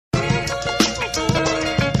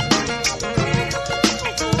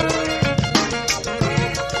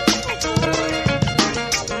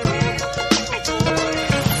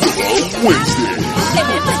Wednesday. Hey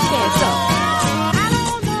man, put your hands up.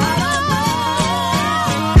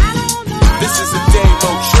 This is a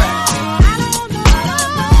Damo track.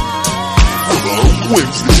 Willow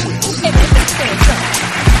Wednesday. Hey man, put your hands up.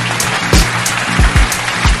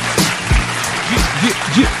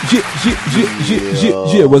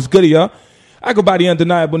 Yeah, what's good, y'all? I go by the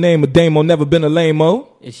undeniable name of Damo, never been a lame-o.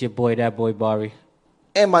 It's your boy, that boy Bari.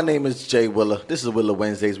 And my name is Jay Willa. This is Willa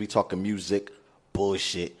Wednesdays. We talking music,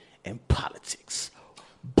 bullshit, and politics.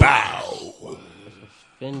 Bow.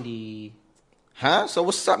 Fendi. Huh? So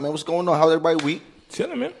what's up, man? What's going on? How's everybody week?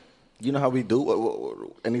 Chillin', man. You know how we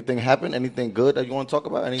do. Anything happen? Anything good that you want to talk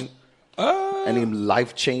about? Any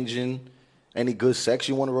life-changing, any good sex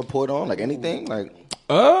you want to report on? Like anything? Like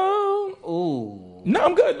Ooh. No,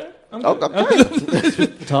 I'm good, man. I'm Oh, good.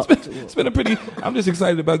 okay. It's been a pretty. I'm just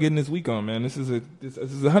excited about getting this week on, man. This is a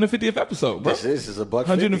 150th episode, bro. This is a buck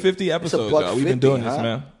 150 It's a episodes, buck y'all. We've been 50, doing huh? this,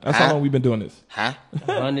 man. That's Huh? how long we've been doing this. Huh?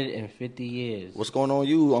 150 years. What's going on with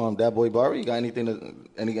you, that boy Barry? You got anything?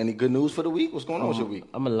 Any good news for the week? What's going on with your week?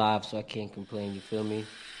 I'm alive, so I can't complain. You feel me?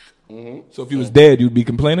 So if you was dead, you'd be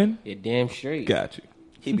complaining? You're damn straight. Got you.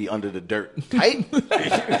 He be under the dirt, tight,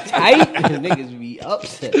 Tight. Niggas be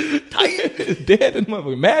upset. tight. Dead and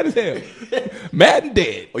motherfucker. Mad as hell. Mad and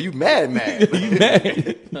dead. Oh, you mad? You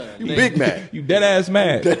mad. You big mad. You dead ass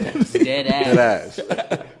mad. Dead Dead ass. ass.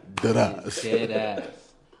 Dead ass. Dead ass.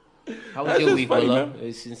 How was your week, funny,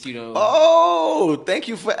 Willow? Since you know, Oh, thank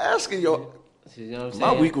you for asking, yo. you know what I'm My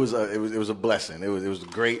saying? week was it was a blessing. It was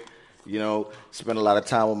great. You know, spent a lot of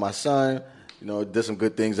time with my son. You know, did some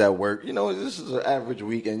good things at work. You know, this is an average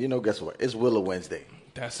week, and you know, guess what? It's Willow Wednesday.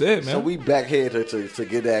 That's it, man. So we back here to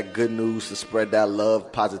get that good news, to spread that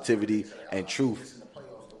love, positivity, and truth.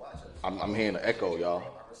 I'm hearing an echo, y'all.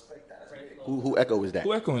 Who echo is that?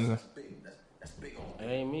 Who echoing that? That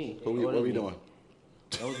ain't me. What are we doing?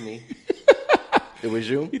 That was me. It was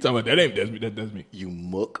you? He talking about that ain't that's me. That's me. You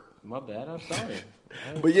mook. My bad. I'm sorry.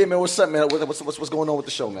 But yeah, man, what's up, man? What's going on with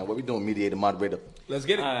the show, man? What we doing, mediator, moderator? Let's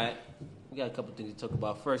get it. All right. We got a couple things to talk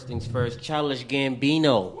about. First things first, Childish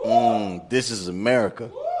Gambino. This is America.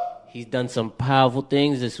 He's done some powerful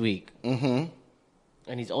things this week. Mm-hmm.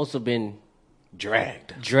 And he's also been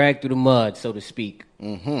Dragged. dragged through the mud, so to speak,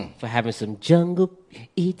 for having some jungle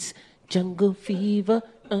fever.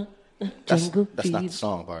 That's Jungle not fever. the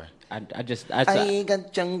song, Barry. I ain't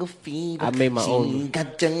got jungle fever. I made my She own. ain't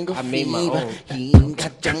got jungle I made my fever. own. He ain't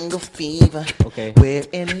got jungle fever. Okay. We're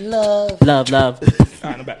in love. Love. You know All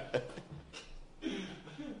right, I'm back.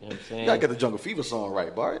 what I'm saying? You gotta get the jungle fever song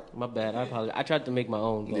right, Barry. My bad. I apologize. I tried to make my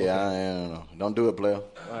own. But Yeah, okay. I don't know. Don't do it, player.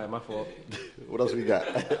 All right, my fault. What else we got?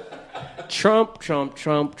 Trump.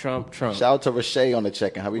 Shout out to Rashay on the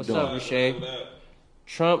check-in. How we What's doing? up, Rashay?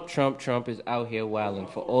 Trump is out here wilding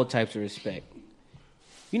for all types of respect.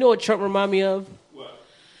 You know what Trump remind me of? What?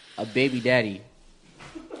 A baby daddy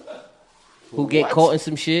who get caught in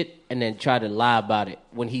some shit and then try to lie about it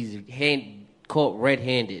when he's caught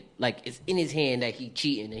red-handed. Like, it's in his hand that he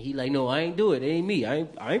cheating, and he like, no, I ain't do it. It ain't me. I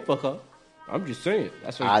ain't fuck her. I'm just saying.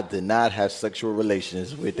 That's what I did not have sexual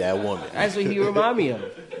relations with that woman. that's what he remind me of.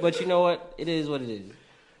 But you know what? It is what it is.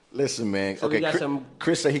 Listen, man. So we Okay, got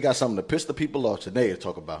Chris said he got something to piss the people off today to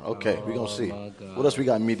talk about. Okay, we gonna see. my God. What else we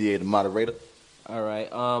got? Mediator, moderator. All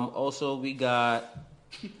right. Also, we got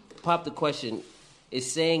Pop the Question.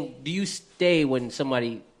 Is saying, do you stay when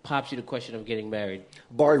somebody pops you the question of getting married?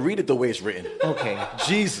 Barry, read it the way it's written. Okay.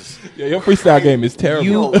 Jesus. Yeah, your freestyle game is terrible.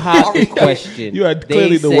 You pop the question. You are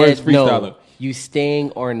clearly They the worst said no. freestyler. You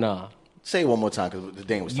staying or nah? Say it one more time because the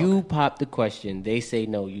Dane was talking. You pop the question. They say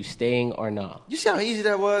no. You staying or nah? You see how easy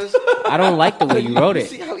that was? I don't like the way you wrote You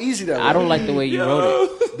see it. how easy that was? I don't like the way you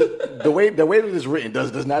wrote it. the way that it's written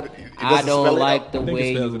does not. It I doesn't spell don't it like out. the think it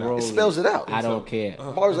way spells you it out. wrote It spells it out. I don't care.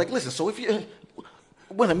 Barry's like, listen. So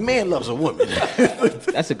when a man loves a woman,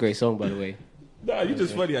 That's a great song, by the way. Nah, you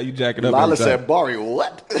just funny how you jack it up. Lala every time. said, Barry,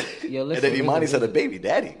 what? Yo, and listen, then Imani listen, said, a baby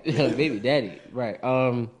daddy. Baby daddy. Right.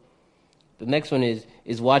 The next one is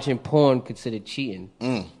watching porn considered cheating?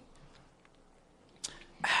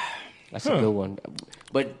 That's a good one.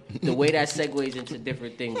 But the way that segues into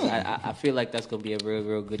different things, I feel like that's gonna be a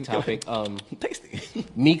real good topic. Tasty.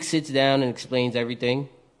 Meek sits down and explains everything.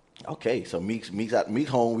 Okay, so Meek's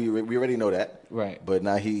home. We already know that. Right. But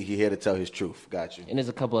now he here to tell his truth. Got you. And there's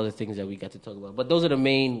a couple other things that we got to talk about. But those are the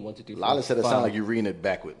main 1, 2, 3, 4, Lala said it 5. sounded like you're reading it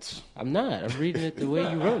backwards. I'm not. I'm reading it the way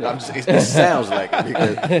you wrote I'm it. just, it sounds like it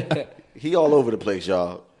because he all over the place,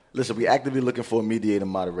 y'all. Listen, we actively looking for a mediator,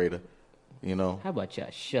 moderator. You know, How about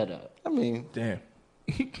y'all shut up? I mean, Damn.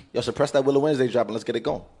 y'all suppress that Willow Wednesday drop and let's get it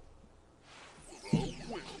going.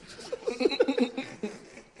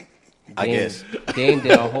 I guess. Dame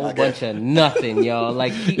did a whole bunch of nothing, y'all.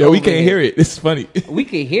 Like, Yeah, we can't hear it. It's funny. We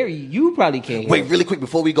can hear you. You probably can't hear Wait, it. really quick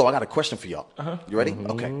before we go, I got a question for y'all. You ready?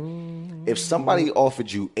 Okay. If somebody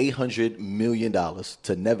offered you $800 million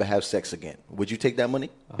to never have sex again, would you take that money?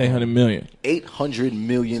 800 million. $800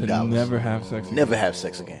 million. To never have sex again. Never have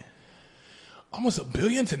sex again. Almost $1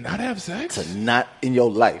 billion to not have sex? To not in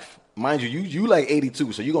your life. Mind you, you like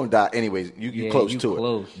 82, so you're going to die anyways. You Yeah, close you to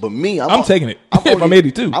close. it. But me, I'm taking it. If I'm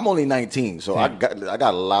 82. I'm only 19, so I got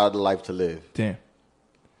a lot of life to live. Damn.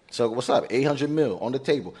 So what's up? 800 mil on the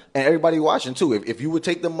table. And everybody watching too. If you would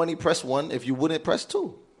take the money, press 1. If you wouldn't, press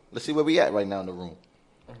 2. Let's see where we at right now in the room.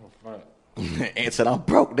 Answered, I'm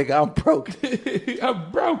broke, nigga. I'm broke.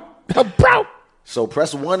 I'm broke. I'm broke. So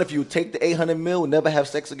press 1 if you take the 800 mil, never have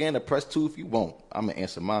sex again, and press 2 if you won't. I'm going to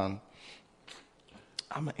answer mine.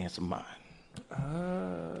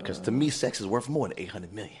 Because to me, sex is worth more than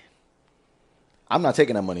 800 million. I'm not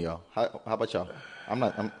taking that money, y'all. How about y'all?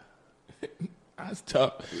 That's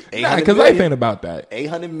tough. 800 Nah, because I ain't million. thinking about that.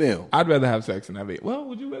 800 mil. I'd rather have sex than have it. Well,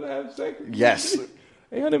 would you rather have sex? Yes.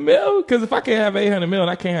 800 mil? Because if I can't have 800 mil and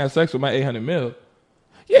I can't have sex with my 800 mil,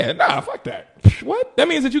 yeah, nah, fuck that. What? That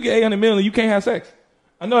means that you get 800 mil and you can't have sex.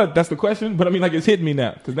 I know that's the question, but I mean, like, it's hitting me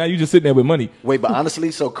now because now you just sitting there with money. Wait, but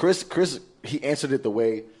honestly, so Chris, he answered it the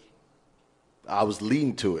way I was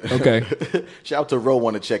leading to it. Okay. Shout out to Ro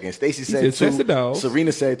on the check-in. Stacey said said, 2. "Sex the dogs."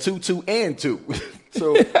 Serena said 2, 2, and 2.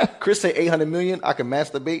 So Chris said 800 million. I can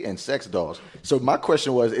masturbate and sex dolls. So my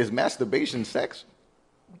question was: is masturbation sex?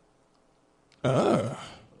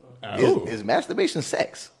 Is masturbation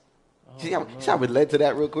sex? See how we led to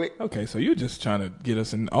that real quick? Okay, so you're just trying to get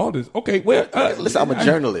us in all this. Okay, well, Listen, I'm a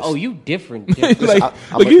journalist. Oh, you different. different.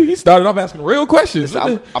 like, look, he started off asking real questions.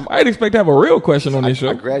 Listen, I didn't expect to have a real question on this show.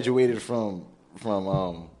 I graduated from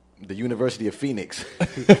the University of Phoenix.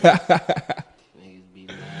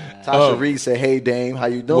 Tasha Reed said, "Hey Dame, how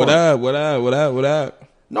you doing?" What up?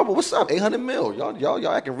 No, but what's up? 800 mil. Y'all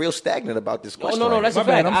acting real stagnant about this question. no, that's My a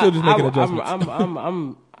fact. bad, I'm still just making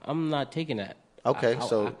adjustments. I'm not taking that. Okay,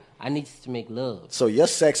 so I need to make love. so your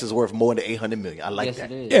sex is worth more than 800 million. I like Yes,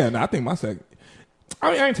 that. it is. Yeah, no, I think my sex.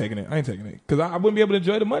 I mean, I ain't taking it. Because I wouldn't be able to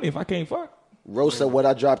enjoy the money if I can't fuck. Rose said what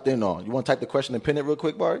I dropped in on. You want to type the question and pin it real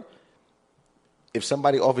quick, Barry? If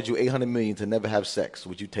somebody offered you 800 million to never have sex,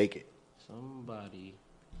 would you take it? Somebody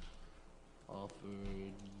offered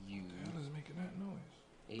you.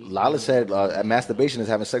 Lala said masturbation is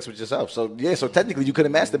having sex with yourself. So yeah, so technically you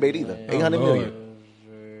couldn't masturbate either. 800 million.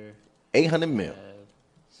 800 mil.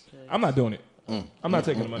 I'm not doing it. I'm not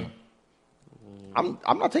taking the money.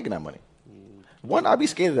 I'm not taking that money. One, I'd be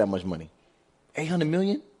scared of that much money. 800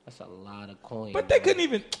 million? That's a lot of coin. But they couldn't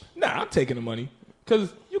even. Nah, I'm taking the money.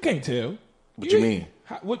 Because you can't tell. What you mean?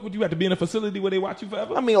 What would you have to be in a facility where they watch you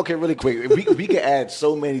forever? I mean, okay, really quick. We can add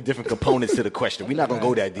so many different components to the question. We're not going to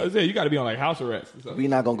go that I deep. was saying, you got to be on like house arrest. So. We're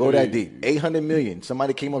not going to go that deep. 800 million.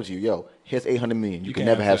 Somebody came up to you, yo, here's 800 million. You can can't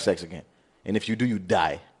never have have sex again. And if you do, you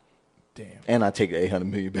die. Damn. And I take the 800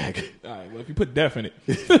 million back. All right, well, if you put death in it.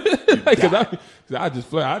 Because I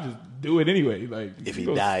just do it anyway. Like, If he you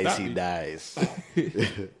gonna dies, stop he me. dies.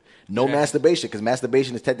 No masturbation, because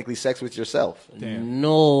masturbation is technically sex with yourself. Damn.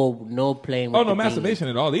 No playing with Oh, no the masturbation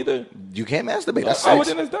at all either. You can't masturbate. That's Oh, well, sex.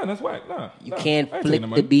 then it's done. That's why. Nah, You nah, can't I ain't flick taking the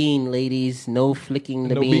money. bean, ladies. No flicking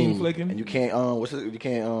the No bean. bean flicking. And you can't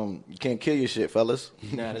you can't kill your shit, fellas.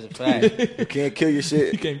 Nah, that's a fact. You can't kill your You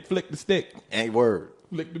shit. can't flick the stick. Ain't word.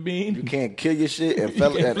 Flick the bean. You can't kill your shit and can't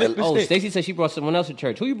fellas. flip the Oh, stick. Stacy said she brought someone else to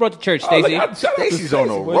church. Who you brought to church, Oh, look, Stacy? shout out to Stacey's on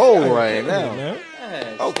a Stacey, boy. roll God right damn, now.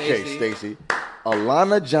 man. Okay, Stacey.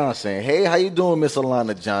 Alana Johnson. Hey, how you doing, Miss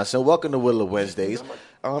Alana Johnson? Welcome to Willow Wednesdays.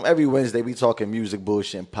 Every Wednesday we talking music,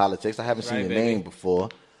 bullshit, and politics. I haven't seen Right, your baby. name before.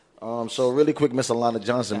 So really quick, Miss Alana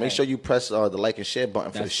Johnson, make sure you press the like and share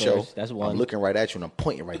button for the That's show. first. That's one. I'm looking right at you and I'm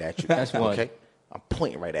pointing right at you. That's one. Okay, I'm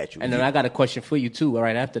pointing right at you. And then I got a question for you too.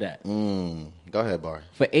 Right after that, Go ahead, Barry.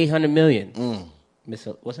 for 800 million, Miss,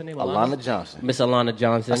 what's her name? Alana Johnson. Miss Alana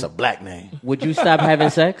Johnson. That's a black name. Would you stop having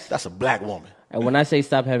sex? That's a black woman. And when I say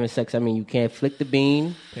stop having sex, I mean you can't flick the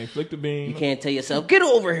bean. Can't flick the bean. You can't tell yourself, get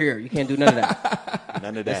over here. You can't do none of that.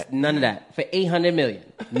 None of that. None of that. For 800 million.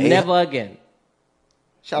 Never again.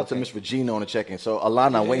 Shout out to Miss Regina on the check-in. So,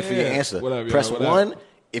 Alana, I'm waiting for your Yeah. answer. What up, y'all? Press What up? 1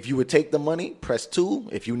 if you would take the money. Press 2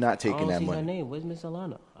 if you're not I taking don't that see her money. name. Where's Miss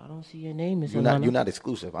Alana? I don't see your name, Miss You're Alana. not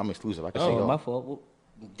exclusive. I'm exclusive. I can say Oh, y'all. my fault. Well,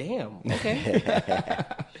 damn. Okay.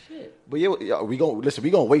 But yeah, we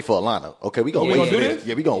gonna wait for Alana. Okay, we gonna Yeah, wait we for gonna do this. this?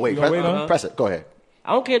 Yeah, we gonna wait. We gonna Press, wait on it? press it. Go ahead.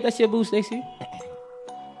 I don't care if that's your boo, Stacy.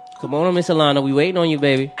 Come on, Miss Alana. We waiting on you,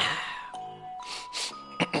 baby.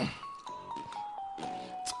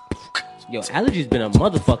 Yo, allergies been a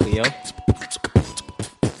motherfucker, yo.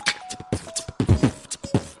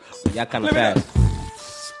 Y'all kind of fast.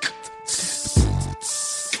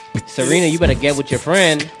 Serena, you better get with your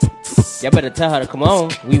friend. Y'all better tell her to come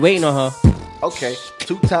on. We waiting on her. Okay,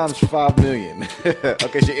 2 times 5 million.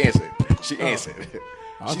 Okay, she answered.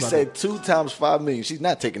 She said 2 times 5 million. She's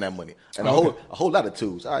not taking that money. And a whole lot of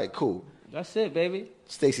twos. All right, cool. That's it, baby.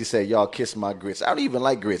 Stacey said, y'all kiss my grits. I don't even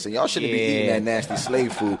like grits, and y'all shouldn't be eating that nasty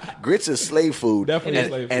slave food. Grits is slave food. Definitely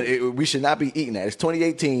slave food. And we should not be eating that. It's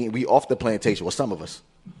 2018. We off the plantation. Well, some of us.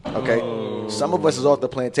 Okay? Some of us is off the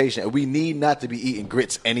plantation, and we need not to be eating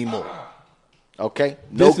grits anymore. Okay?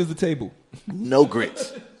 This is the table. No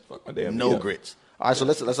grits. Fuck my damn No meat up. grits. All right, so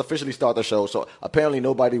let's officially start the show. So apparently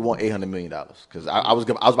nobody want $800 million because I was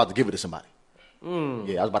about to give it to somebody.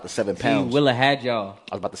 Yeah, I was about to 7 He pounds. Willa had y'all.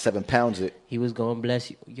 I was about to 7 pounds it. He was going to bless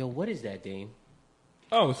you. Yo, what is that, Dame?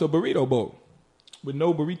 Oh, it's a burrito bowl with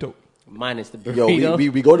no burrito. Minus the Yo,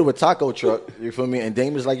 burrito. we go to a taco truck, you feel me? And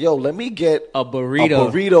Dame is like, yo, let me get A burrito.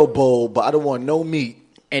 a burrito bowl, but I don't want no meat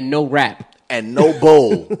And no wrap. and no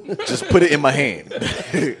bowl. Just put it in my hand.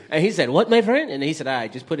 And he said, what, my friend? And he said, all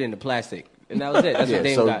right, just put it in the plastic. And that was it. That's what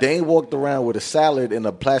Dame So got. Dame walked around with a salad in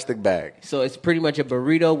a plastic bag. So it's pretty much a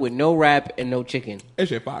burrito with no wrap and no chicken. That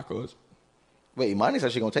shit fire, cuz. Wait, Imani's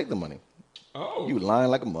actually gonna take the money. Oh. You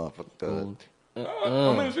lying like a motherfucker.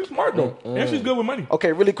 I mean, she's smart, though. And she's good with money.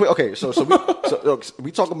 Okay, really quick. Okay, so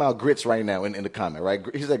we talking about grits right now in the comment, right?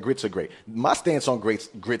 He said grits are great. My stance on grits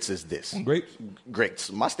is this. Grapes?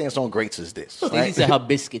 Grits. My stance on grits is this. He Right? said, how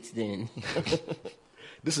biscuits then?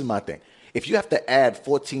 This is my thing. If you have to add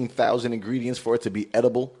 14,000 ingredients for it to be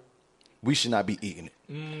edible, we should not be eating it.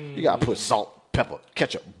 You gotta put salt, pepper,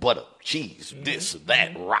 ketchup, butter, cheese, this,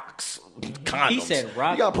 that, rocks, condoms. He said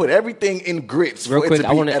rocks. You gotta put everything in grits Real for quick, it to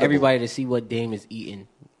I be wanted edible. everybody to see what Dame is eating.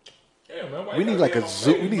 Damn, man, why We you need gotta like be a on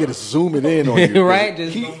zoom. stage? We need to zoom it in on you, Right?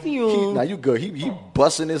 He, Just- now you good. He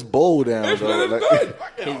busting his bowl down. This Though. shit is Like- good.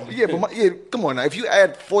 Fuck it. yeah, but come on now. If you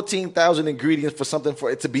add 14,000 ingredients for something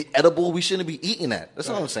for it to be edible, we shouldn't be eating that. That's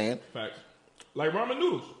what I'm saying. Facts. Like ramen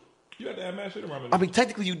noodles. You have to add mad shit in ramen noodles. I mean,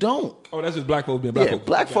 technically, you don't. Oh, that's just black folks being black Yeah, folks.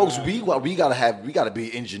 black folks, we gotta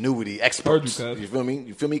be ingenuity experts. Heard you, cuz. You feel me?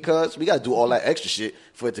 You feel me, cuz? We gotta do all that extra shit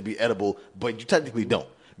for it to be edible, but you technically don't.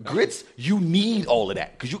 Grits, you need all of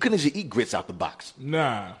that because you couldn't just eat grits out the box.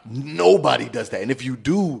 Nah, Nobody does that, and if you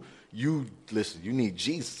do, you need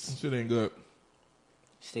Jesus. shit ain't good.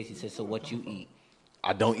 Stacey said, so what you eat?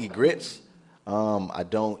 I don't eat grits. I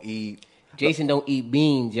don't eat. Jason don't eat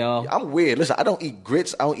beans, y'all. I'm weird. Listen, I don't eat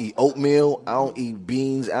grits. I don't eat oatmeal. I don't eat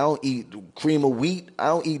beans. I don't eat cream of wheat. I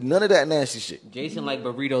don't eat none of that nasty shit. Jason like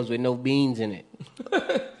burritos with no beans in it.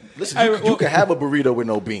 Listen, Hey, you can have a burrito with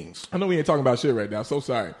no beans. I know we ain't talking about shit right now. So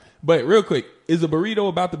sorry, but real quick, is a burrito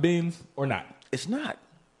about the beans or not? It's not.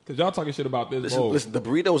 Because y'all talking shit about this. bowl. Listen, the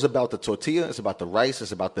burrito is about the tortilla. It's about the rice.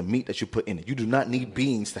 It's about the meat that you put in it. You do not need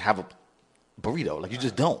beans to have a burrito. Like, you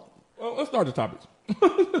just don't. Well, let's start the topics.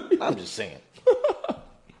 I'm just saying.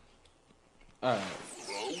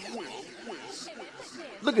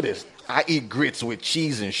 Look at this. I eat grits with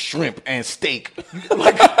cheese and shrimp and steak.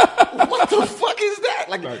 Like, what the fuck is that?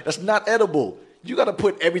 Like, that's not edible. You got to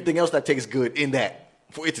put everything else that tastes good in that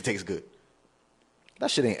for it to taste good.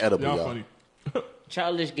 That shit ain't edible, Y'all y'all. funny.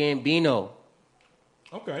 Childish Gambino.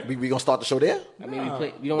 Okay. We gonna start the show there? I mean, we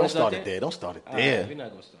play. You don't Don't want to start start it there. Don't start it We're there. not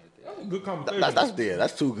gonna start it there. That's a good conversation. That's there.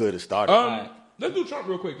 That's too good to start it. Let's do Trump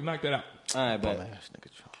real quick to knock that out. All right, but Ass nigga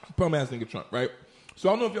Trump. Bum ass nigga Trump, right? So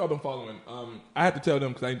I don't know if y'all been following. I had to tell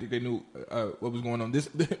them because I didn't think they knew what was going on this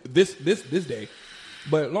day.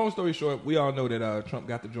 But long story short, we all know that Trump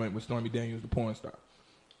got the joint with Stormy Daniels, the porn star.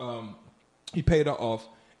 He paid her off,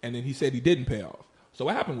 and then he said he didn't pay her off. So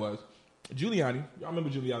what happened was Giuliani. Y'all remember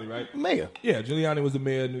Giuliani, right? Mayor. Yeah, Giuliani was the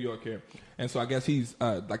mayor of New York here, and so I guess he's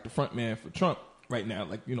like the front man for Trump right now,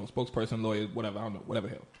 like spokesperson, lawyer, whatever. I don't know, whatever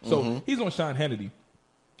hell. So he's on Sean Hannity,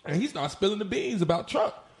 and he starts spilling the beans about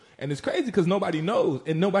Trump. And it's crazy because nobody knows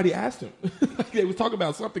and nobody asked him. Like they was talking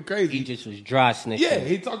about something crazy. he just was dry snitching. Yeah,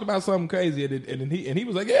 he talked about something crazy, and he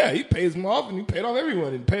was like, yeah, he pays him off, and he paid off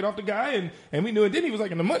everyone, and paid off the guy, and we knew it. Then he was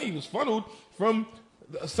like, and the money was funneled from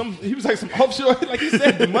some offshore, like he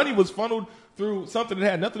said, the money was funneled through something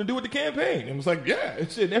that had nothing to do with the campaign. And it was like, yeah,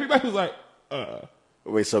 and shit. And everybody was like,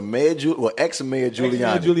 Wait, so ex-Mayor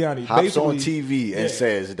Giuliani hops on TV and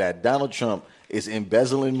says that Donald Trump is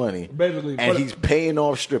embezzling money, Basically, and but- he's paying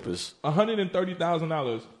off strippers.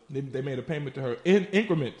 $130,000. They made a payment to her in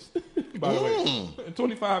increments. By the way,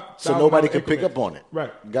 25. So nobody could pick up on it.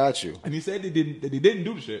 Right. Got you. And he said that he didn't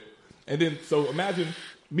do the shit. And then so imagine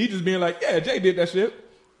me just being like, yeah, Jay did that shit.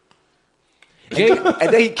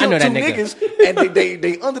 And then he I killed know two that nigga. niggas, and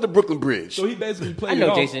they under the Brooklyn Bridge. So he basically played I know it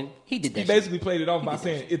off. Jason. He did that He shit. basically played it off by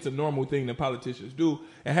saying it's a normal thing that politicians do,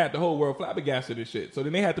 and had the whole world flabbergasted and shit. So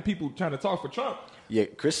then they had the people trying to talk for Trump. Yeah,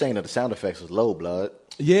 Chris saying that the sound effects was low, blood.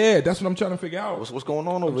 Yeah, that's what I'm trying to figure out. What's going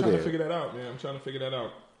on I'm over trying there? to figure that out, man. I'm trying to figure that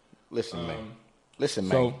out. Listen, man. Listen,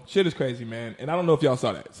 man. So shit is crazy, man. And I don't know if y'all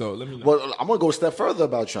saw that. So let me know. Well, I'm gonna go a step further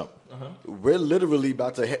about Trump. Uh-huh. We're literally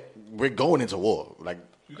about to we're going into war. Like,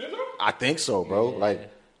 You think so? I think so, bro. Like,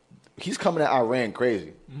 he's coming at Iran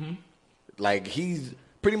crazy. Mm-hmm. Like, he's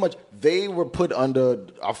pretty much. They were put under.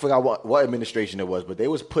 I forgot what administration it was, but they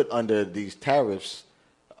was put under these tariffs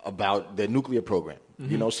about their nuclear program.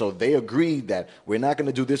 Mm-hmm. You know, so they agreed that we're not going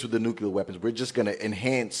to do this with the nuclear weapons. We're just going to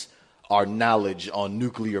enhance our knowledge on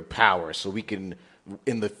nuclear power, so we can,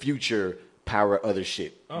 in the future, power other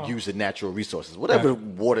shit, use the natural resources, whatever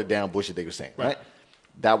watered down bullshit they were saying, right?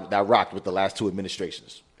 That rocked with the last two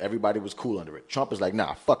administrations. Everybody was cool under it. Trump is like,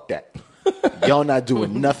 nah, fuck that. Y'all not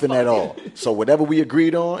doing nothing at all. So whatever we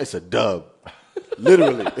agreed on, it's a dub.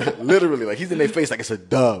 Literally, like he's in their face like it's a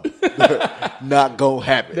dub. Not gonna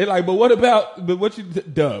happen. They like, but what you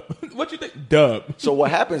dub? What you think, dub? So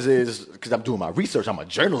what happens is, because I'm doing my research, I'm a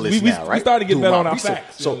journalist We now, right? started getting Doing that my on our research.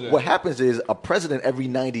 facts. So Yeah. what happens is a president every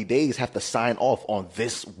 90 days have to sign off on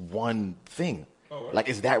this one thing. right. Like,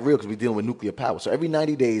 is that real? Because we're dealing with nuclear power. So every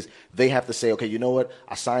 90 days, they have to say, okay, you know what?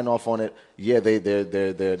 I sign off on it. Yeah,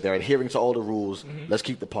 they're adhering to all the rules. Let's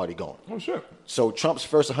keep the party going. Oh shit. So Trump's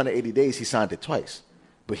first 180 days, he signed it twice.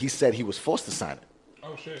 But he said he was forced to sign it.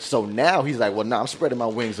 Oh shit. So now he's like, well, nah, I'm spreading my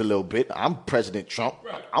wings a little bit. I'm President Trump.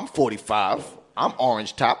 Right. I'm 45. I'm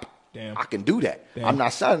orange top. Damn. I can do that. Damn. I'm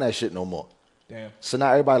not signing that shit no more. Damn. So now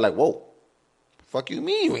everybody like, whoa, fuck you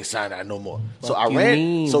mean you ain't signing that no more. So Fuck you Iran,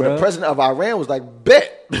 mean, so the bruh. president of Iran was like,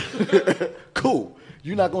 bet. Cool.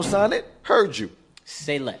 You not gonna sign it? Heard you.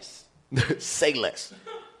 Say less. Say less.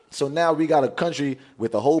 So now we got a country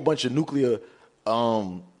with a whole bunch of nuclear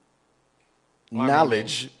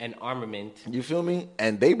knowledge. And armament. You feel me?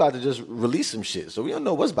 And they about to just release some shit. So we don't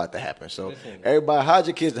know what's about to happen. So everybody hide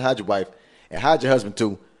your kids and hide your wife and hide your husband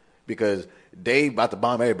too, because they about to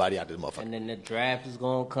bomb everybody out this motherfucker. And then the draft is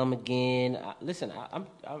gonna come again.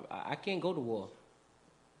 I can't go to war.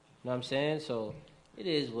 You know what I'm saying? So it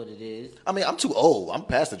is what it is. I mean, I'm too old. I'm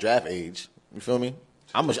past the draft age. You feel me?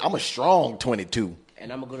 I'm a strong 22.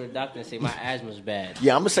 And I'm gonna go to the doctor and say my asthma's bad.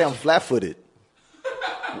 Yeah, I'm gonna say I'm flat-footed.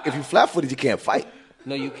 If you flat-footed, you can't fight.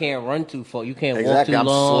 No, you can't run too far. You can't Exactly. walk I'm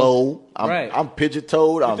too long. slow. Right. I'm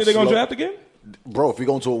pigeon-toed. I'm Think they gonna slow. draft again? Bro, if we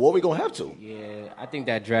go into a war, we gonna have to. Yeah, I think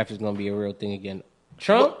that draft is gonna be a real thing again.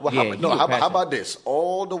 Trump? Well, yeah, how about this?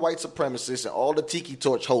 All the white supremacists and all the tiki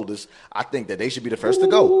torch holders, I think that they should be the first to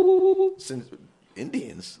go. Since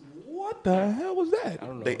Indians, What the hell was that? I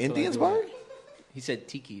don't know. they I feel Indians, like Barry? he said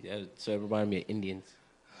tiki, so it reminded me of Indians.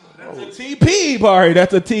 That's a TP, Barry.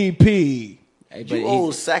 That's a TP. Hey, but You he-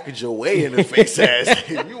 old sack of your way in the face ass.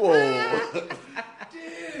 You old.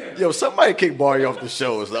 Yo, somebody kick Barry off the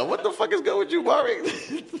show. Like, what the fuck is going with you, Barry?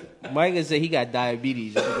 Micah said he got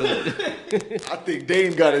diabetes. I think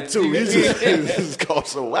Dame got it too. He's just called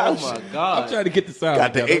some Oh wild my shit. I'm god! trying to get the sound.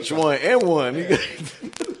 Got the together.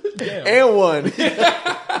 H1N1. Damn. And one.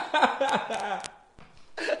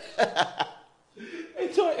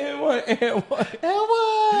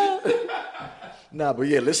 N1. Nah, but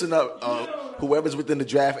yeah, listen up. Whoever's within the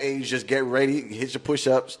draft age, just get ready. Hit your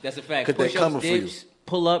push-ups. That's a fact. Because they're Push-ups, coming for you. dips,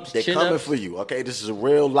 pull-ups, They're chin-ups. coming for you, okay? This is a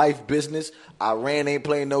real life business. Iran ain't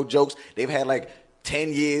playing no jokes. They've had like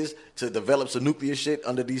 10 years to develop some nuclear shit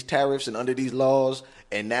under these tariffs and under these laws,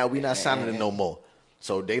 and now we not signing it no more.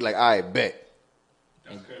 So they like, all right, bet.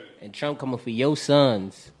 And Trump coming for your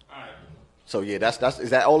sons. So yeah, that's is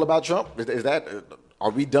that all about Trump? Is that are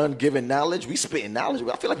we done giving knowledge? We spitting knowledge.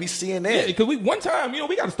 I feel like we CNN. Yeah, because one time,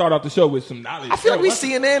 we got to start off the show with some knowledge. I feel like we Yo,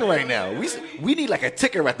 CNN right now. We need like a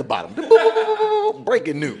ticker at the bottom.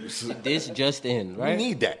 Breaking news. This just in, We right?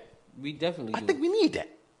 need that. We definitely I do. think we need that.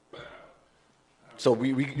 So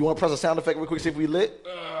you want to press a sound effect real quick, see if we lit?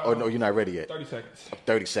 Or no, you're not ready yet? 30 seconds.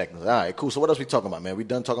 30 seconds. All right, cool. So what else we talking about, man? We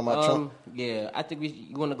done talking about Trump? Yeah, I think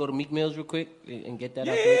you want to go to Meek Mills real quick and get that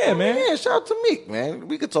out. Yeah, man. Yeah, shout out to Meek, man.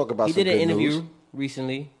 We could talk about He some did an good interview news.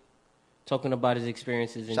 recently talking about his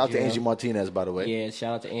experiences in Shout out to jail. Angie Martinez, by the way. Yeah,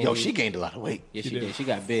 shout out to Angie. Yo, she gained a lot of weight. Yeah, she did. did. She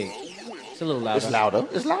got big. It's a little louder. It's louder.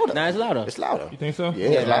 It's louder. Nah, it's louder. It's louder. You think so? Yeah,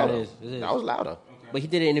 Yeah, it's louder. it is. It is. That was louder. But he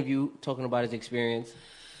did an interview talking about his experience.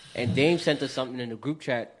 And Dame sent us something in the group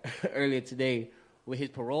chat earlier today with his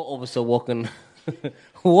parole officer walking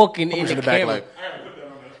in the the back camera. like,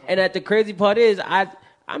 And that the crazy part is,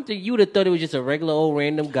 I'm thinking you would have thought it was just a regular old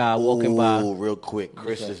random guy walking by. Ooh, real quick.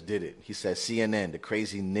 Chris just did it. He said CNN, the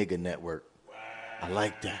crazy nigga network. I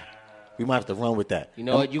like that. We might have to run with that. You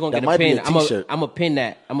know what? You're gonna That get a might be pin. a I'm t-shirt. gonna pin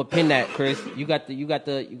that. I'm gonna pin that, Chris. You got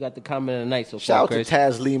the comment of the night so far, Shout out Chris. to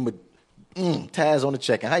Taz Lima. Taz on the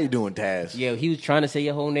check-in. How you doing, Taz? Yeah, he was trying to say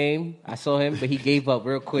your whole name. I saw him, but he gave up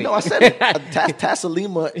real quick. No, I said it. Taz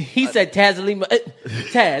Lima. He said Tazalima,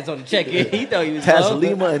 Taz on the check-in. He thought he was Taz slow.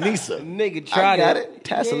 Lima Anissa. Nigga tried I got it. it.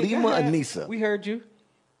 Taz Lima go ahead. Anissa. We heard you.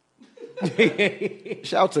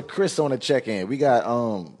 Shout out to Chris on the check-in. We got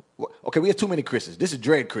we have too many Chris's. This is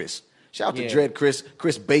Dread Chris. Shout out to Yeah. Dread Chris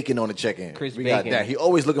Bacon on the check-in. Chris we got Bacon. that. He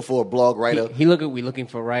always looking for a blog writer. We looking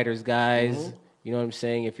for writers, guys. You know what I'm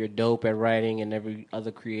saying? If you're dope at writing and every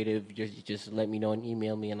other creative, just let me know and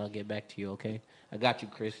email me, and I'll get back to you. Okay? I got you,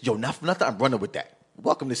 Chris. Yo, nothing. I'm running with that.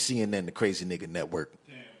 Welcome to CNN, the Crazy Nigga Network.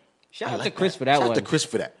 Shout I out like to Chris for that Shout one. out to Chris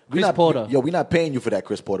for that. Chris Porter. Yo, we not paying you for that,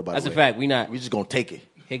 Chris Porter. By That's the a way, fact. We not. We just gonna take it.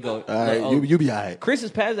 Here go. All right, Oh, you be all right. Chris is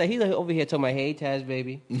past that. He's like over here talking about, hey, Taz,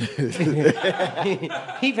 baby.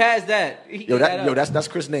 He passed that. That's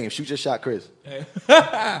Chris' name. Shoot your shot, Chris. There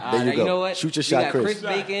you go. You know what? Shoot your we shot, got Chris.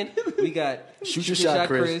 Bacon. We got Shoot your shot,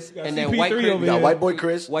 Chris. And then CP3 White Chris. over We got here. White Boy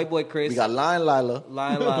Chris. White Boy Chris. We got Lion Lila.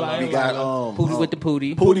 Lion Lala. We got Pootie with the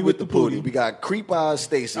Pootie. Pootie with the Pootie. We got Creep Eyes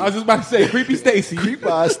Stacy. I was just about to say, Creepy Stacy. Creep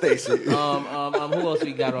Eyes Stacy. Who else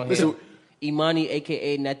we got on here? Listen. Imani,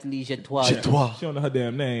 a.k.a. Natalie Jetois. Jetois. She don't know her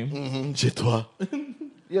damn name. Jetois.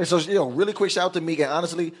 Yeah, so really quick shout out to Meek. And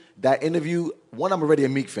honestly, that interview, one, I'm already a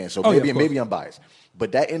Meek fan, so Oh, yeah, of maybe course. I'm biased.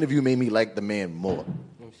 But that interview made me like the man more. You know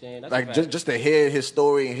what I'm saying? That's a Like fact. just to hear his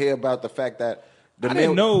story and hear about the fact that the I man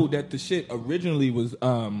didn't know that the shit originally was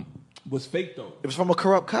fake though. it was from a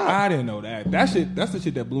corrupt cop. I didn't know that. That's the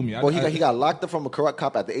shit that blew me. Well, he got locked up from a corrupt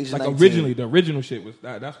cop at the age of like 19. originally, the original shit was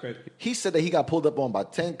that's crazy. He said that he got pulled up on by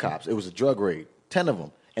 10 cops. It was a drug raid, 10 of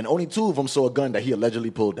them, and only 2 of them saw a gun that he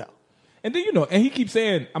allegedly pulled out. And then and he keeps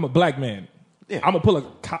saying, "I'm a black man. Yeah. I'm gonna pull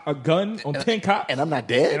a gun on 10 cops, And I'm not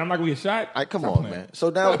dead. and I'm not gonna get shot." All right, come Stop on, playing. man. So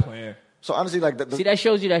now, Stop playing. so honestly, like See, that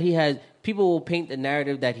shows you that he has. People will paint the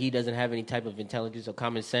narrative that he doesn't have any type of intelligence or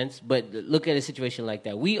common sense. But look at a situation like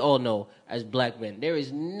that. We all know, as black men, there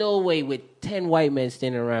is no way with 10 white men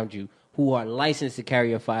standing around you who are licensed to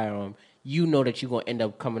carry a firearm, you know that you're gonna end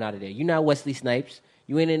up coming out of there. You're not Wesley Snipes.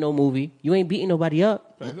 You ain't in no movie. You ain't beating nobody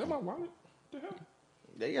up. Is that my wallet? The hell?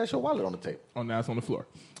 yeah, you got your wallet on the table. Oh, now it's on the floor.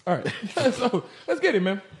 All right, so let's get it,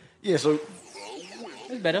 man. Yeah, so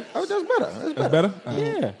It's better. that's better. That's better.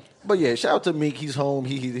 Yeah. But yeah, shout out to Meek. He's home.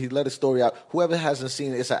 He let his story out. Whoever hasn't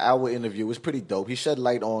seen it, it's an hour interview. It's pretty dope. He shed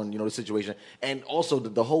light on the situation and also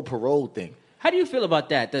the whole parole thing. How do you feel about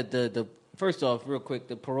that? The first off, real quick,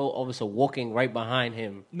 the parole officer walking right behind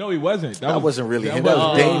him. No, he wasn't. That wasn't really him. That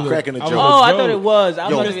was Dame cracking a joke. Oh, I thought it was. I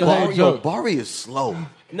Yo, thought it was Bari, joke. Bari is slow.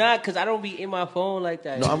 Nah, because I don't be in my phone like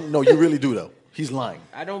that. No, you really do though. He's lying.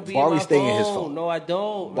 I don't be Bari in my stay phone. in his phone. No, I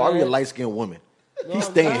don't. Bari man. a light skinned woman. No, He I'm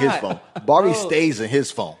stay in his not. phone. Bari Bro. stays in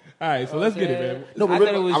his phone. All right, so let's get it, man. No, but I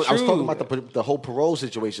really, thought it was I was talking true. about the whole parole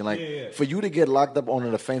situation. Like, Yeah. for you to get locked up on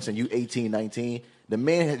an offense and you 18, 19, the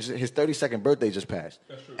man, his 32nd birthday just passed.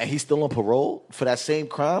 That's true. And he's still on parole for that same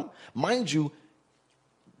crime. Mind you,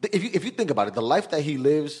 if you think about it, the life that he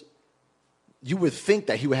lives, you would think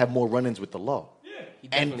that he would have more run-ins with the law. Yeah, He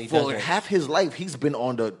And definitely for doesn't. half his life, he's been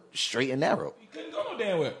on the straight and narrow. he couldn't go no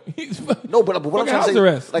damn well. He's No, but what I'm fucking trying house to say,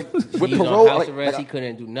 arrest. like with He was parole, on house arrest. like, He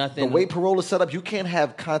couldn't do nothing. the way parole is set up, you can't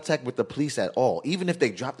have contact with the police at all. Even if they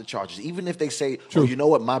drop the charges, even if they say, True. "Oh, you know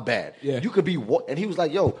what, my bad." Yeah. You could be. And he was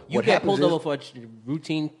like, "Yo, you what get happens pulled is," over for a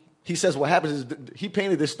routine. he says, "What happens is," he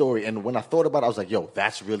painted this story, and when I thought about it, I was like, "Yo,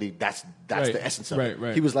 that's Right. the essence of it."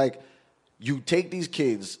 Right. He was like, "You take these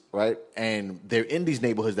kids, right, and they're in these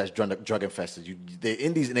neighborhoods that's drug infested. They're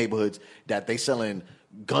in these neighborhoods that they selling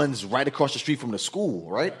guns right across the street from the school,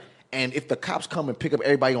 right? And if the cops come and pick up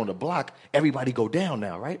everybody on the block, everybody go down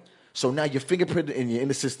now, right? So now you're fingerprinted and you're in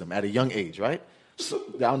the system at a young age, right? So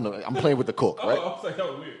I don't know. I'm playing with the cork, right? I was like, that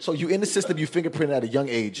was weird. So you in the system, you fingerprinted at a young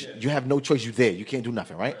age. You have no choice. You there. You can't do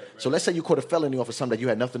nothing, right? So let's say you caught a felony off of something that you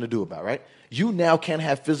had nothing to do about, right? You now can't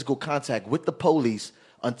have physical contact with the police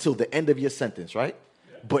until the end of your sentence, right?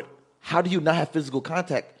 But how do you not have physical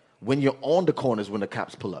contact when you're on the corners when the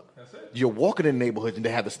cops pull up? You're walking in neighborhoods and they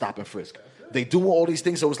have to stop and frisk. They do all these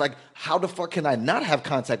things. So it's like, how the fuck can I not have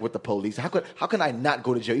contact with the police? How can I not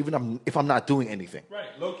go to jail even if I'm not doing anything? Right,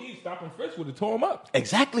 low key, stop and frisk would have tore him up.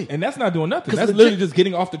 Exactly. And that's not doing nothing. 'Cause That's legit- literally just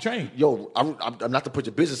getting off the train. Yo, I'm not to put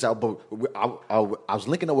your business out, but I was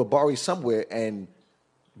linking up with Bari somewhere, and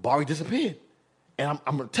Bari disappeared. And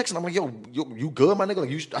I'm texting. I'm like, yo, you good, my nigga?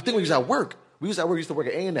 Like, I think we was at work. We was at work. We used to work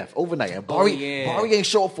at A&F overnight, and Bari yeah. Bari ain't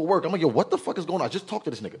show up for work. I'm like, yo, what the fuck is going on? I just talked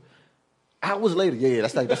to this nigga. Hours later,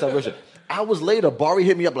 that's that version. Hours later, Barry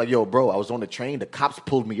hit me up like, yo, bro, I was on the train. The cops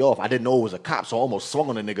pulled me off. I didn't know it was a cop, so I almost swung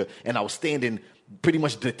on the nigga, and I was standing pretty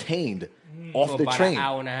much detained off For the about train. an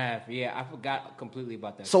hour and a half. Yeah, I forgot completely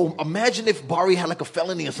about that. So imagine if Barry had like a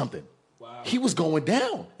felony or something. Wow. He was going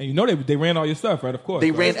down. And you know they ran all your stuff, right? Of course.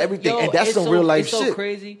 They right? ran everything, Yo, and that's it's some so, real life it's so shit.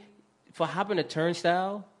 crazy for hopping a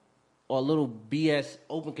turnstile or a little BS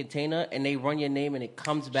open container, and they run your name, and it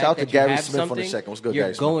comes back Shout out that to you Gary have Smith on the something. second. What's good, you're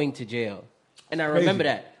Gary Smith? going to jail. And I Crazy. remember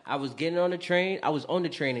that I was getting on the train. I was on the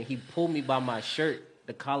train, and he pulled me by my shirt,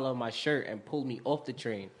 the collar of my shirt, and pulled me off the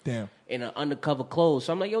train. Damn. In an undercover clothes.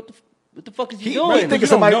 So I'm like, yo, what the fuck is he He- doing? right, You thinking don't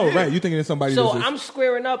somebody- know, right? You thinking it's somebody. So that's just- I'm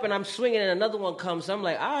squaring up and I'm swinging, and another one comes. So I'm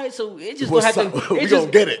like, all right, so it just What's gonna have up? to. We it gonna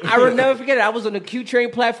just- get it. I will never forget it. I was on the Q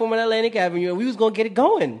train platform on Atlantic Avenue, and we was gonna get it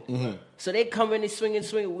going. Mm-hmm. So they come in, they swinging.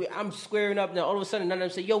 I'm squaring up. Now all of a sudden, none of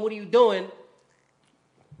them say, "Yo, what are you doing?"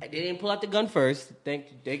 They didn't pull out the gun first. Thank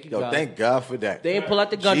you, Yo, God. thank God for that. They didn't pull out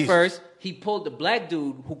the gun Jesus. first. He pulled the black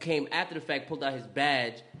dude who came after the fact, pulled out his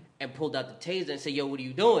badge, and pulled out the taser and said, "Yo, what are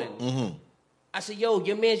you doing?" Mm-hmm. I said, "Yo,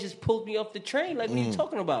 your man just pulled me off the train. Like, what are you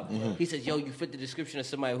talking about?" He says, "Yo, you fit the description of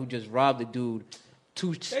somebody who just robbed a dude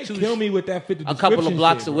they kill me with that 50 a couple of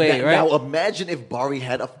blocks away, Now, right?" now imagine if Barry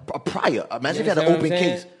had a prior. Imagine if he had an understand what I'm open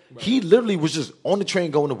saying? case. He literally was just on the train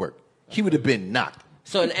going to work. He would have been knocked.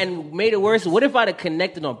 So and made it worse. What if I'd have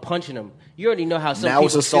connected on punching him? You already know how some Now people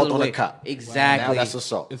it's assault feel on a away. cop. Exactly. Now that's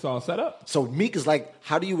assault. It's all set up. So Meek is like,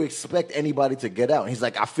 how do you expect anybody to get out? And he's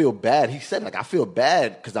like, I feel bad. He said, like, I feel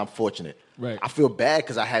bad because I'm fortunate. Right. I feel bad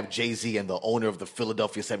because I have Jay-Z and the owner of the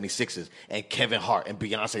Philadelphia 76ers and Kevin Hart and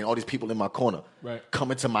Beyonce and all these people in my corner Right.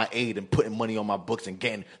 coming to my aid and putting money on my books and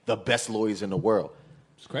getting the best lawyers in the world.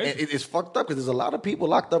 It's crazy. And it's fucked up because there's a lot of people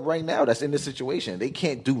locked up right now that's in this situation. They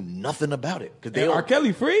can't do nothing about it because they Hey, R.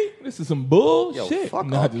 Kelly free? This is some bullshit. Yo, fuck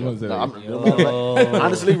No, I off. just want to say No, that.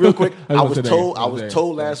 honestly, real quick, I I was was gonna say told that. I was Okay.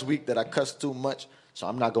 told last week that I cussed too much, so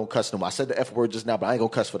I'm not gonna cuss no more. I said the F word just now, but I ain't gonna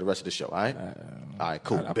cuss for the rest of the show. All right, all right,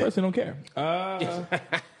 cool. I bet. personally don't care.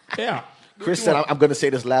 Yeah. Chris said I'm gonna say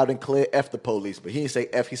this loud and clear. F the police, but he didn't say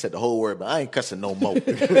F. He said the whole word, but I ain't cussing no more.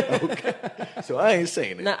 Okay? So I ain't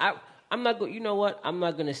saying it. Now, I'm not going. You know what? I'm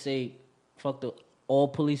not gonna say fuck all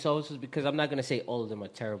police officers because I'm not gonna say all of them are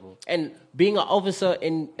terrible. And being an officer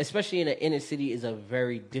especially in the inner city is a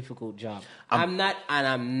very difficult job. I'm not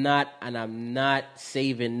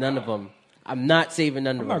saving none of them. I'm not saving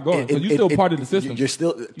none of I'm them. not going. So you still part of the system. You're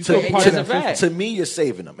still still to, part to, of that system. to me. You're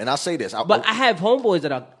saving them, and I'll say this. But I have homeboys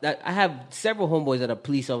I have several homeboys that are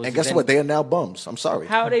police officers. and guess what? They are now bums. I'm sorry.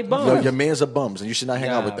 How are they bums? Your mans are bums, and you should not hang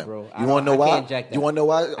out with them. Bro. You want to know I why? can't jack that. You want to know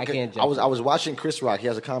why? I can't jack I was watching Chris Rock. He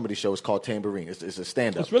has a comedy show. It's called Tambourine. It's a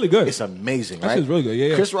stand up. It's really good. It's amazing. That right? shit's really good.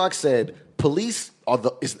 Yeah. Chris Rock said police are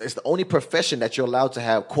is the only profession that you're allowed to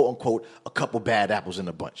have quote unquote a couple bad apples in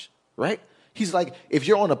a bunch. Right? He's like, if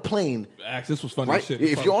you're on a plane, Ax, this was funny right? as shit.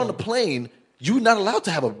 If you're on the plane, you're not allowed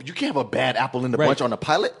to you can't have a bad apple in the Right. bunch on a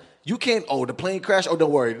pilot. You can't, the plane crashed. Oh,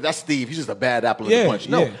 don't worry. That's Steve. He's just a bad apple in Yeah, the bunch.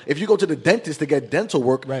 No. yeah. If you go to the dentist to get dental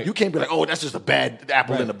work, Right. you can't be like, oh, that's just a bad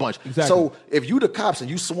apple Right. in the bunch. Exactly. So if you the cops and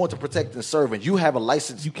you sworn to protect and serve and you have a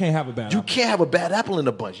license, You can't have a bad you apple. can't have a bad apple in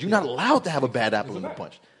the bunch. You're not allowed to have a bad apple in the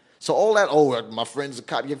bunch. So all that, my friend's a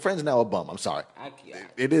cop. Your friend's now a bum. I'm sorry.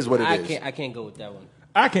 It is what it is. I can't go with that one.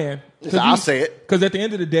 I can. I'll say it. Because at the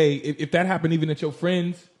end of the day, if that happened even at your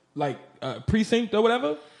friend's precinct or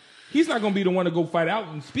whatever, he's not going to be the one to go fight out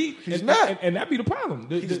and speak. He's and, not. And that'd be the problem.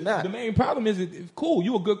 He's not. The main problem is, cool,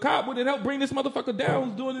 you a good cop. Would it help bring this motherfucker down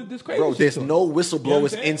who's doing this crazy Bro, shit there's to him? no You know what whistleblowers I'm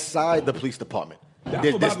saying? inside the police department. That's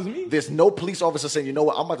There's, what there's- bothers me. there's no police officer saying, you know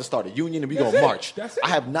what, I'm about to start a union and we're That's going to it. march. That's it. I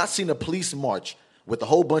have not seen a police march with a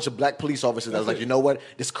whole bunch of black police officers that was That's like, it. you know what,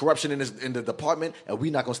 there's corruption in the department and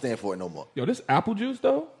we're not going to stand for it no more. Yo, this apple juice,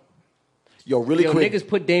 though? Yo, really Yo, quick. niggas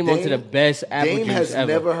put Dame onto the best apple Dame juice has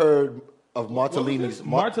ever. never heard of was Martellini's. this?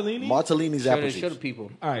 Martellini? Martellini's apple Show the juice.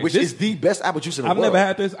 people. All right, Which this- is the best apple juice in the I've world. never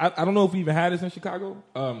had this. I don't know if we even had this in Chicago.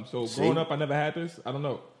 So See? growing up, I never had this. I don't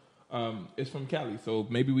know. It's from Cali, so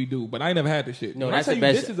maybe we do. But I ain't never had this shit. No, When that's I the tell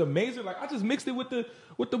you best. this is amazing. Like I just mixed it with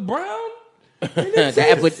the brown. The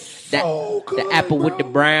apple, so good, the apple with the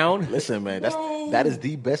bro. brown. Listen, man, Bro. that is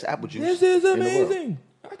the best apple juice This is in the world. amazing.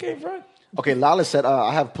 I can't front. Okay, Lala said,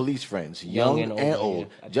 I have police friends, young, Young and and old. old,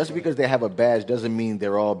 yeah. Just because they have a badge doesn't mean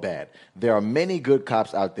they're all bad. There are many good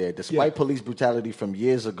cops out there. Despite Yeah. police brutality from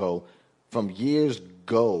years ago,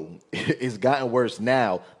 it's gotten worse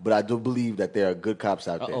now, but I do believe that there are good cops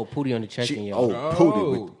out there. Uh-oh, Pootie on the check-in, y'all.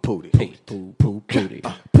 Pootie with Pootie. Pootie.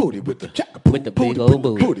 Pootie with the With the big old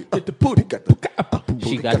booty. Pootie with the Pootie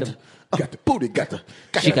She got the Pootie got the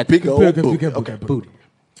She got big the old big booty. old Okay, booty.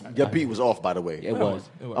 Your beat was off, by the way. It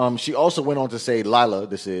was. She also went on to say, Lila,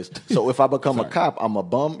 this is, so if I become a cop, I'm a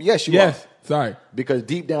bum? Yes, you Yes. are. Sorry. Because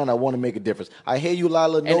deep down, I want to make a difference. I hear you,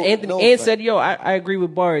 Lila. No, And Anthony no, Ann said, "Yo, I agree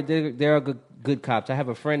with Barry. There are good cops. I have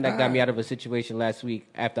a friend that got me Ah. out of a situation last week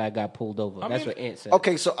after I got pulled over. That's what Ant said.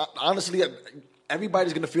 Okay, so honestly,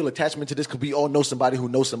 everybody's going to feel attachment to this because we all know somebody who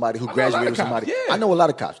knows somebody who I know a lot graduated of with somebody. cops, yeah. I know a lot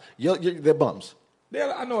of cops. They're bums.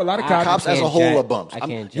 Yeah, I know a lot of I- cops. Cops as a can't whole jack- are bums. I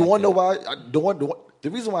can't You jack want to know that. why? The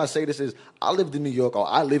reason why I say this is I lived in New York, or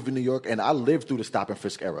I live in New York, and I lived through the stop and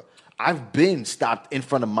frisk era. I've been stopped in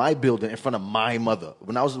front of my building, in front of my mother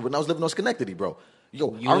when I was living on Schenectady, bro.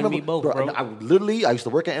 Yo, You I and remember, me both, bro. I used to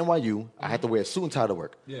work at NYU. I had to wear a suit and tie to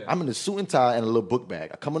work. Yeah. I'm in a suit and tie and a little book bag.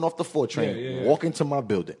 I'm coming off the 4 train, Yeah. walking to my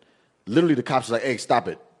building. Literally, the cops are like, "Hey, stop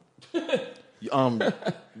it."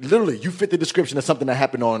 Literally, you fit the description of something that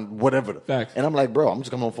happened on whatever. Facts. And I'm like, bro, I'm just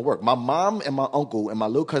coming home from work. My mom and my uncle and my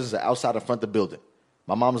little cousins are outside in front of the building.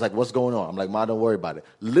 My mom was like, "What's going on?" I'm like, "Ma, don't worry about it."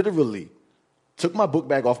 Literally, took my book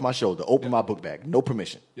bag off my shoulder, opened my book bag, no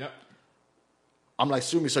permission. Yep. I'm like,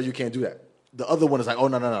 "Sue me, sir, you can't do that." The other one is like, "Oh,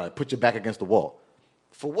 no, put your back against the wall."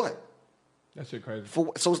 For what? That shit crazy.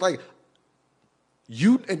 So it's like,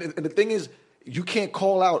 and the thing is, you can't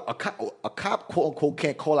call out, a cop, quote unquote,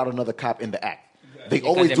 can't call out another cop in the act. They Because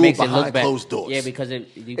always it do it makes look behind bad. closed doors. Yeah, because you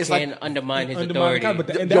It's can like- undermine his Undermine the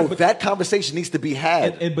authority. cop, but Yo, that conversation needs to be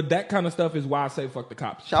had. But that kind of stuff is why I say fuck the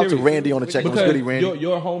cops. Shout out to Period. Randy on the check. What's Because goody, Randy?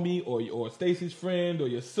 your homie or Stacy's friend or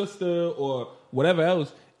your sister or whatever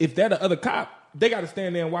else, if they're the other cop, they got to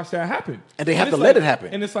stand there and watch that happen. And they have it's to let it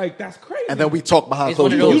happen. And it's like, that's crazy. And then we talk behind It's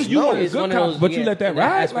one closed of those. doors. You want a it's good one of cop, those, but you let that in ride?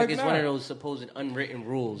 aspect, Like, it's nah. one of those supposed unwritten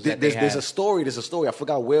rules. that There's they a have. story. There's a story. I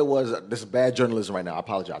forgot where it was. This is bad journalism right now. I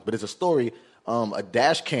apologize. But it's a story. A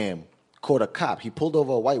dash cam caught a cop. He pulled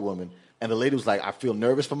over a white woman, and the lady was like, "I feel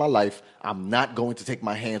nervous for my life. I'm not going to take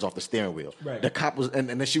my hands off the steering wheel." Right. The cop was, and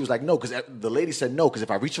then she was like, "No," because the lady said no, because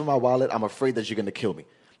if I reach for my wallet, I'm afraid that you're going to kill me.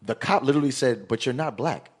 The cop literally said, "But you're not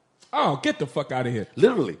black." Oh, get the fuck out of here.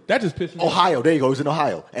 Literally. That just pissed me off. Ohio, there you go. He's in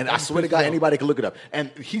Ohio. And I just swear to pissed me God, off. anybody can look it up.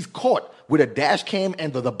 And he's caught with a dash cam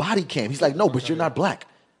and the body cam. He's like, "No, but you're not black."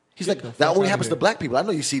 He's like, the "That fuck only outta happens to here. black people. I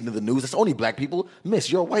know you see it in the news. That's only black people.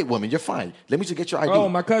 Miss, you're a white woman. You're fine. Let me just get your ID." Oh,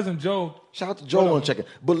 my cousin Joe. Shout out to Joel on checking.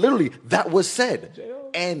 But literally, that was said.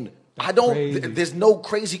 And I don't, crazy. there's no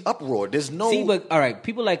crazy uproar. There's no. See, but all right,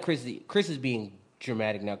 people like Chris. Chris is being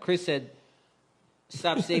dramatic now. Chris said,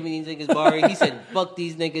 "Stop saving these niggas, Barry." He said, "Fuck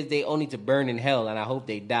these niggas. They all need to burn in hell, and I hope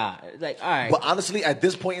they die." Like, all right. But honestly, at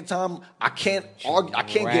this point in time, I can't argue. I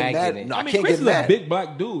can't get Dragging mad. it. No, I I mean, can't Chris get is a mad. big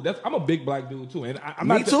black dude. I'm a big black dude too, and I'm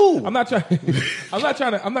Me not. too. I'm not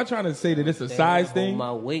trying. I'm not trying to say that it's a size Hold thing.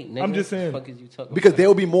 my weight, nigga. I'm just saying. What the fuck is you talking Because about?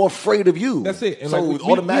 they'll be more afraid of you. That's it. And so like, we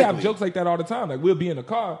automatically. have jokes like that all the time. Like we'll be in the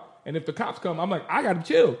car, and if the cops come, I'm like, I gotta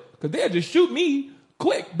chill because they'll just shoot me.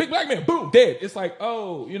 Quick, big black man, boom, dead. It's like,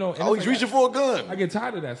 oh, you know. And Oh, it's he's like, reaching for a gun. I get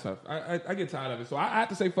tired of that stuff. I get tired of it. So I have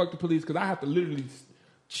to say fuck the police because I have to literally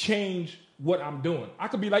change what I'm doing. I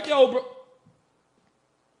could be like, yo, bro.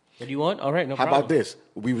 What do you want? All right, no How problem. about this?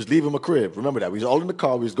 We was leaving McCrib. Remember that? We was all in the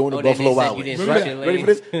car. We was going to Oh, they Buffalo said Wild you Wings. didn't Right? switch your Ready for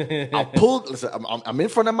this? I pulled. Listen, I'm in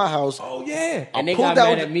front of my house. Oh yeah. And they pulled got out-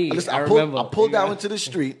 mad at me. Listen, I I pulled, remember. I pulled out into the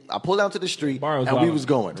street. I pulled out to the street, Barry was and we wild. was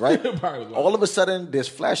going right. Barry was wild. All of a sudden, there's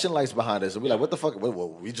flashing lights behind us, and we're like, "What the fuck? Well,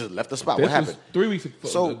 we just left the spot. This What happened?" was 3 weeks ago.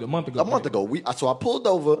 So a month ago. A month ago. So I pulled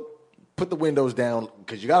over, put the windows down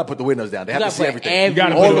because you gotta put the windows down. They have to gotta see put everything. You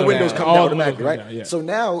gotta put All the the windows windows down. come All down the windows automatically, come right? down, yeah. So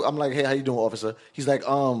now I'm like, "Hey, how you doing, officer?" He's like,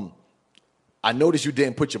 I noticed you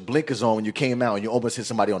didn't put your blinkers on when you came out, and you almost hit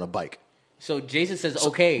somebody on a bike." So Jason says,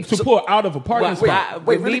 "Okay." To pull out of a parking But, spot.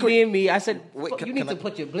 wait, with really me quick. being me, I said, Wait, "Fuck, can- you need can to I-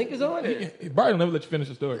 put your blinkers on." Barry will never let you finish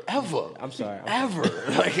the story. Ever. I'm sorry. Ever.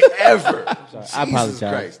 Like, ever. I Jesus apologize.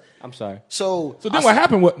 Christ. I'm sorry. So So then I what s-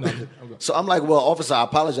 happened? What? No, I'm good. So I'm like, "Well, officer, I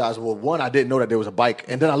apologize." Well, one, I didn't know that there was a bike.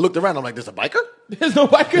 And then I looked around. I'm like, "There's a biker? There's no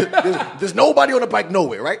biker. There's nobody on the bike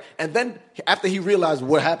nowhere, right?" And then after he realized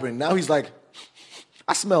what happened, now he's like,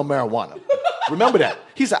 "I smell marijuana." Remember that?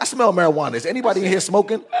 He said, "I smell marijuana. Is anybody in here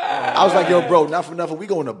smoking?" I was like, "Yo, bro, not for nothing. We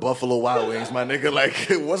going to Buffalo Wild Wings, my nigga. Like,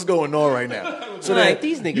 what's going on right now?" So Like, then,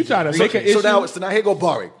 these niggas. You trying to is make reaching. an issue? so now here go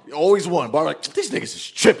Barry. Always one. Barry like, "These niggas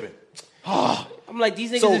is tripping." I'm like,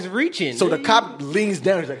 these niggas is reaching. So the cop leans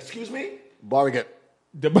down. He's like, "Excuse me?" Barry get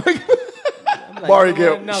The biker. I'm like, Barry come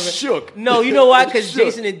on, get no, shook. No, you know why? Because Shook.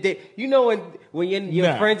 Jason and you know when your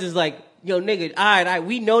Nah. friends is like, yo, nigga, all right,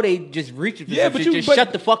 we know they just reaching for Yeah, some but shit. you Just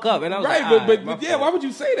shut the fuck up. And I was right, like, but my yeah, fault. why would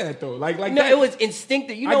you say that though? Like No, that, it was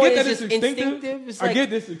instinctive. You know, I get it's that just it's instinctive. It's I like, get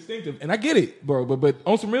this instinctive, and I get it, bro. But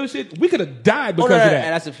on some real shit, we could have died oh, because no, of no, that.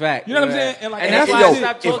 that's a fact. You know what I'm Right. saying? And like, And and that's that's why I why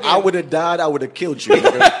stopped If talking. I would have died, I would have killed you.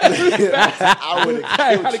 Nigga. I would have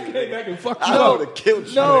Hey, killed I'd have you. came back and fucked you I up. would have killed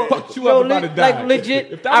you. No. Fucked you No, up about to die. like,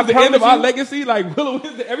 legit, If that was I the end of promise our you- legacy, like Willow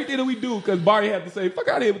Wednesday, everything that we do, because Barry had to say, "Fuck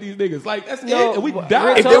out of here with these niggas." Like that's No, it, and we real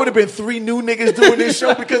died. If there would have been 3 new niggas doing this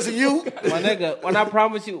show because of you, My nigga, when I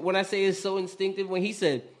promise you, when I say it's so instinctive, when he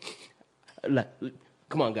said, like,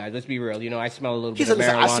 come on, guys, let's be real. You know, I smell a little he bit said, of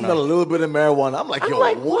 "Listen, marijuana. I smell a little bit of marijuana." I'm like, I'm "Yo,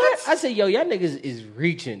 like, what?" I said, yo, y'all niggas is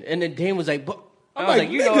reaching. And then Dame was like, but I I'm was like,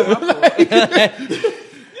 like, you know, nigga, what you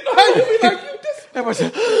know how you be like, you this Everybody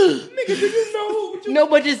said, nigga, do you know? What you no,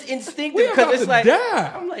 but just instinctive We because about it's to like,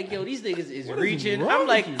 die. I'm like, yo, these niggas is What is reaching. wrong I'm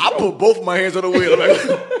like, with I put both my hands on the wheel. I'm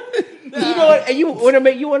like, you know what? And you want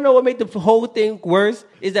to know what made the whole thing worse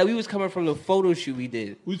is that we was coming from the photo shoot we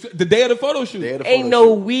did. the day of the photo shoot. Day of the Ain't photo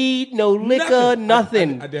no shoot. weed, no liquor,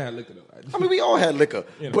 nothing. I did have liquor though. I mean, we all had liquor.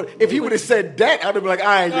 You know. But if he would have said that, I'd have been like, all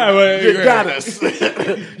right, well, you yeah. got us.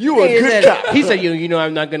 You a He good said, cop. he said, you know,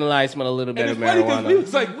 I'm not going to lie, I smell a little bit And of it's funny because we marijuana.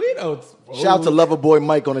 was like, we don't. Shout out to Loverboy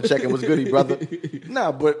Mike on the check-in. What's goody, brother?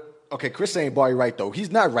 Nah, but, okay, Chris ain't Barry right, though.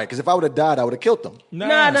 He's not right, because if I would have died, I would have killed him. No.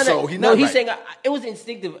 So he no, not he's right. saying it was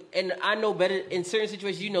instinctive, and I know better. In certain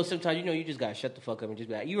situations, you know, sometimes you know you just gotta shut the fuck up and just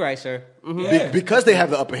be like, "You right, sir." Mm-hmm. Yeah. Because they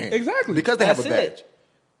have the upper hand. Exactly. Because they have a That's badge. it.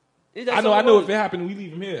 I know if it happened, we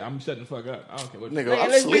leave him here. I'm shutting the fuck up. I don't care what. Nigga, Like, I'm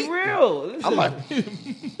let's asleep. be real. Listen. I'm like,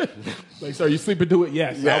 Like, sir, you sleeping through it?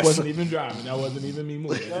 Yes. I Yes. wasn't even driving. That wasn't even me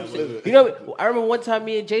moving. you know, I remember one time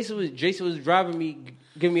me and Jason was driving me,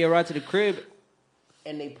 giving me a ride to the crib,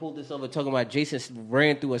 and they pulled this over talking about Jason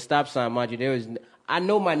ran through a stop sign. Mind you, I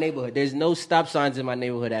know my neighborhood. There's no stop signs in my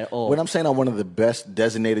neighborhood at all. when I'm saying I'm one of the best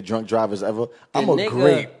designated drunk drivers ever, I'm a nigga,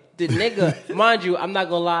 great. The nigga, mind you, I'm not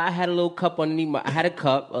gonna lie. I had a little cup underneath I had a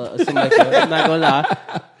cup, something like that. I'm not gonna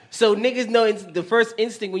lie. So niggas know the first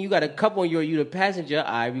instinct when you got a cup on you the passenger.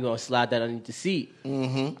 All right, we gonna slide that underneath the seat. I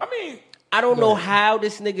mean, I don't know how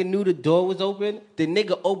this nigga knew the door was open. The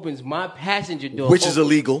nigga opens my passenger door, Which is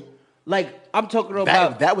illegal. Like I'm talking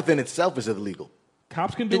about. That within itself is illegal.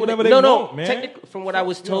 cops can do the- whatever they no, want, man. technically, from what I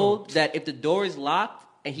was told, that if the door is locked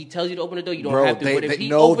and he tells you to open the door, you don't Bro, have to. But if he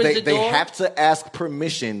no, opens the they door, have to ask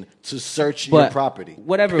permission to search your but property.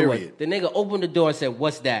 Whatever it was. Period. The nigga opened the door and said,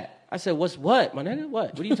 "What's that?" I said, "What's what, my nigga?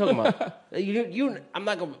 What? What are you talking about?" I'm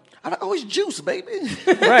not gonna. I'm like, oh, it's juice, baby.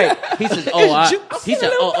 Right. He says, "Oh, he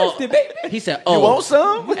said, thirsty, baby. He said, "Oh, You want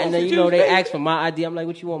some? And then they asked for my ID. I'm like,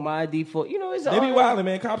 "What you want my ID for?" You know, it's They be all- wilding,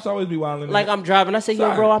 man. Cops always be wilding. like I'm driving. I said, "Yo,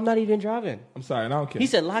 Sorry. bro, I'm not even driving." I'm sorry, and I don't care. He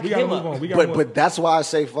said, lock we gotta him move up. on. We got more. But that's why I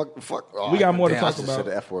say fuck. Oh, we got more to damn, I talk just about. said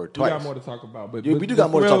the F word We twice. got more to talk about. But Yeah, we do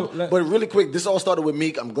got more to talk. Let- But really quick, this all started with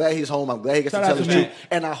Meek. I'm glad he's home. I'm glad he gets Shout to out tell to his truth. Meek.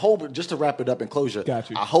 And I hope, just to wrap it up in closure, Got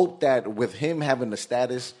you. I hope that with him having the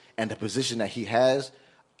status and the position that he has,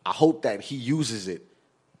 I hope that he uses it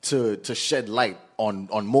to shed light on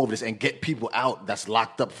more of this and get people out that's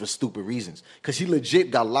locked up for stupid reasons. Because he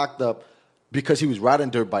legit got locked up because he was riding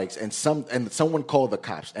dirt bikes and someone called the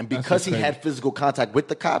cops. And because what's he crazy. had physical contact with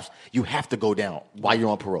the cops, you have to go down while you're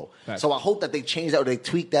on parole. Facts. So I hope that they change that or they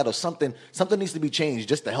tweak that or something. Something needs to be changed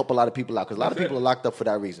just to help a lot of people out because a lot of That's people it. are locked up for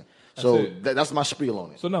that reason. So it. that's my spiel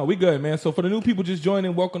on it. So no, we good, man. So for the new people just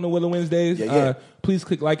joining, welcome to Willow Wednesdays. Yeah. Please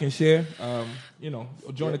click like and share.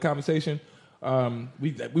 Join the conversation.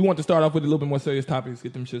 We want to start off with a little bit more serious topics,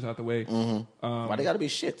 get them shits out the way. Why they gotta be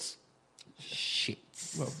shits? Shit.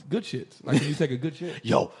 Well, good shits. Like when you take a good shit.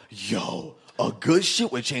 Yo, a good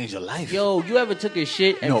shit would change your life. Yo, you ever took a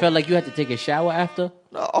shit and No. felt like you had to take a shower after?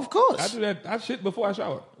 No, of I course. do that. I shit before I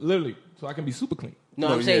shower, literally, so I can be super clean. No,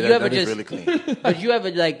 No, I'm yeah, saying that- you ever that is just, really clean. but you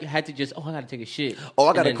ever like had to just, I gotta take a shit. Oh, I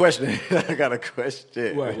And got a then question. I got a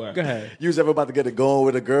question. What? Go ahead. You was ever about to get it going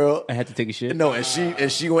with a girl? I had to take a shit. No, and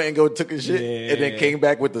she went and go took a shit and then Yeah. came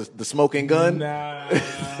back with the smoking gun. Nah, you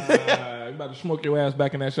about to smoke your ass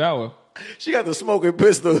back in that shower. She got the smoking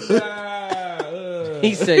pistol.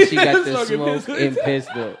 He said she got the Smoking smoke pistol. and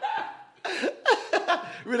pistol.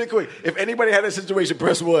 Really quick. If anybody had that situation,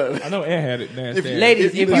 press 1. I know Ant had it nasty. If- Ladies,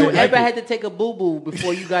 If if you you like ever it. had to take a boo boo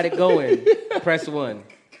before you got it going, press 1.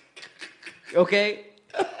 Okay?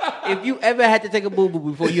 If you ever had to take a boo boo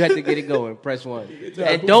before you had to get it going, press 1.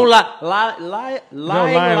 And don't lie.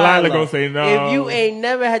 Lila gonna say no. If you ain't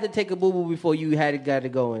never had to take a boo boo before you got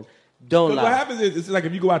it going, don't Because lie. what happens is, it's like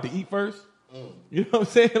if you go out to eat first, You know what I'm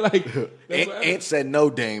saying? Like, that's what Ant said no,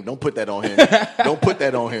 Dame. Don't put that on him. Don't put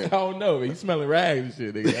that on I him. don't know, man. You smelling rags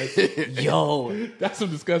and shit, nigga. Yo, That's some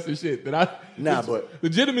disgusting shit that I Nah, but-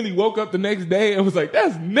 legitimately woke up the next day and was like,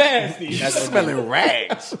 that's nasty. That's smelling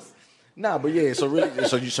rags. Nah, but yeah. So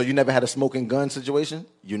really, so you never had a smoking gun situation?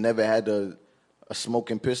 You never had a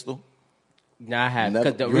smoking pistol? nah, I have Never-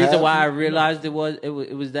 because the you reason have? why I realized it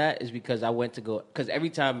was that is because I went to go because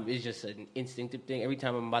every time it's just an instinctive thing. Every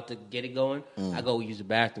time I'm about to get it going, I go use the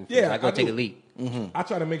bathroom. First. Yeah, I go I take do. a leak. I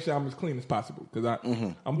try to make sure I'm as clean as possible because I'm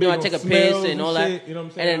You big know, I on take a smells piss and all that. shit, you know what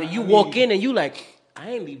I'm saying? And then you I walk need- in and you like,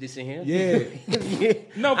 I ain't leave this in here. Yeah.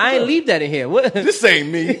 No, for I ain't real. leave that in here. What? This ain't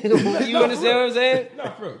me. you understand what I'm saying?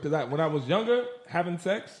 No, for real. Because when I was younger, having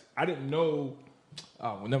sex, I didn't know.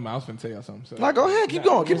 Oh, well, never mind. I was going to tell y'all something. So. Nah, go ahead. Keep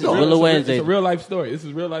going. Keep It's a going. real- Willow it's a- Wednesday. It's a real life story. This is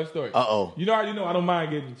a real life story. Uh-oh. You already know I don't mind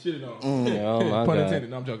getting shitted on. Oh, my Pun God. intended.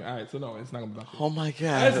 No, I'm joking. All right, so no, it's not going to be like that. Oh my God.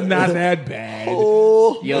 That's not that bad.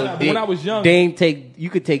 Oh. Yo, Nah, but when I was young- Dame you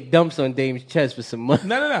could take dumps on Dame's chest for some money.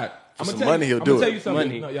 No. I'm some gonna tell money, you, he'll I'm do gonna it. tell you something.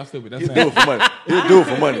 Money. No, y'all stupid. That's He'll do it for money. He'll do it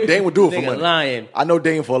for money. Dane will do it for Nigga money. lying. I know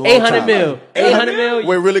Dane for a long 800 time. mil. 800 mil.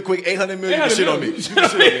 Wait, really quick. 800 million. You can 800 shit on me. million. You can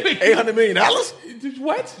shit on me. $800 million?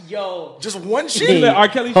 What? Yo. Just one Would you shit? let R.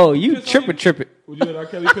 Kelly Oh, you piss on tripping. Would you let R.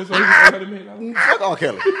 Kelly piss on you for $800 million? Fuck R.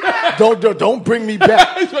 Kelly. Don't bring me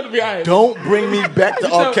back. It's about to be all right. Don't bring me back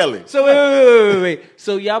to R. Kelly. So wait.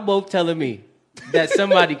 So y'all both telling me that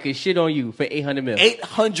somebody could shit on you for 800 mil?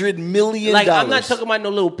 $800 million. Like, I'm not talking about no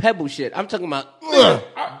little pebble shit. I'm talking about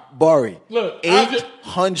Barry. Look, I just-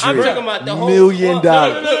 I'm talking about the whole million No.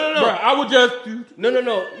 dollars. No. Bruh, I would just.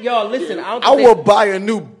 No. Y'all, listen. I don't I think will buy a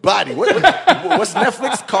new body. What's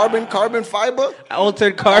Netflix? Carbon fiber?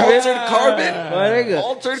 Altered carbon. Altered carbon. My nigga.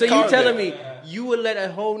 Altered so carbon. you telling me you would let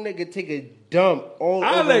a whole nigga take a dump all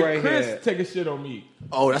I'll over let right Chris here? take a shit on me.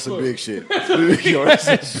 Oh, that's a big shit. Yo, that's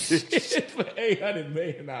a big shit. Shit for $800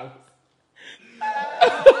 million.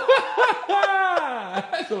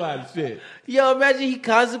 That's a lot of shit. Yo, imagine he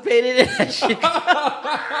constipated and that shit.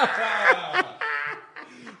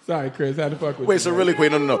 Sorry, Chris. I had to fuck with you. Wait, so really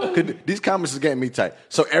quick, no. 'Cause these comments is getting me tight.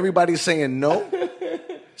 So everybody's saying no?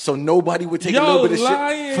 So nobody would take a Yo, little bit of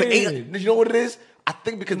lying. shit? For you know what it is? I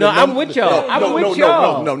think because No, the I'm with y'all. I'm with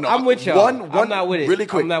y'all. No. I'm with y'all. One, I'm not with it. Really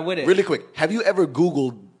quick. I'm not with it. Really quick. Have you ever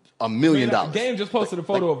Googled $1 million? Game just posted a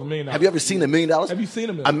photo of $1 million. Have you ever seen $1 million? Have you seen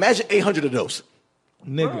 $1 million? Imagine 800 of those.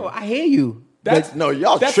 Nigga. Bro, I hear you. That's No,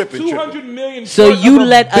 y'all that's tripping. 200 million. So short you of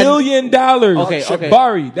let $1 billion. Okay.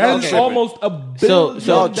 Bari, that's tripping. almost $1 billion.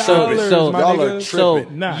 So Y'all my are nigga. So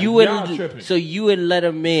tripping. Nah, you y'all tripping. would. So you would let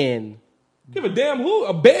a man. Give a damn who?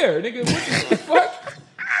 A bear, nigga. What the fuck?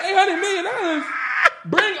 $800 million.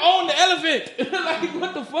 Bring on the elephant. Like,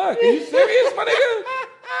 what the fuck? Are you serious, my nigga?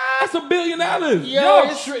 That's $1 billion. Y'all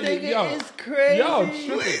this tripping. nigga is crazy. Y'all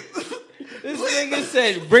tripping. This nigga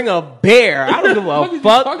said, "Bring a bear." I don't give What a you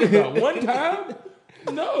fuck. talking about? One time?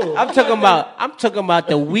 No. I'm talking about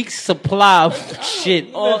the week's supply of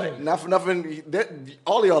shit. Listen, Not for nothing.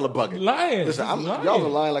 All of y'all are bugging. Lying. Listen, He's lying. y'all are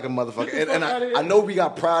lying like a motherfucker. Get the And fuck outta here. I know we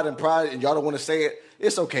got pride, and y'all don't want to say it.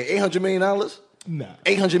 It's okay. $800 million? Nah.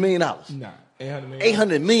 $800 million. Nah. $800 million.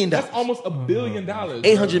 $800 million. That's almost $1 billion.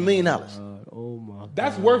 $800 million. Oh my.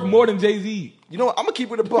 That's worth more than Jay-Z. You know what? I'm gonna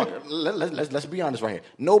keep it a buck. Let's be honest right here.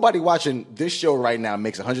 Nobody watching this show right now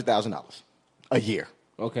makes $100,000 a year.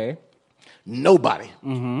 Okay. Nobody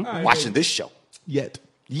Alright, watching this show Yet.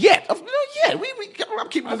 yet. I'm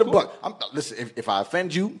keeping it a buck. Listen, if I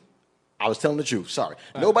offend you, I was telling the truth. Sorry.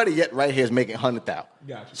 Nobody yet right here is making $100,000.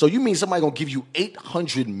 Gotcha. So you mean somebody gonna give you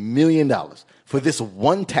 $800 million for this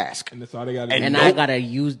one task? And that's all they got to do. And I gotta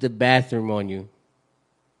use the bathroom on you.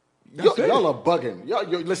 Y'all are bugging.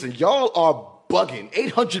 Listen, y'all are bugging.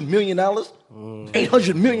 $800 million?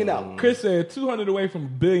 $800 million. Chris said 200 away from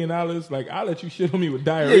 $1 billion. Like, I'll let you shit on me with Yeah,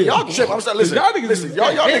 diarrhea. y'all trip. I'm sorry. Listen, Y'all niggas listen, is-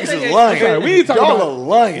 y'all niggas is Sorry, lying. we need to talk Y'all about, are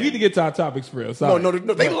lying. We need to get to our topics for real. Sorry. No,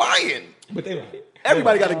 they lying. But they lying.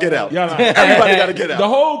 Everybody got to get out. Y'all lying. Everybody got to get out. The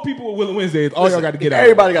whole people with Willow Wednesday is all y'all got to get out.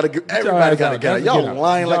 Everybody got to get. Everybody ass got to out. get out. That's Y'all get out.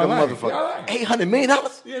 lying like a Y'all lying. motherfucker. Y'all lying. $800 million.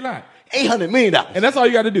 Yeah, lying. $800 million. And that's all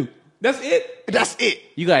you got to do. That's it. That's it.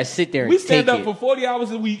 You gotta sit there and We stand take up it. for 40 hours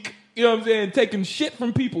a week. You know what I'm saying? Taking shit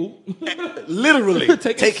from people. Literally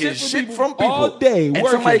taking shit from people all day. And working.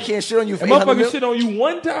 somebody can't shit on you for And $800 motherfuckers million. shit on you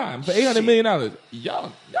one time for $800 million.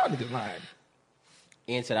 Y'all niggas lying.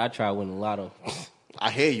 Ian said, "I try winning lotto." I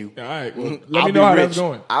hear you. All right, well, let I'll me be know how rich. that's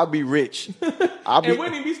going. I'll be rich. I'll be. And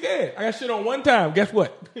wouldn't even be scared. I got shit on one time. Guess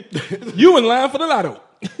what? You in line for the lotto.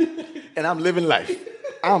 And I'm living life.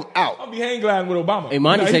 I'm out. I'll be hang gliding with Obama.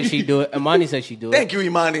 Imani Nah, said he- she do it. Imani said she do it. Thank you,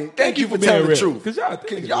 Imani. Thank you for being telling the real. truth. 'Cause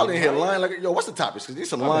y'all- Y'all in here lying like, yo, what's the topic? Because these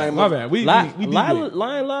some lying. My bad. We Lion deviate.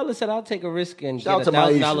 Lila said, "I'll take a risk and Shout out get to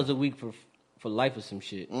 $1,000 a week for life or some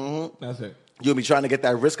shit." That's it. You'll be trying to get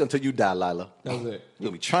that risk until you die, Lila. That's it.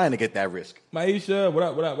 You'll be trying to get that risk. Maisha, what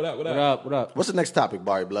up? What up? What up? What up? What up? What's the next topic,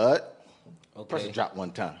 Barry Blood? Press the Okay. drop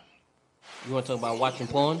one time. You want to talk about watching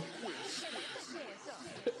porn?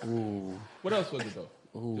 What else was it though?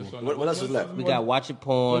 Just so I know. What else is left? We got watching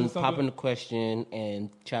porn, Was it something- popping the question, and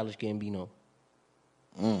Childish Gambino.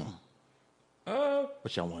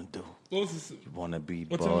 What y'all want to do? What was this? You want to be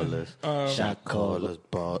What's ballers, shot callers,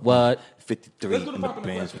 ball. What? 53 Let's do the in the popping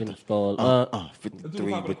bands. question. Finish ball.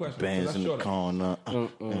 53 popping with the question, bands that's in the shorter. corner.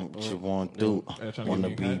 What you want to do? trying to Want to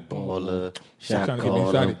get be me, huh? baller, Trying shot to get me caller,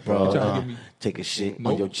 excited. Trying to bro. get me- Take a shit on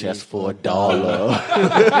Nope. your chest for $1.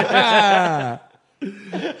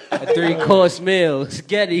 A 3-course meal,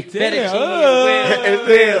 spaghetti, fettuccine, It's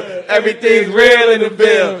real. Everything's real in the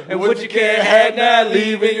bill. And what you can't have now,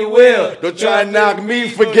 leave in your will. Don't try and knock me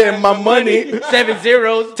for getting my money. 7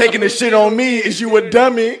 zeros. Taking the shit on me, is you a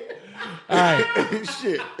dummy? All right.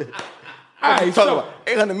 Shit. All right. Talk So about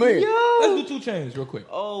 800 million. let's do 2 Chainz real quick.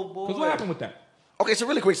 Oh boy. Because what happened with that? Okay, so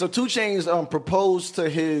really quick. So 2 Chainz proposed to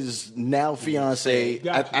his now fiance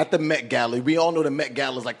Gotcha. at the Met Gala. We all know the Met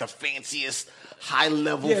Gala is like the fanciest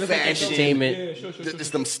high-level Yeah, that's like fashion. entertainment. Yeah, sure. It's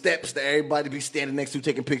them steps that everybody be standing next to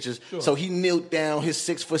taking pictures. So he kneeled down, his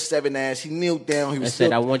 6'7" ass. He kneeled down. He was said,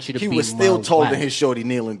 still, "I want you to he be was still my taller than wife." his shorty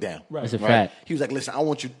kneeling down. Right. That's a fact. He was like, "Listen, I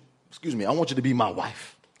want you. Excuse me. I want you to be my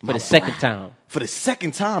wife For the second time. for the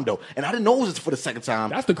second time, though." And I didn't know it was for the second time.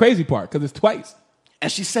 That's the crazy part because it's twice.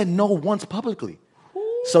 And she said no once publicly.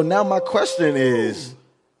 So now my question is,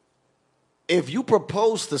 if you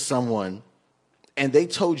propose to someone and they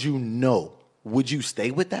told you no, would you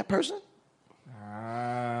stay with that person?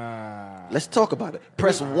 Let's talk about it.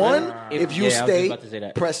 Press 1 if you Yeah, I was just stay. about to say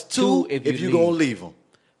that. Press 2 if if you you going to leave. leave them.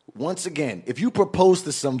 Once again, if you propose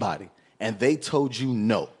to somebody and they told you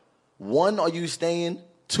no, 1, are you staying?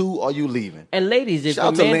 2, are you leaving? And ladies, if Shout a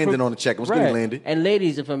out to man Landon on the check. What's good, Landon? And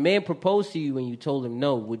ladies, if a man proposed to you and you told him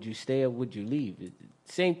no, would you stay or would you leave?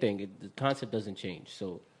 Same thing. The concept doesn't change.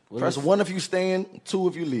 So Press 1 if you staying, 2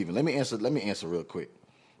 if you leaving. Let me answer real quick.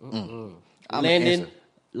 I'ma Landon, answer.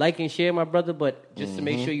 like and share, my brother. But just to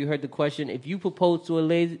make sure you heard the question, if you proposed to a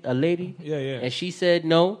lady, Yeah. and she said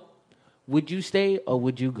no, would you stay or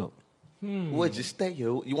would you go? Would you stay,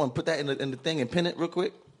 yo? You want to put that in the thing and pin it real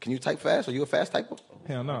quick? Can you type fast? Are you a fast typer?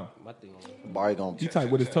 Hell no. My thing. Barry gonna He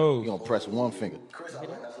typed with his toes. you gonna press 1 finger.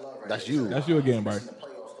 That's you. That's you again, Barry.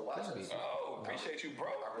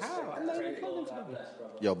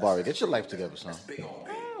 Yo, Barry, get your life together, son.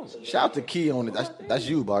 Shout out to Key on it. That's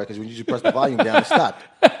you, Barry, because when you just press the volume down, it stopped.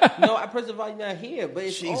 No, I press the volume down here, but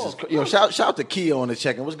it's Jesus off. Christ. Yo, shout out to Key on the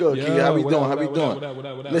checking. What's good, Yo, Key? How we what doing? up, How we what doing? up, what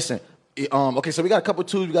up, what up? Listen. Okay, so we got a couple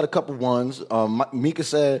twos, we got a couple ones. Mika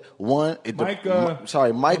said 1.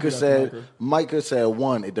 Micah said Micah said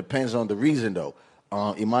 1. It depends on the reason, though.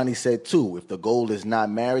 Imani said 2. If the goal is not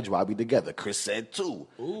marriage, why be together? Chris said 2.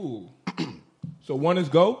 Ooh. So 1 is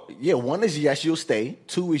go. Yeah, 1 is yes, you'll stay.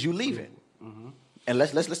 2 is you leaving. And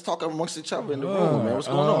let's talk amongst each other in the room, man. What's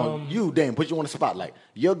going on? You, Dame, put you on the spotlight.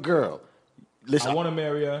 Your girl. Listen, I want to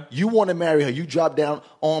marry her. you want to marry her. You drop down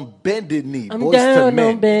on bended knee. I'm Boys to down men.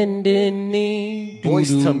 on bending knee. Boys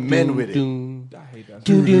to men with it. I hate that.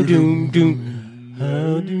 Doom, doom, doom, doom.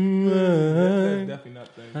 How do That's definitely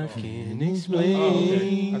not the I thing. can't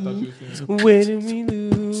explain? I thought you were saying. Where did we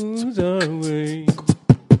lose our way?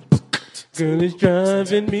 Girl, it's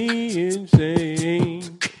driving me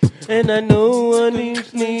insane. And I know I need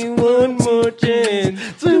one more chance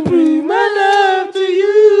to bring my love to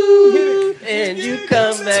you. And you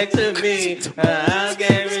come back to me. I'll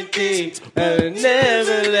guarantee I'll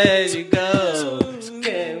never let you go.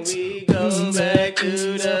 Can we go back to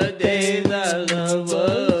the days our love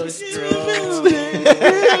was strong?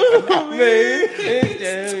 Baby,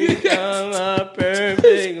 tell me how our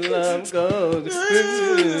perfect love goes.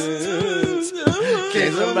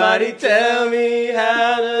 Can somebody tell me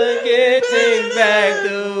how to get things back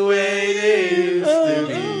the way they used to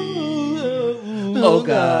be? Oh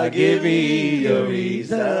God, give me a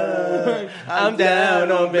reason. I'm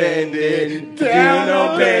down on bending, down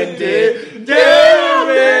on bending, down on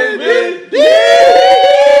bending.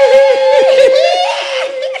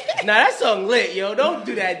 Now that song lit, yo. Don't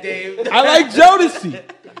do that, Dave. I like Jodeci.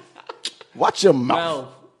 Watch your mouth.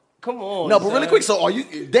 Mouth. Come on. No, but really son. quick. So are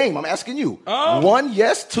you, Dame? I'm asking you. 1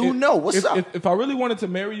 yes, 2 no. What's up? If I really wanted to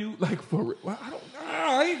marry you, like for real, well,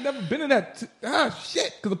 I ain't never been in that.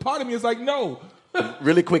 Shit. Because a part of me is like, no.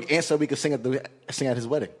 Really quick answer we could sing at his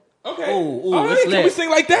wedding. Okay. Ooh, All right, let's can let- we sing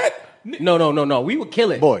like that? No. We would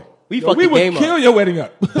kill it. Boy. We Yo, fucked we the would game kill up. your wedding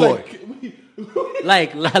up. Boy.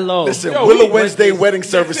 Like, Lalo. Listen, Yo, Willow we- Wednesday wedding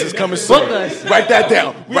services coming soon. Book us. Write that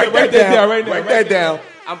down. Write that down. right now, Write right that now. down.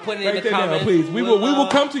 I'm putting it Write in the that down, comments. please. We will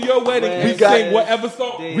come to your wedding and We got- sing whatever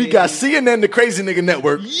song. We got CNN, the Crazy Nigga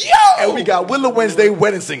Network. Yo! And we got Willow Wednesday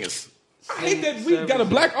wedding singers. I hate that we got a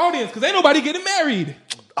black audience because ain't nobody getting married.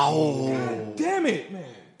 Oh. Damn it, man.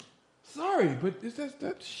 Sorry, but it's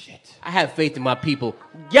that shit. I have faith in my people.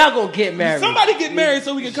 Y'all gonna get married. Somebody get married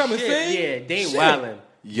so we can come and Shit, sing. yeah, they ain't Shit. wildin'.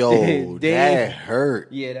 Yo, They- that hurt.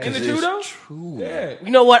 Yeah, that Ain't it is true though? True. Yeah.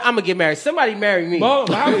 You know what? I'm gonna get married. Somebody marry me. Well,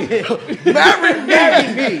 marry me.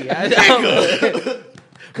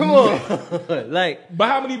 Come on. Like, but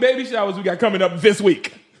how many baby showers we got coming up this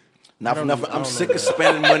week? Not for nothing. I'm sick of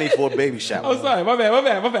spending money for a baby shower. Oh, sorry, my bad.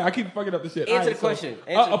 I keep fucking up the shit. Answer All right, the question.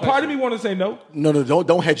 So, Answer the a part of me want to say no. No,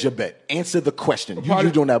 don't hedge your bet. Answer the question. You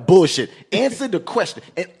Pardon? doing that bullshit. Answer the question.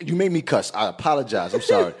 And you made me cuss. I apologize. I'm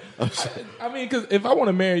sorry. I mean, because if I want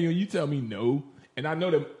to marry you and you tell me no, and I know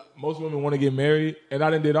that most women want to get married, and I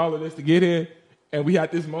done did all of this to get here, and we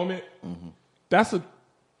had this moment, that's a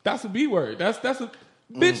B word. That's a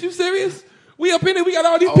bitch. You serious? We up in it. We got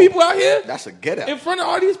all these people out here. That's a get out. In front of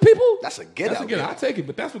all these people? That's a get out, man. I'll take it,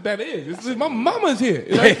 but that's what that is. My mama's here.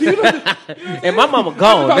 Like, you know what I'm and my mama saying?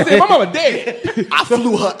 gone. My mama dead. I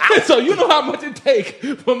flew her out. So you know how much it take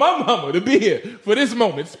for my mama to be here for this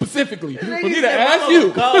moment specifically for me to said my ask mama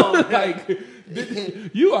you. gone.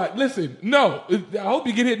 Like, you are. Listen, no. I hope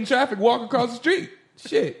you get hit in traffic. Walk across the street.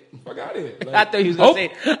 Shit, fuck out of here. Like, I thought he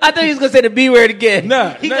was gonna say the B word again.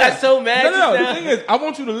 He got so mad. No. just The now. thing is, I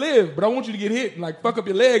want you to live, but I want you to get hit and like fuck up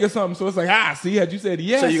your leg or something. So it's like, see, had you said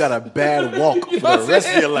yes, So you got a bad walk You for know the what rest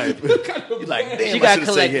I'm of your saying? life. You got a You're like, bad- damn, She I got should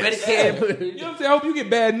have said collect yes. Medicare. You know what I'm saying? I hope you get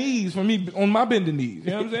bad knees from me on my bending knees. You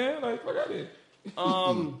know what I'm saying? Like, fuck out of here.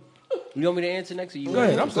 You want me to answer next or you? Go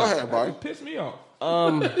ahead. I'm Go sorry. ahead, Barry. That piss me off.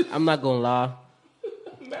 I'm not gonna lie.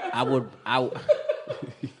 I would.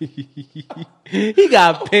 He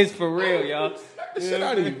got pissed for real, y'all. Get the shit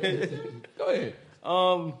out of you. Go ahead.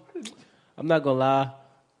 I'm not gonna lie.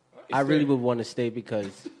 I really would want to stay because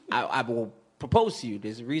I will propose to you.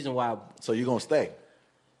 There's a reason why. So you gonna stay?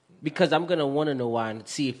 Because I'm gonna want to know why and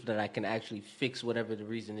see if that I can actually fix whatever the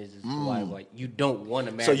reason is as to why you don't want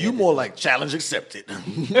to marry. So you me. more like challenge accepted.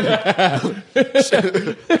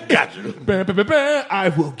 Got you. Bam, bam, bam, bam, I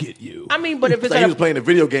will get you. I mean, but if It's it's like he at was playing a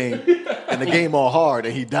video game and the game all hard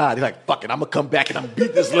and he died. He's like, fuck it, I'm gonna come back and I'm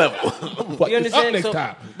beat this level. Fuck you this up understand? next So,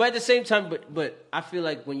 time. but at the same time, but I feel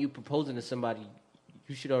like when you're proposing to somebody,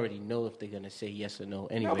 you should already know if they're gonna say yes or no.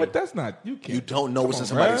 Anyway, No, but that's not. You can't. You don't know Come what's in on,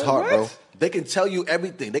 somebody's bruh. heart, bro. What? They can tell you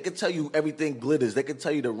everything. They can tell you everything glitters. They can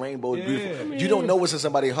tell you the rainbow is Yeah. beautiful. You don't know what's in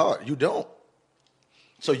somebody's heart. You don't.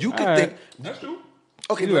 So you can All right. think, That's true.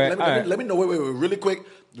 okay, You're let right. me know. Wait,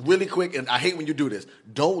 really quick. And I hate when you do this.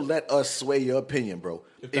 Don't let us sway your opinion, bro.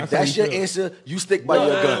 If that's that's how your you feel. answer, you stick by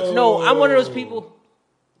your guns. no, I'm one of those people.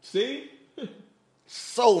 See?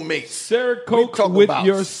 Soulmates. Share We Coke talk with about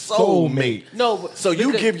your soulmate. No, but So you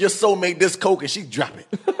because give your soulmate this Coke and she drop it.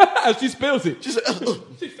 She spills it. She said,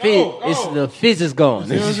 She's it's the fizz is gone.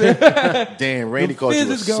 damn, Randy The called you a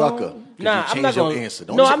fizz is gone. sucker. 'Cause Nah, you I'm changed not your going. answer.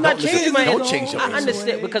 No, I'm not don't listen- changing my Don't answer. change your I answer.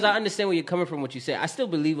 understand because I understand where you're coming from. What you say, I still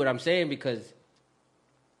believe what I'm saying because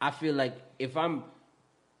I feel like if I'm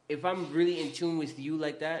really in tune with you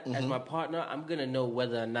like that as my partner, I'm gonna know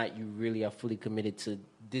whether or not you really are fully committed to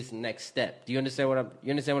this next step. Do you understand what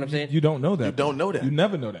I'm saying? You don't know that. You don't know that. You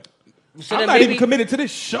never know that. So I'm then not maybe- even committed to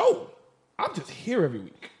this show. I'm just here every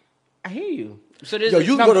week. I hear you. So there's Yo,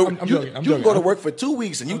 you No, can go I'm to joking, you I'm can go to joking. work for 2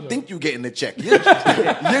 weeks and you think you getting the check. Your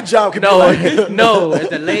job can be no, like, no, it's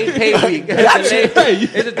a delayed pay week.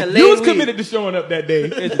 It's a delayed You was week. committed to showing up that day.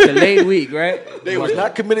 It's a delayed week, right? they was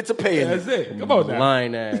not committed to paying. That's you. it. Come on now.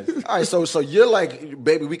 Lying ass. All right, so you're like,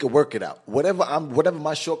 baby, we could work it out. Whatever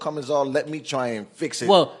my shortcomings are, let me try and fix it.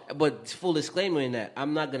 Well, but full disclaimer in that,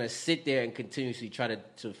 I'm not gonna sit there and continuously try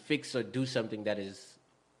to fix or do something that is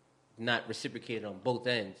not reciprocated on both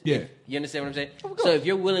ends. Yeah. You understand what I'm saying? So if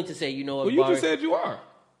you're willing to say, you know what, Well, you Barry, just said you are.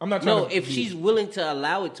 I'm not trying no, to. if she's willing to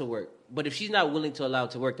allow it to work, but if she's not willing to allow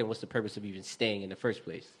it to work, then what's the purpose of even staying in the first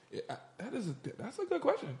place? That's a good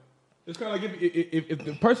question. It's kind of like if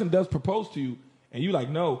the person does propose to you and you like,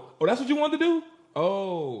 no, oh, that's what you want to do?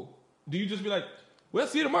 Oh, do you just be like, well,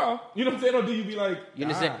 see you tomorrow? You know what I'm saying? Or do you be like, You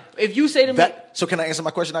understand? ah. If you say to me, so can I answer my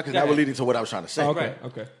question now? Because Go now we're ahead. leading to what I was trying to say. Oh, okay,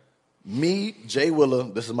 okay. Me, Jay Willer,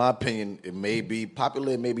 this is my opinion. It may be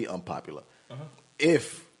popular, it may be unpopular.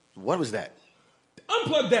 What was that?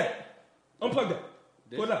 Unplug that. Unplug that.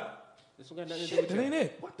 Put it up. this one got nothing to do Shit, with that y'all. ain't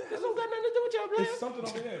it. What the This hell? don't got nothing to do with y'all, This It's something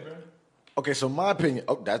over there, bro. Okay, so my opinion.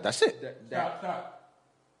 Oh, that's it. Stop.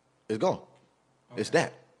 It's gone. It's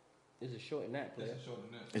that. It's a short nap, player.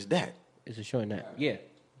 It's that. It's a short nap. Yeah.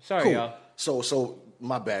 Sorry, Cool. y'all. So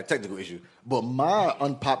my bad, technical issue. But my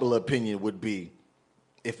unpopular opinion would be,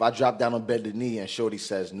 if I drop down on bended knee and Shorty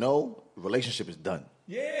says no, relationship is done.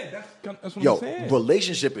 Yeah, that's what Yo, I'm saying.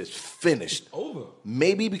 relationship is finished. Over.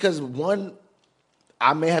 Maybe because one,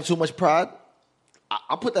 I may have too much pride.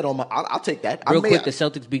 I'll put that on my. I'll take that. Real quick, the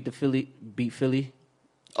Celtics beat Philly.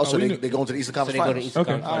 Oh, so we they knew- go into the Eastern So Conference they go to Finals. Eastern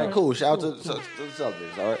Okay. Conference. All right, cool. Shout out to the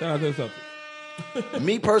Celtics. All right. Shout out to the Celtics.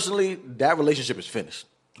 Me personally, that relationship is finished.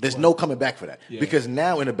 There's no coming back for that. Yeah. Because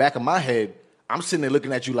now in the back of my head, I'm sitting there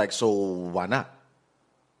looking at you like, so why not?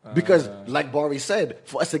 Because like Barry said,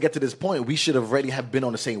 for us to get to this point, we should have already have been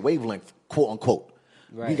on the same wavelength, quote unquote.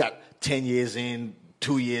 Right. We got 10 years in,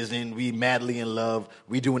 2 years in, we madly in love,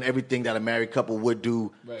 we doing everything that a married couple would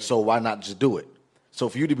do, Right. so why not just do it? So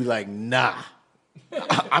for you to be like, nah,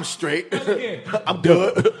 I'm straight, Again. I'm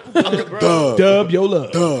good, I'm good, Dub your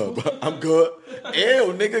love. dub, I'm good.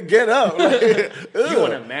 Ew, nigga, get up. Like, You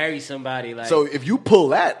want ugh. to marry somebody like So if you pull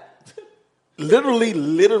that,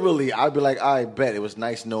 literally, I'd be like, I bet it was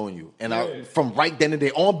nice knowing you. And I, from right then and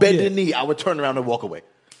there, on bended knee, I would turn around and walk away.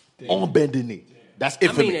 On bended knee. That's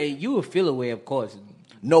it I for mean, me. you would feel away, of course.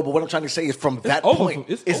 No, but what I'm trying to say is from that over. point,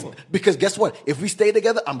 It's over. because guess what? If we stay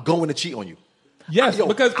together, I'm going to cheat on you. Yes, Yo,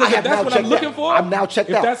 because I if have that's now what I'm checked looking that. for, I'm now checked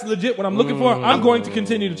if out. that's legit what I'm looking for, I'm going to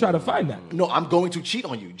continue to try to find that. No, I'm going to cheat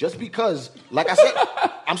on you just because, like I said,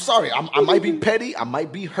 I'm sorry. I might be petty. I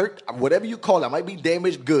might be hurt. Whatever you call it. I might be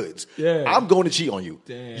damaged goods. Yeah. I'm going to cheat on you.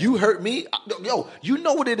 Damn. You hurt me. Yo, you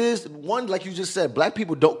know what it is? One, like you just said, black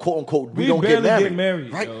people don't, quote unquote, we We don't barely get married. get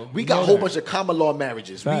married, right? yo. We You got know a whole that. bunch of common law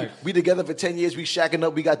marriages. Facts. We together for 10 years. We shacking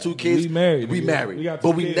up. We got 2 kids. We married, We nigga. married. We got 2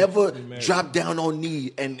 but we kids. never We married. drop down on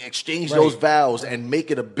knee and exchange Right. those vows and make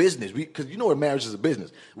it a business. Because you know what marriage is a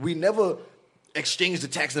business. We never exchange the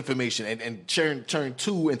tax information and turn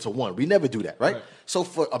 2 into 1. We never do that, right? Right. So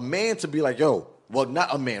for a man to be like, yo, well,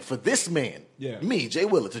 not a man, for this man, Yeah. me, Jay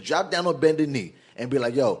Willard, to drop down on bended knee and be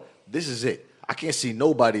like, yo, this is it. I can't see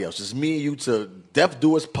nobody else. It's me and you to death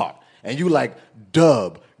do us part. And you like,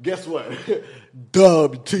 dub. Guess what?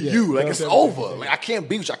 Dub to you. Like, dub it's to over. everything. Like, I can't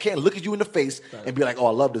be with you. I can't look at you in the face and be like, oh,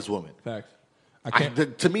 I love this woman. Facts. I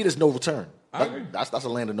can't. To me, there's no return. I agree. That's a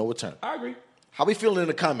land of no return. I agree. How we feeling in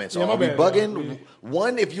the comments? Yeah, my Are we bad, bugging? y'all.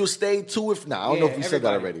 1, if you stay. 2, if not. I don't know if we said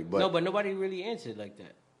that everybody. already. But No, but nobody really answered like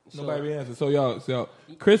that. So, Nobody answered. So y'all,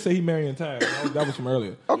 Chris said he marrying Taz. That was from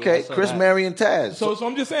earlier. okay, Yeah, I saw Chris, that. Mary, and Taz. So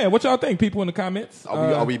I'm just saying, what y'all think, people in the comments?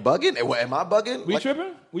 Are we bugging? Am I bugging? We Like,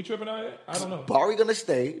 tripping? We tripping out here? I don't know. Barry gonna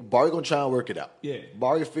stay. Barry gonna try and work it out. Yeah.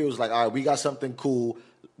 Barry feels like, all right, we got something cool.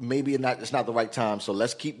 Maybe it's not the right time, so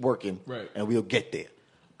let's keep working, Right. and we'll get there.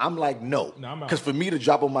 I'm like, no, No, I'm out. because for me to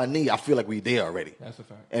drop on my knee, I feel like we there already. That's a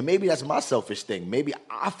fact. And maybe that's my selfish thing. Maybe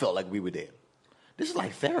I felt like we were there. This is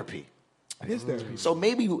like therapy. It is therapy. So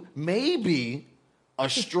maybe a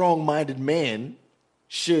strong-minded man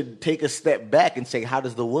should take a step back and say, how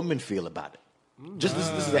does the woman feel about it? Just this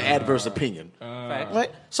is an adverse opinion, Facts. right?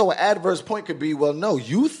 So an adverse point could be, well, no,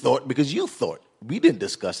 you thought because you thought. We didn't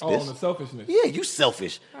discuss Oh, this. on the selfishness. Yeah, you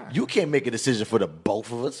selfish. You can't make a decision for the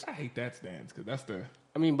both of us. I hate that stance because that's the.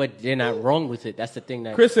 I mean, but they're not wrong with it. That's the thing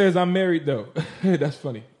that Chris says I'm married though. That's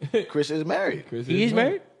funny. Chris is married. Chris he is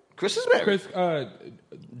married. Chris is married. Chris,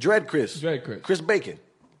 Dread Chris. Dread Chris. Chris Bacon.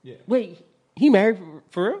 Wait, he married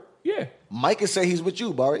for real? yeah. Mike can say he's with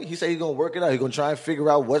you, Barry. He said he's gonna work it out. He's gonna try and figure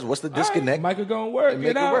out what's the disconnect. Michael gonna work And it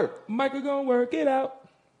make it out. work. Michael gonna work it out.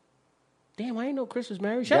 Damn, I didn't know Chris was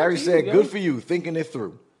married. Shout out Barry to said, you, "Good yo. for you, thinking it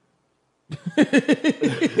through."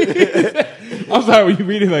 I'm sorry when you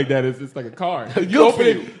read it like that. It's like a card. You Good open for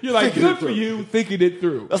it. you. You're like, Thinking it good for through. you, thinking it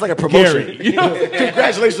through. That's like a promotion. Gary. You know?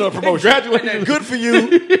 Congratulations on the promotion. Congratulations. Good for you.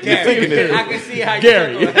 You're thinking it I through. can see how you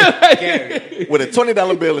Gary. talk about Gary. With a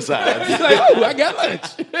 $20 bill inside. He's like, oh, I got lunch.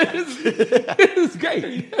 It's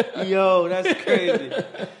great. Yo, that's crazy.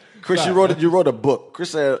 Chris, you wrote a book.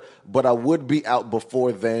 Chris said, "But I would be out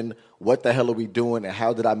before then. What the hell are we doing? And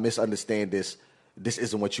how did I misunderstand this? This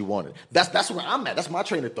isn't what you wanted." That's where I'm at. That's my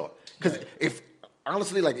train of thought. Because if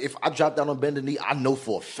honestly, like if I drop down on bended knee, I know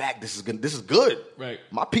for a fact this is good. Right.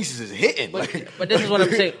 My pieces is hitting. But this is what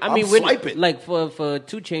I'm saying. I mean, I'm when, swiping. like for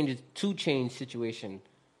two chains situation.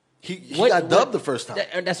 He got dubbed the first time.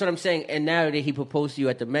 That's what I'm saying. And now that he proposed to you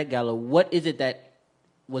at the Met Gala, what is it that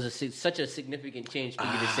was such a significant change for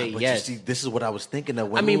you to say but yes? you see, this is what I was thinking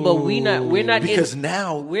of. I mean, but we're not because in,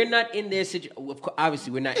 now we're not in their situation.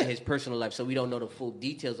 Obviously, we're not in his personal life, so we don't know the full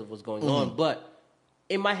details of what's going on. But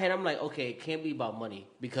in my head, I'm like, okay, it can't be about money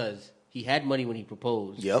because He had money when he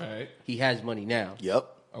proposed. Yep. Right. He has money now. Yep.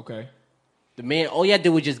 Okay. The man, all you had to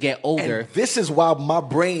do was just get older. And this is why my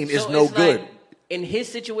brain is So no it's good. like, in his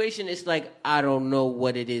situation, it's like, I don't know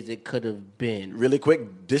what it is it could have been. Really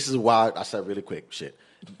quick, this is why I said really quick shit.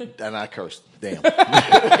 And I cursed. Damn.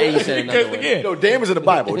 And you said another one. Again. No, damn is in the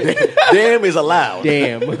Bible. Damn is allowed.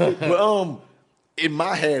 Damn. But in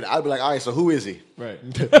my head, I'd be like, all right, so who is he? Right.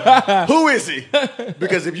 Who is he?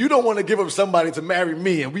 Because if you don't want to give up somebody to marry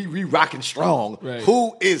me and we rocking strong, Right.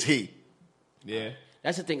 who is he? Yeah.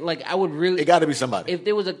 That's the thing. Like, I would really... It got to be somebody. If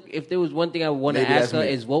there was one thing I would want to Maybe ask that's her me.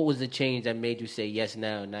 is, what was the change that made you say yes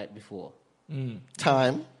now and not before?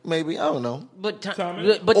 Time, maybe. I don't know. But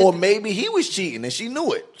Timing? but Or maybe he was cheating and she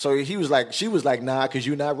knew it. So she was like, nah, because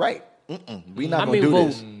you're not right. We not going to do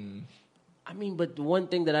this. I mean, but the one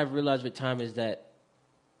thing that I've realized with time is that,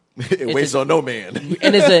 It waits on no man.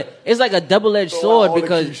 and it's like a double-edged sword All the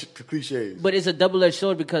because, cliches. but it's a double-edged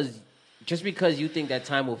sword because just because you think that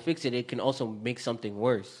time will fix it, it can also make something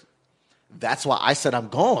worse. That's why I said I'm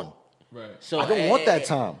gone. Right. So I don't want that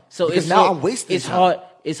time. So Because it's now hard- I'm wasting It's time. hard.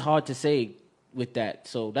 It's hard to say with that.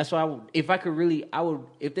 So that's why if I could really, I would.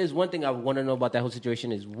 If there's one thing I would want to know about that whole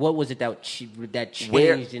situation is what was it that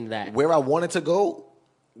changed in that? Where I wanted to go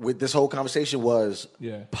with this whole conversation was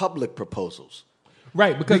public proposals.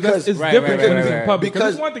 Right, because Because- it's Right, different right, when right, it's in right. public. Because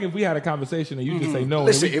Because- it's one thing if we had a conversation and you just say no,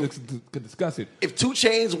 Listen, and we if- could discuss it. If 2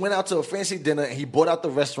 Chainz went out to a fancy dinner and he bought out the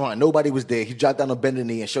restaurant and nobody was there, he dropped down on bended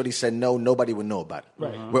knee and Shorty said no, nobody would know about it.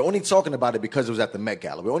 Right. We're only talking about it because it was at the Met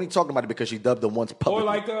Gala. We're only talking about it because she dubbed them once Or publicly.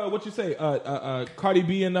 like what you say, Cardi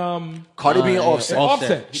B and Cardi B and yeah. Offset.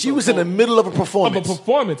 Offset. She was in the middle of a Of performance. a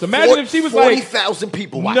performance. Imagine if she was 40,000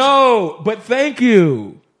 people watching. no, but thank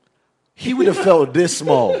you. He would have felt this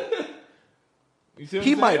small. You see what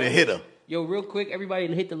He I'm might saying? have hit her. Yo, real quick, everybody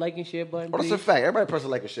hit the like and share button. Oh, that's Please. a fact. Everybody press the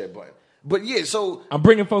like and share button. But yeah, so I'm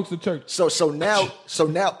bringing folks to church. So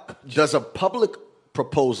now does a public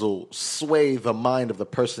proposal sway the mind of the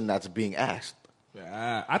person that's being asked?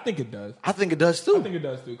 I think it does. I think it does too. I think it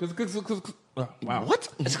does too. Cause wow. What?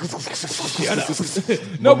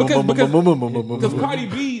 No, because Cardi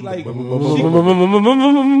B like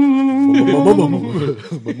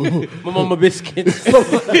Mama biscuits.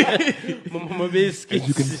 Mama biscuits. as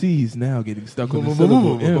you can see, he's now getting stuck on the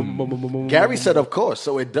syllable M. Gary said, of course.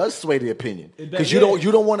 So it does sway the opinion It does, because yeah.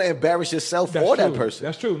 you don't want to embarrass yourself That's or that true. person.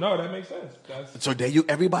 That's true. No, that makes sense. That's, So there you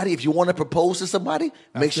everybody, if you want to propose to somebody,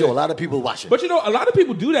 make sure it. a lot of people watching. but you know, a lot of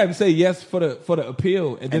people do that and say yes for the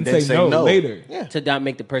appeal and then, then say no later. Yeah. To not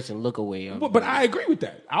make the person look away. But I agree with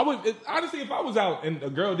that. I would honestly, if I was out and a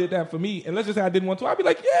girl did that for me, and let's just say I didn't want to, I'd be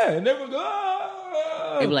like, yeah, and then we'll go.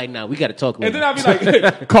 "Ah." They be like, nah, we got to talk And later. then I'd be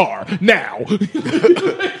like, car now.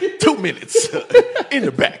 2 minutes in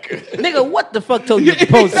the back. Nigga, what the fuck told you to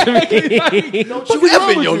propose to me? Don't you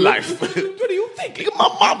ever in your life. What do you think? My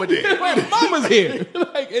mama did. My mama's here,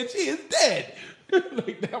 like, and she is dead.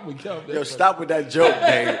 Like that would come. Yo, stop with that joke,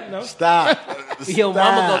 man. No. Stop. Yo, Stop.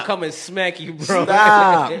 mama gonna come and smack you, bro.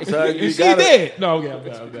 Stop. son. And You she gotta- dead. No, okay, I'm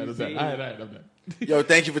done. I'm done. Yo,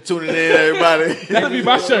 thank you for tuning in, everybody. That'll be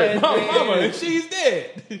my shirt. My mama, and she's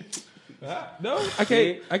dead. No, I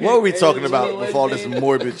can't. What were we talking about with all this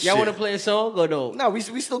morbid shit? Y'all want to play a song or no? No, we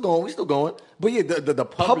still going. We still going. But yeah, the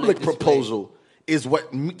public display. proposal is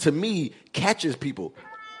what to me catches people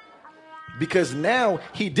because now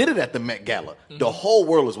he did it at the Met Gala. The whole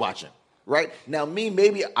world is watching. Right now,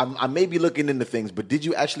 maybe I may be looking into things, but did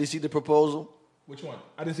you actually see the proposal? Which one?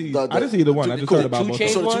 I didn't see. The- I didn't see either one. I just cool. heard about 2 both. Chainz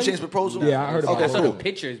So the one? 2 Chainz proposal? Yeah, I heard about Okay, I saw cool. the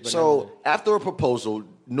pictures, but So after a proposal,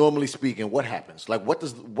 normally speaking, what happens? Like,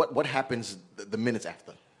 what happens the minutes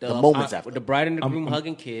after? The moments after? The bride and the groom hug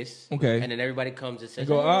and kiss. Okay. And then everybody comes and says,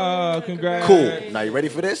 Go. Congrats. Cool. Now you ready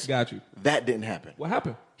for this? Got you. That didn't happen. What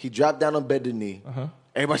happened? He dropped down on bended knee.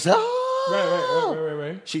 Everybody said, "Oh!"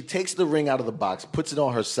 Right. She takes the ring out of the box, puts it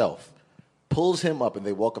on herself, pulls him up, and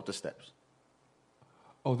they walk up the steps.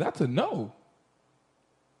 Oh, that's a no.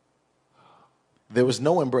 There was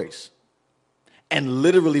no embrace. And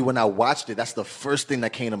literally, when I watched it, that's the first thing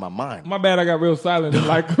that came to my mind. My bad. I got real silent. And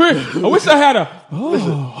like, I wish I had a.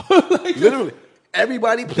 Oh. Literally,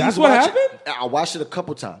 everybody, please That's what watch happened? it. I watched it a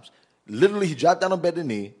couple times. Literally, he dropped down on bended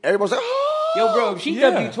knee. Everybody's like, "Oh!" yo, bro, if she Yeah.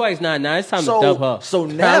 dubbed you twice, nah, it's time to dub her. So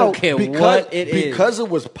I now, don't care what it is. because it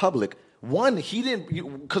was public, one, he didn't,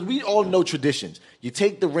 because we all know traditions. You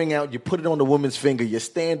take the ring out, you put it on the woman's finger, you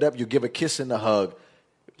stand up, you give a kiss and a hug,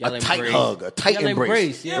 Y'all a tight embrace. hug, a tight Y'all embrace.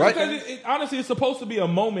 embrace, Yeah, right? because honestly, it's supposed to be a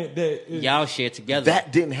moment that is, Y'all share together.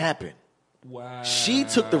 That didn't happen. wow. She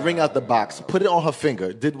took the ring out the box, put it on her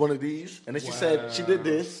finger, did one of these, and then she said she did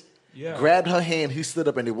this, Yeah. grabbed her hand, he stood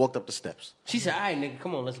up, and they walked up the steps. She said, "All right, nigga,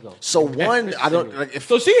 come on, let's go." So one, I don't like if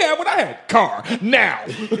So she had what I had. Car now.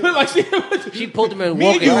 Like She pulled him and me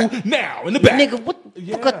walking. and you now in the back. Nigga, what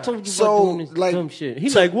the fuck I told you So, about doing this like, dumb shit?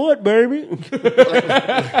 He's like, "What, baby?"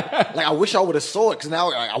 like I wish I would have saw it because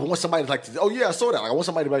now I want somebody to like, oh yeah, I saw that. Like, I want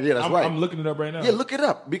somebody to be like, yeah, that's right. I'm looking it up right now. Yeah, look it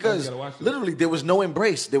up because gotta watch this. literally there was no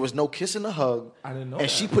embrace, there was no kiss and a hug. I didn't know And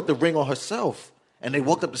that. she put the ring on herself, and they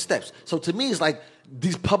walked up the steps. So to me, it's like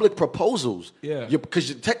these public proposals. Yeah.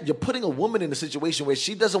 Because you're putting a woman in a situation where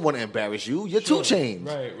she doesn't want to embarrass you. You're Sure. 2 Chainz.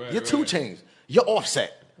 Right, You're 2 right. Chainz. You're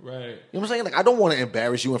Offset. Right. You know what I'm saying? Like I don't want to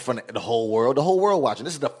embarrass you in front of the whole world. The whole world watching.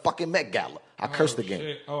 This is the fucking Met Gala. I cursed again.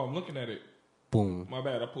 Shit. Oh, I'm looking at it. Boom. My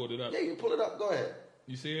bad. I pulled it up. Yeah, you pull it up. Go ahead.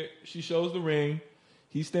 You see it? She shows the ring.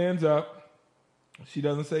 He stands up. She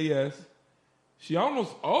doesn't say yes. She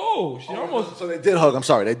almost. So they did hug. I'm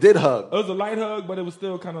sorry. They did hug. It was a light hug, but it was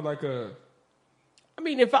still kind of like a. I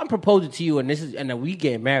mean, if I'm proposing to you and then we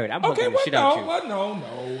get married, I'm Okay, hugging the shit out you. no.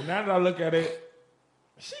 Now that I look at it,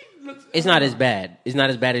 she looks. It's not as bad. It's not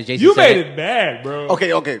as bad as Jason You said. made it bad, bro. Okay.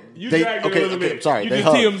 You They- dragged it a little bit. Sorry. You They did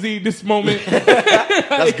hugged. TMZ this moment.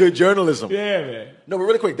 That's good journalism. Yeah, man. No, but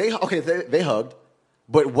really quick. They hugged,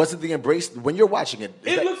 but wasn't the embrace when you're watching it?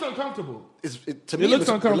 It looks uncomfortable. To me, It looks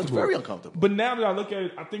uncomfortable. It looks very uncomfortable. But now that I look at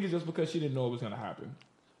it, I think it's just because she didn't know it was going to happen.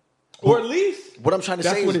 Or at least What I'm trying to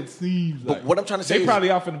that's say what is- it seems but like. what I'm trying to say they is- probably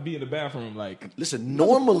often be in the bathroom like, Listen,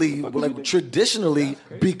 normally, like traditionally,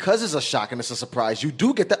 because it's a shock and it's a surprise, you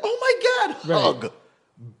do get that. Oh my God, Right. hug,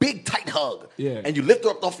 big tight hug. Yeah. And you lift her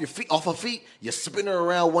up off her feet. You spin her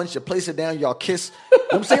around once. You place her down. Y'all kiss. You know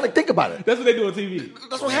what I'm saying, like, think about it. that's what they do on TV.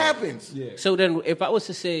 That's what happens. Yeah. So then, if I was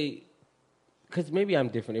to say, because maybe I'm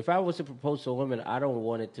different. If I was to propose to a woman, I don't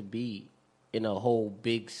want it to be in a whole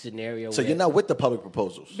big scenario. So where- you're not with the public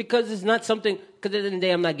proposals. because it's not something. Because at the end of the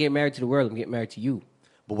day, I'm not getting married to the world. I'm getting married to you.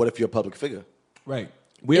 But what if you're a public figure? Right.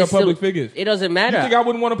 We are It's public still- figures. It doesn't matter. You think I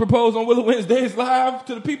wouldn't want to propose on Willow Wednesdays live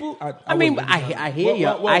to the people? I mean, wouldn't. but I hear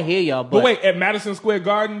y'all. I hear y'all, But but wait, at Madison Square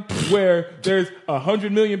Garden, where there's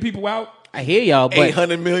 100 million people out, I hear y'all, but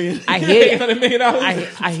 800 million. I hear. $800 million,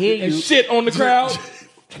 I hear and you. shit on the crowd.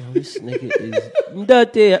 Yo, this nigga is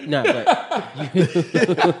not there. Nah,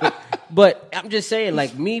 but I'm just saying,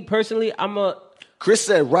 like me personally, I'm a. Chris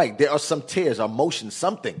said right. There are some tears, emotion,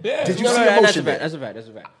 something. Yeah. Did you No, see That's a emotion fact. there? That's a fact. That's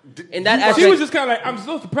a fact. In that She aspect, was just kind of like, I'm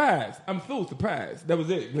so surprised. I'm so surprised. That was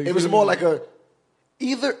it. Like, It was more like a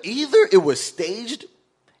either it was staged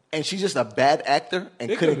and she's just a bad actor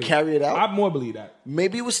and It couldn't could be. carry it out. I more believe that.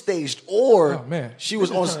 Maybe it was staged or Oh man, she was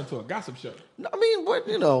This on. just turned into a gossip show. I mean, but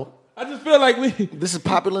you know, I just feel like we this is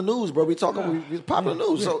popular news, bro. We talking we popular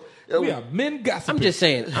news. So we are men gossiping. I'm just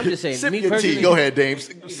saying. sip me your personally, tea. Go ahead, Dame.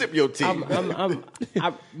 Sip your tea.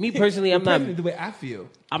 Me personally, I'm not. Personally, the way I feel.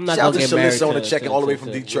 I'm not Shout out gonna to get married Shalissa on the to- check-in to- all the way to-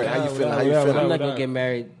 from to- Detroit. How you without- feeling? How you without- feeling? I'm not without- gonna get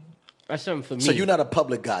married. That's something for me. So you're not a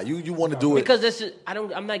public guy. You want to do it because that's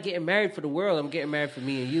I'm not getting married for the world. I'm getting married for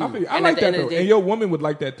me and you. I, feel, I And like at the that end of though, the day- and your woman would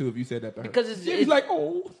like that too if you said that to her. Because it's- She'd be it's- like,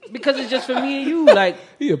 oh, because it's just for me and you. Like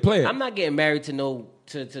he a player. I'm not getting married to no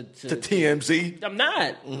to to TMZ. I'm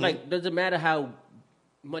not. Like, doesn't matter how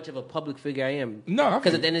much of a public figure I am. No, I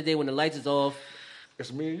because feel at the end of the day, when the lights is off,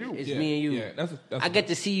 It's me and you. it's Yeah, me and you. yeah, that's I get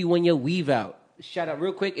to see you when your weave out. Shout out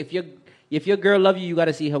real quick. If your girl love you, you got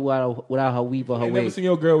to see her without her weave or her I ain't never wave. seen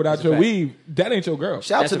your girl without That's a your fact. weave. That ain't your girl.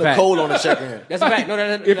 Shout out That's to a fact. Nicole on the check-in. That's a fact. No,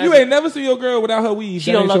 If you ain't never seen your girl without her weave,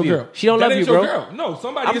 She that don't ain't love your you. girl. She don't That love ain't you, your bro. girl. No,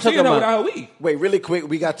 somebody I'm is seeing her talking without about- her weave. Wait, really quick.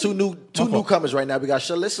 We got two newcomers right now. We got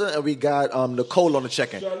Shalissa and we got Nicole on the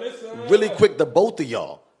check-in. Shalissa. Really quick, the both of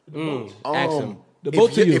y'all. Ask him. The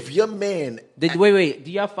both of you. If your man, Wait.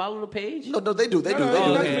 Do y'all follow the page? no, they do. They do. No, They no,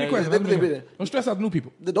 do. no, They answer do. the question. They- Answer the they- question. Don't stress out the new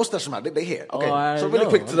people. Don't stress them out. They here. Okay. I So really know.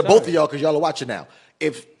 quick to the I'm both sorry. of y'all because y'all are watching now.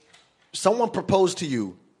 If someone proposed to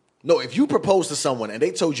you, if you proposed to someone and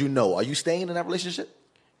they told you no, are you staying in that relationship?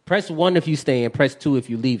 Press 1 if you stay and press 2 if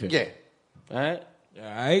you leaving. Yeah. All right. All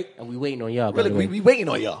right. And we waiting on y'all. By Really, the way. we waiting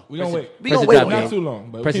on y'all. We gonna wait. We Press gonna the wait drop, on man. y'all. Not too long,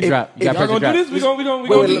 but Press we the drop. You Y'all got press the gonna drop. do this? We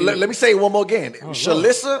gonna Let me say it one more again.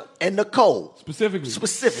 Shalissa and Nicole specifically.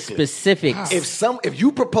 specifically. Specifics. If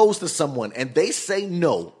you propose to someone and they say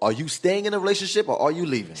no, are you staying in a relationship or are you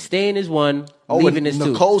leaving? Staying is 1. Oh, Leaving and is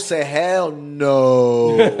 2. Nicole said hell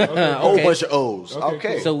no. A whole Okay. bunch of O's. Okay,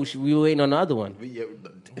 Okay. So we waiting on the other one.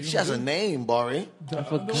 She has a name, Barry.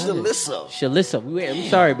 Shalissa. Shalissa. I'm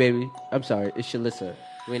sorry, baby. I'm sorry. It's Shalissa.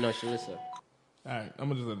 We ain't on Shalissa. All right, I'm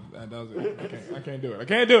gonna just that was it. I can't do it. I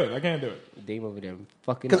can't do it. Dame over there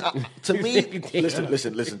fucking. Because to me,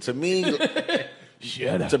 listen. To me,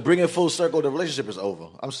 Shut up. To bring it full circle, the relationship is over.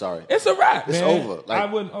 I'm sorry. It's a wrap, It's man. over. I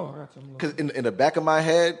Like, wouldn't. Oh, I got something. because in the back of my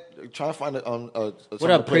head, trying to find a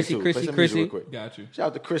What up, Chrissy? Chrissy? Real quick. Got you. Shout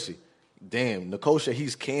out to Chrissy. Damn, Nikosha,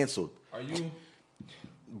 he's canceled. Are you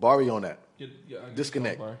Barry on that. get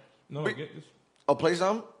Disconnect. the song, no, Wait. get this. Oh, play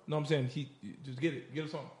something? No, I'm saying just get it. Get a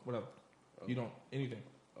song. Whatever. You don't anything.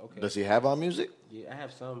 Okay. Does he have our music? Yeah, I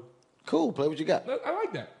have some. Cool. Play what you got. I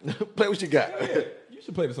like that. Play what you got. You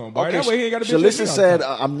should play the song, Barry. That way he ain't got to. Shalissa said,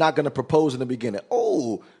 I'm not going to propose in the beginning.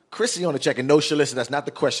 Oh, Chrissy on the check. And no, Shalissa, that's not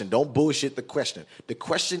the question. Don't bullshit the question. The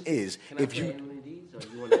question is, if you...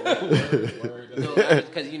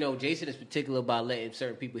 Because, you know, Jason is particular about letting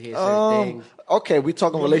certain people hear certain things. Okay, we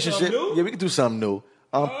talking wanna do relationship. something new? Yeah, we can do something new.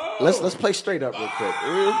 Let's play straight up real quick.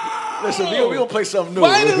 Listen, we gonna play something new.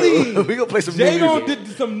 Finally! we gonna play some Jay new gonna music.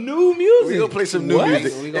 did some new music. We gonna play some new What?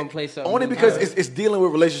 music. We gonna play something Only new. because it's dealing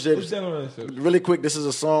with relationships. What's that on relationship? Really quick, this is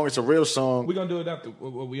a song. It's a real song. We gonna do it after.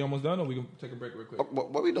 We almost done, or we gonna take a break real quick?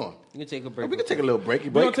 What we doing? You can take a break. We can take a little breaky We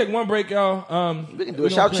break. gonna take one break, y'all. We can do we it. gonna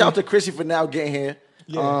Shout play- out to Chrissy for now getting here.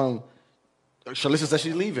 Yeah. Shalissa said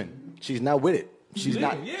she's leaving. She's not with it. She's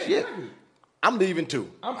not. Yeah, Yeah. exactly. I'm leaving too.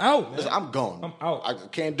 I'm out. Man. Listen, I'm gone. I'm out. I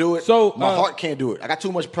can't do it. So, my heart can't do it. I got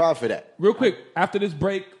too much pride for that. Real quick, after this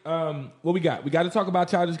break, what we got? We got to talk about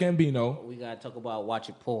Childish Gambino, We gotta talk about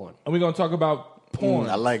watching porn. and we're gonna talk about porn.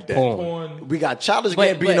 I like that. Porn. We got Childish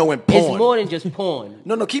But Gambino and porn. It's more than just porn.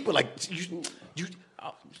 No, keep it like you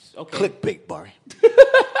Okay. clickbait, Barry. We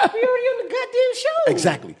already on the goddamn show.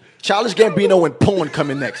 Exactly. Childish Gambino and porn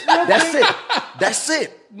coming next. That's it. That's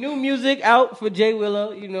it. New music out for Jay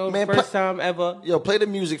Willow. You know, Man, first time ever. Yo, play the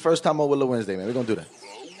music first time on Willow Wednesday, man. We're gonna do that.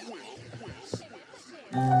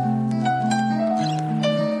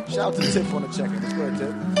 Shout out to Tiff on the check-in. Let's go ahead,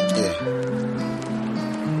 Tiff. Yeah.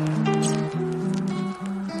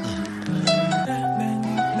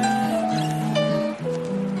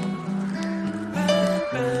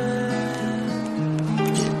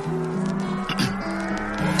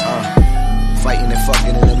 Fighting and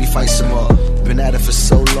fucking and then we fight some more. Been at it for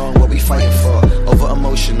so long, what we fighting for? Over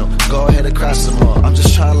emotional, go ahead and cry some more. I'm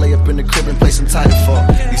just trying to lay up in the crib and play some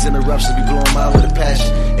Titanfall. These interruptions be blowing my with a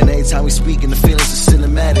passion. And every time we speak and the feelings are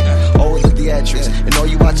cinematic. Always the theatrics, and all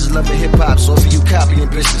you watchers loving hip-hop. So for you copying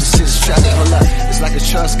bitches, this shit is tragic. Hold up, it's like a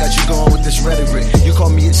trust, got you going with this rhetoric. You call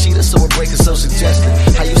me a cheater, so a break is so suggestive.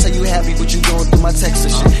 How you say you happy, but you going through my text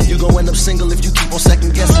and shit. You gon' end up single if you keep on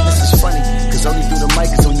second guessing. This is funny, cause only through the mic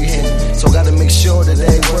is when you hear it. So gotta make sure that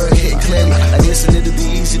every word hit clearly. Like listen, it'll be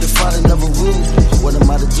easy to find another rule. What am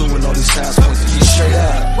I to do when all these signs point to you straight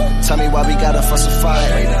up? Tell me why we gotta fuss and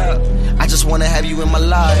fight. I just wanna have you in my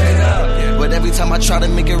life. But every time I try to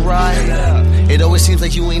make it right, it always seems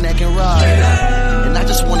like you ain't acting right. And I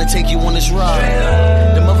just wanna take you on this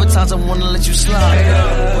ride. Them other times I wanna let you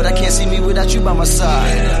slide, but I can't see me without you by my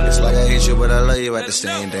side. It's like I hate you, but I love you at the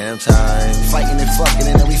same damn time. Fighting and fucking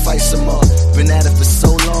and then we fight some more. Been at it for so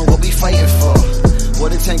long, what we fighting for? What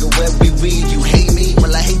a tangle web we weave. You hate me? Well,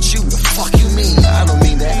 I hate you. The fuck you mean? I don't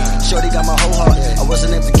mean that. Shorty got my whole heart. I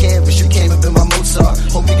wasn't at the canvas. You came up in my Mozart.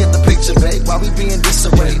 Hope you get the picture, babe. Why we being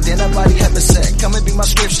disarray? Then our body having sex. Come and be my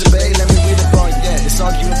scripture, babe. Let me read it for you. Yeah, this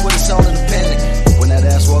argument put us all in a panic. When that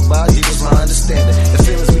ass walk by, you was my understanding. The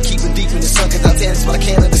feelings we keeping deep in the sun, cause I tense, but I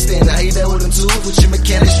can't understand it. How you dealt with them tools, with your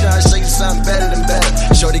mechanics, trying to show you something better than better.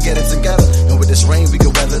 Shorty get it together, and with this rain, we can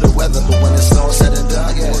weather the weather. But when it's all said and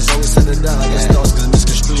done, yeah, it's always said and done. I guess thoughts cause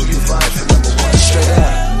misconstrued, you fight for number one. Straight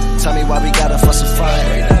up, tell me why we gotta fuss and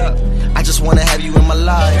fight. I just wanna have you in my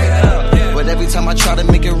life. But every time I try to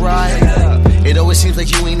make it right, it always seems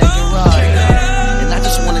like you ain't acting right. And I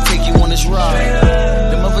just wanna take you on this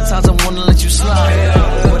ride. Them other times I wanna let you slide,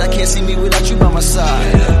 but I can't see me without you by my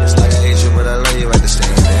side. It's like I hate you, but I love you at the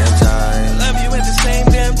same damn time. I love you at the same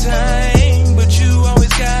damn time, but you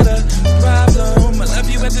always got a problem. I love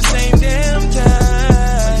you at the same damn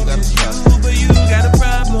time. But you got a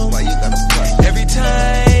problem. Why you got a problem? Every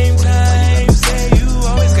time you say you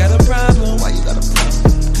always got a problem. Why you got a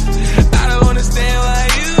problem? I don't understand why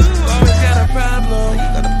you always got a problem. Why you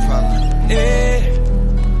got a problem? Yeah,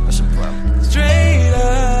 What's your problem? straight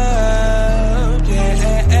up,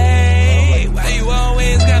 yeah. Why you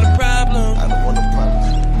always got a problem? I don't want a problem.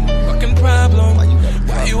 Fucking problem. Why you got a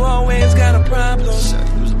problem? Why you always got a problem? Shut it,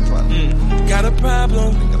 who's a problem? Got a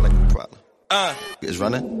problem. Nigga like a problem. It's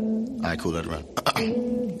running? Alright, cool, let it run.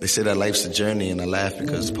 They say that life's a journey, and I laugh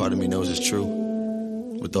because part of me knows it's true.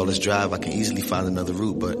 With all this drive, I can easily find another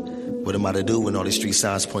route, but what am I to do when all these street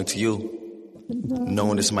signs point to you?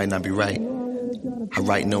 Knowing this might not be right. I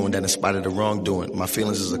write knowing that in spite of the wrongdoing, my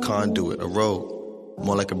feelings is a conduit, a road,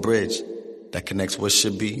 more like a bridge that connects what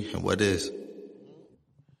should be and what is.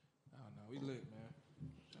 We lit, man.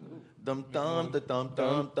 Dum dum dum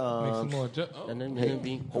dum Make some dum. more.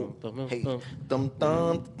 Hey, dum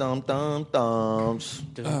dum dum dum dums.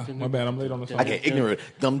 My bad. I'm late on the song. I get ignorant.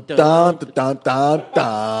 Dum dum dum dum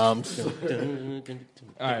dums. All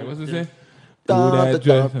right, what's it say? Dum, Do that dum,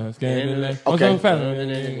 dress, dum. scan the leg. Okay.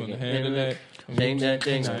 Okay. Handle that. Shame that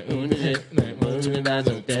thing, She like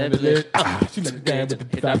damn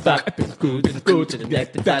with the top sock. At the school, to the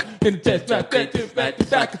neck, the top. In the chest, right there, to the back, the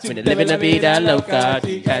sock. when they live in the vida loca,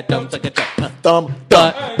 she had thumbs like a truck. Dum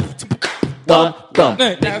dum dum dum.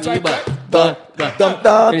 That's like that. Dum dum dum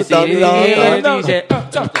dum dum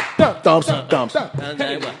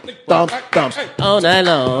dums. All night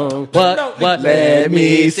long, what? Let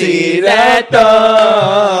me see that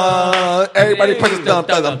thumb. Everybody press the thumb,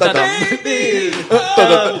 thumb, thumb, thumb,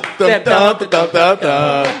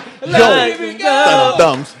 thumb. Let me go.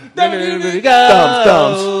 Thumbs, Let me go.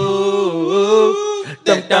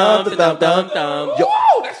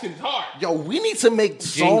 Yo, That shit is hard. yo, we need to make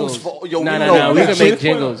songs Jingles. for yo. No, we no, know no, we that can shit. make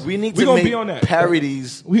jingles. We need We to gonna make be on that.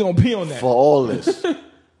 parodies We gonna be on that. for all this. gonna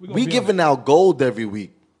We be giving out gold every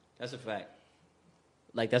week. That's a fact.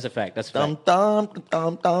 Like, that's a fact. That's a Dum fact. dum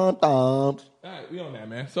dum dum dum. All right, we on that,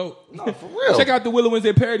 man. So For real. check out the Willow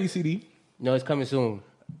Wednesday parody CD. No, it's coming soon.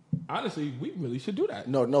 Honestly, we really should do that.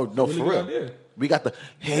 No, Really for good real. idea. We got the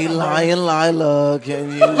Hey Lion Lila,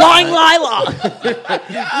 can you? Lying Lila!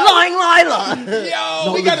 Lying Lila! Yo,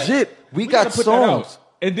 No, we gotta, legit. We gotta got put that out. songs.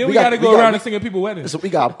 And then We we, got- gotta we go got- around we- and sing at people weddings. So we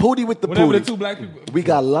got Pootie with the Whenever the Pootie. two black people. We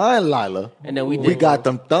got Lion Lila. And then we We did. got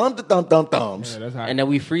them thumb thumbs. Yeah, that's hot. And then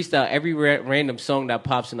we freestyle every random song that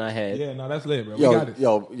pops in our head. Yeah, no, that's lit, bro. We got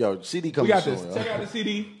Yo, this. yo, CD We coming got soon. this. yo. Check out the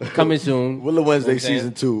CD. Coming soon. Willow Wednesday Okay.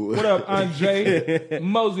 season 2. What up, Andre?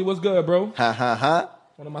 Mosey, what's good, bro? Ha ha ha.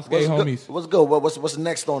 One of my skate What's homies. good? What's good? What's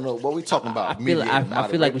next on the? What we talking about? I feel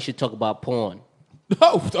Media, like we should talk about porn.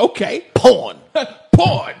 Oh, okay. porn.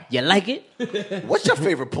 Porn. You like it? What's your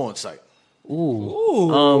favorite porn site?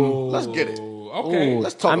 Ooh. Let's get it. Okay.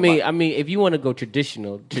 Let's talk I mean, about if you want to go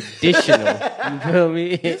traditional, you feel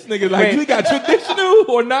me? This nigga like, we got traditional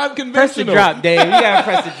or Press the non-conventional? drop, Dave. You gotta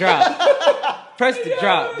press the drop. Press the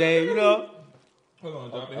drop, Dave. You know. Hold on,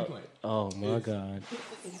 drop it. Play. Oh my God.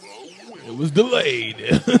 It was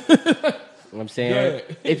delayed. I'm saying,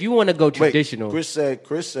 Yeah. if you want to go Wait, traditional, Chris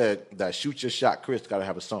said that shoot your shot. Chris got to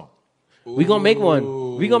have a song. we gonna make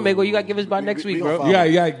one. We gonna make one. You gotta give us by next we week, gonna bro. find Yeah,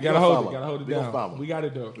 one. yeah, We gotta gonna hold find it. one. Gotta hold it We gonna down. find one. We got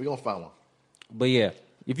it though. We gonna find one. But yeah,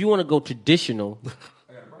 if you want to go traditional,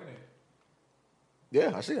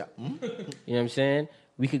 Yeah, I see that. you know what I'm saying?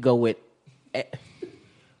 We could go with.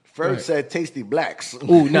 Ferg said Tasty Blacks.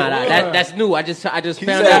 Ooh, nah, that's new. I just He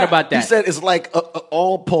found said- out about that. He said it's like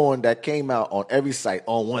all porn that came out on every site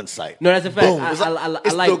on one site. No, that's a fact. Boom. I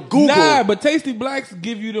It's like- the Google. Nah, but Tasty Blacks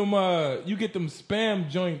give you them. You get them spam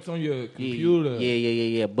joints on your computer.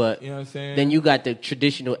 Yeah. But You know what I'm saying? then you got the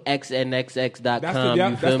traditional xnxx.com. That's the- you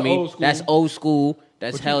that's feel the me? old school. That's old school.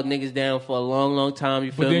 That's But held niggas down for a long, long time.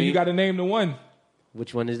 You feel But then me? you got to name the one.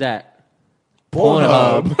 Which one is that?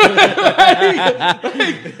 Pornhub.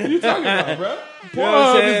 What you talking about, bro? what I'm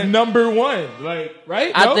Pornhub saying? is number one. Like,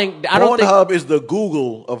 right? I No? don't think. Pornhub is the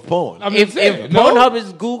Google of porn. I'm If just saying, if no? Pornhub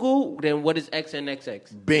is Google, then what is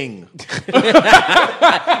XNXX? Bing. Nah,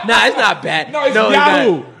 it's not bad. No, it's not.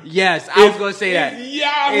 Yahoo. Yes, I was gonna say that. It's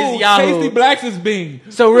Yahoo. It's Yahoo. Tasty Blacks is Bing.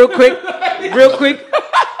 So real quick,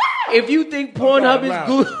 if you think Pornhub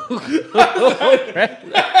Wow. is Google,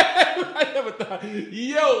 I never thought.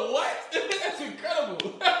 Yo, what? That's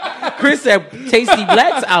incredible. Chris said Tasty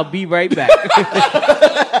Blacks. I'll be right back.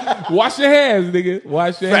 Wash your hands, nigga.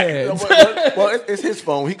 Wash your hands. Well, it's his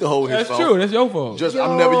phone. He can hold his That's phone. true. That's your phone. Just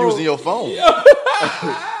I'm never using your phone.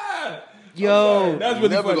 Yo, That's I'm really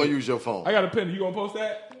never funny. gonna use your phone. I got a pin. You gonna post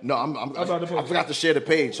that? No, about to post I forgot to share the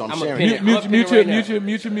page, so I'm a sharing pin it. it. I'm Mute up in it right now. your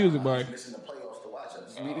music, boy.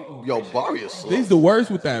 Yo, Barrios. These the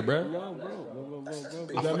worst with that, bro.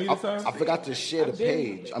 Is that me this time? I forgot to share the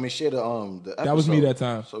page. I mean, share the episode. That was me that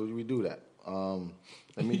time. So we do that.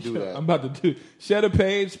 Let me do that. I'm about to do. Share the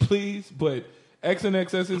page, please. But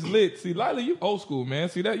XNXS is lit. See, Lila, you old school, man.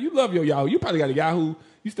 See that? You love your Yahoo. You probably got a Yahoo.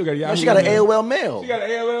 You still got a Yahoo. No, she got an email. AOL mail. She got an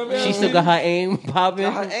AOL mail. she still got her aim popping.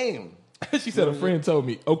 Got her aim. She said a friend told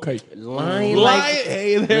me. Okay. Lying Lion. like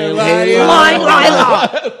Hey there, Hey, Lion. Lying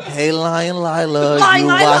Lila. Hey, Lion Lila, Lion you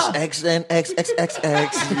Lila. watch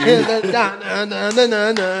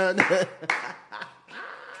XNXXX.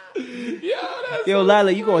 Yo,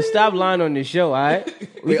 Lila, you gonna stop lying on this show, all right?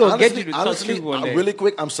 We gonna get you to talk honestly, truth one day. really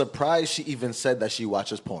quick, I'm surprised she even said that she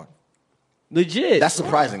watches porn. Legit. That's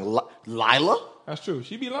surprising. Lila? That's true.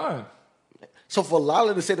 She be lying. So for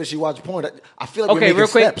Lala to say that she watched porn, I feel like we're Okay, making real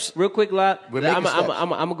quick, steps. Lala. We're making I'm steps.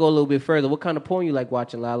 gonna go a little bit further. What kind of porn you like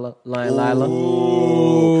watching, Lala? Lion Lila?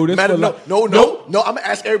 Ooh, this Matter, for no. I'm gonna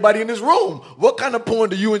ask everybody in this room. What kind of porn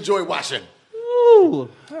do you enjoy watching? Ooh.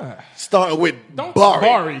 Starting with Don't- Bari.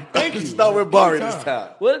 Bari, thank you. Start with Bari Anytime. this time.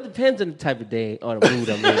 Well, it depends on the type of day or the mood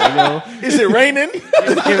I'm in. You know. Is it raining?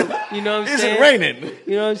 You know what I'm Is saying? it raining?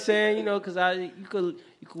 You know what I'm saying? You know, because you could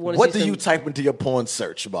want to. What see do you some- type into your porn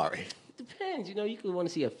search, Bari? Depends. You know, you could want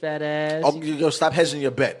to see a fat ass. Oh, you go stop hedging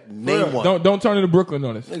your bet. Name one. Don't turn into Brooklyn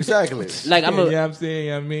on us. Exactly. Like I'm a. Yeah, I'm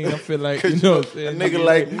saying. I mean, I feel like you know. What I'm saying? A nigga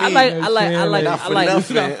like me. I like. Not for I like.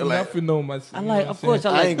 nothing. Not for like- nothing on myself. I you know like. what Of I'm course, I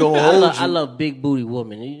saying? like. I ain't gonna hold I you. love big booty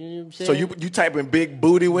women. You know what I'm saying? So you typing big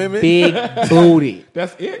booty women? big booty,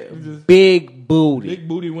 That's it. It's just big booty, big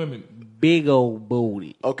booty women. big old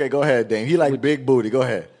booty. Okay, go ahead, Dame. He like big booty. Go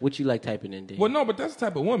ahead. What you like typing in, Dave? Well, no, but that's the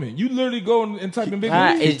type of woman. You literally go and type in big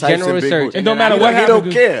Ah, booty. it's Types in general big research. booty. It don't then matter I- what He don't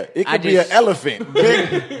happened. care. It I could be just- an elephant.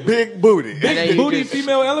 Big booty. And then Big you booty just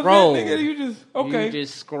female elephant. scroll. Nigga, you just okay. You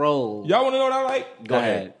just scroll. Y'all want to know what I like? Go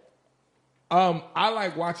ahead. I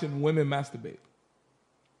like watching women masturbate.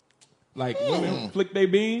 Like women flick their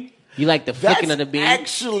bean. You like the That's flicking of the bean?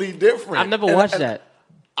 actually different. I've never And- watched and that.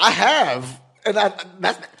 I have, and I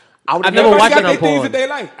would I've never Everybody watched got it on their things porn. that they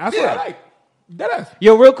like. That's what Yeah. I like. Deadass.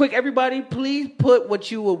 Yo, real quick, everybody, please put what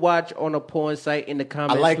you would watch on a porn site in the I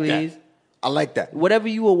comments, like please. that. I like that. Whatever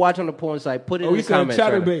you will watch on a porn site, put it Oh, in we the said comments.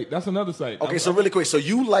 right now. chatterbait. That's another site. Okay, so really quick. So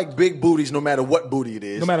you like big booties no matter what booty it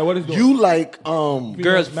is. No matter what it's doing. You like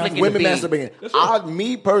Girls flicking the women bean. masturbating. That's right.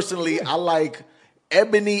 Me personally, I like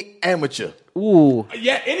ebony amateur. Ooh.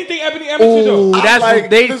 Yeah, anything Ebony Amateur though. Ooh, I that's like-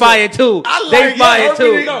 they listen, fire too. I They like- fire yeah,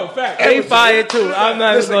 too. No, fact. They fire too. I'm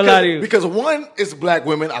not Listen, gonna lie to you. because one, it's black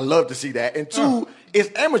women. I love to see that, and two, it's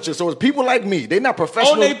amateur. So it's people like me. They're not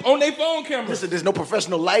professional. on their phone camera. Listen, there's no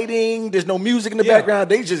professional lighting. There's no music in the Yeah. background.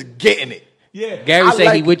 They just getting it. Yeah. Gary I said he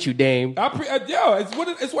like- with you, Dame. Yo,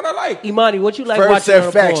 it's what I like. Imani, what you like Ferg watching said on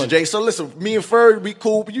a facts, porn? Jay. So listen, me and Ferg, we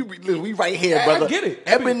cool. We right here, I brother. get it.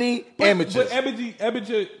 Ebony amateurs. But Ebony, I'm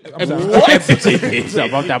sorry.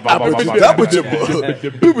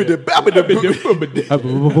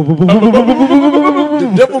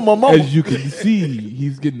 The devil, my mama. As you can see,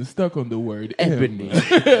 he's getting stuck on the word ebony.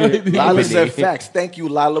 Lala said facts. Thank you,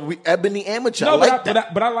 Lala. We ebony amateur. I No, like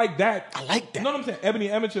that. but I like that. I like that. You know what I'm saying? Ebony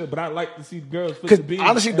amateur, but I like to see girls flip Because the bean.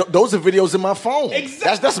 honestly, those are videos in my phone.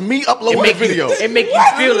 Exactly. That's me uploading videos. It make you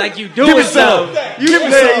feel like you Give doing me some. something. Give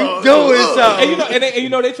me some. You doing something. and you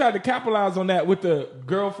know they tried to capitalize on that with the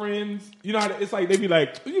girlfriends. You know how it's like they be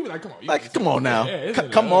like, you be like, come on, Like, come on now. it's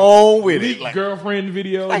Come on with it. leaked Like, girlfriend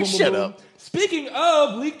video. Like, shut up. Speaking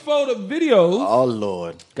of leaked photo videos, oh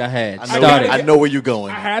Lord, Go ahead. I Start know, it. I know where you're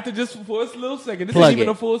going. I had to just for a little second. This Plug isn't even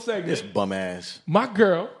it. a full segment. This bum ass. My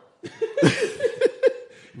girl,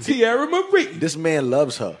 Tierra Marie. This man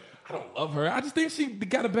loves her. I don't love her. I just think she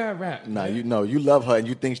got a bad rap. Nah, you know you love her and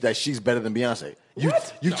you think that she's better than Beyonce.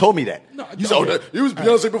 What? You No. told me that. No, You said, oh, okay. it was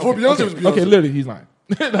Beyonce before Beyonce was Beyonce. Okay, literally, he's lying.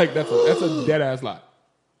 Like that's a dead ass lie.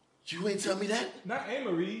 You ain't tell me that. Not Anne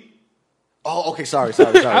Marie. Oh, okay. Sorry.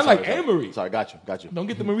 I like Anne Marie. Sorry, got you. Don't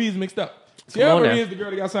get the Maries mixed up. Tierra on Marie now. is the girl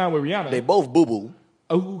that got signed with Rihanna. They both boo boo.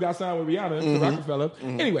 Who got signed with Rihanna to Rockefeller.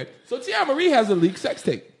 Anyway, so Tierra Marie has a leaked sex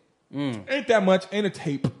tape. Ain't that much. Ain't a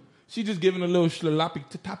tape. She just giving a little schloppy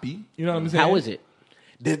tappy. You know what I'm saying? How is it?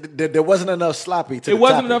 There wasn't enough sloppy to It the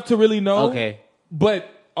wasn't topic. enough to really know. Okay. But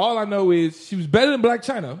all I know is she was better than Black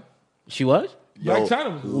China. She was? Black China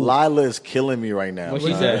was Lila is killing me right now. What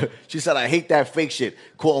she son. said? She said, I hate that fake shit.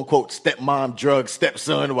 Quote unquote, stepmom, drug,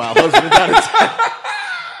 stepson, while husband's out of town.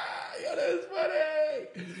 Yo, that's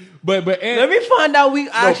funny. But Let me find out we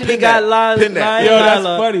actually pin got that. Lion Pin that. Yo, that's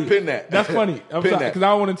Lila. funny. Pin that. That's funny. I'm Pin sorry, that. because I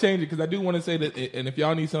don't want to change it. Because I do want to say that. And if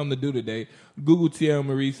y'all need something to do today, Google Tierra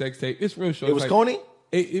Marie sex tape. It's real short. It was It's corny?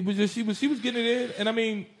 It was just she was getting it in, and I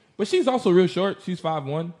mean, but she's also real short. She's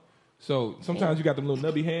 5'1", so sometimes you got them little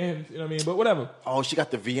nubby hands. You know what I mean? But whatever. Oh, she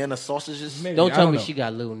got the Vienna sausages? Maybe, Don't I tell me know. she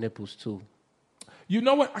got little nipples too. You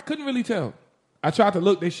know what? I couldn't really tell. I tried to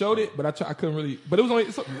look. They showed it, but I couldn't really. But it was only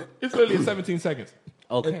it's literally 17 seconds.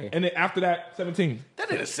 Okay. And then after that, 17.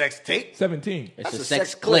 That ain't a sex tape. 17. It's That's a a sex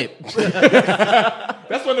sex clip.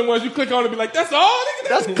 That's one of the ones you click on and be like, that's all. Nigga,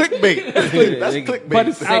 That's clickbait. That's clickbait. But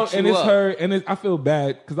it's Sex out and you it's up. her and I feel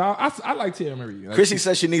bad because I like Tierra Marie. Like, Chrissy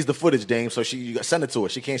says she needs the footage, Dame, so you got send it to her.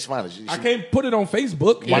 She can't find it. I can't put it on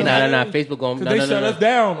Facebook. Why not? No, Facebook going. Because No, they no, shut no, us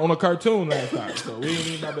down on a cartoon last time, so we ain't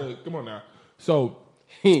even about to. Come on now. So,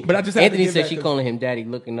 but I just had Anthony to get said back she to- calling him daddy,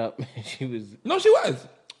 looking up. She was. No, she was.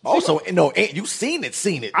 Also, no, ain't you seen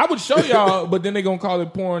it? I would show y'all, but then they gonna call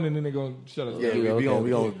it porn, and then they gonna shut us. Yeah, up. we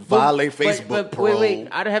gonna violate Facebook, But bro. wait,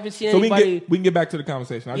 I haven't seen So anybody. we can get back to the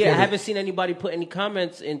conversation. I haven't seen anybody put any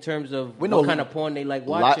comments in terms of We what know kind of porn they like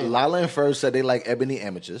watching. Lila and Ferg said they like ebony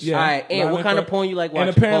amateurs. Yeah. All right, and Lila what kind of Ferg- porn you like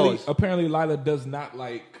watching? And Pause. apparently, Lila does not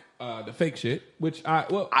like the fake shit, which I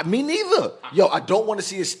Me neither. Yo, I don't want to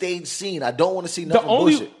see a stage scene. I don't want to see nothing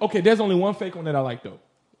bullshit. there's only one fake one that I like though.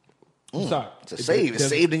 I'm sorry, It's a save. It's there's-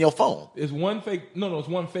 saved in your phone. It's one fake. No, it's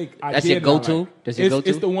one fake. That's your go-to? That's your go-to?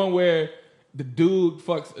 It's the one where the dude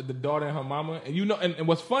fucks the daughter and her mama, and and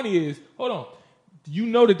what's funny is, hold on, you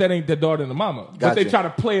know that ain't the daughter and the mama, but they Gotcha. try to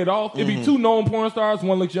play it off. It'd be two known porn stars.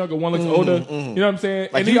 One looks younger, one looks older. You know what I'm saying?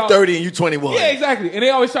 Like And they you all- 30 and you 21. Yeah, exactly. And they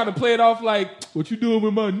always try to play it off like, "What you doing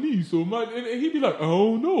with my niece?" Or and he'd be like, "I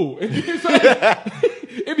don't know." And it's like,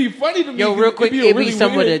 it'd be funny to me. Yo, 'cause real quick, it'd it'd be really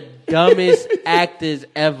some weird. of the dumbest actors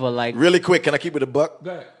ever. Like, Really quick, can I keep it a buck?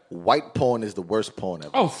 Go ahead. White porn is the worst porn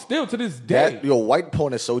ever. Oh, still to this day, White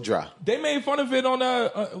porn is so dry. they made fun of it on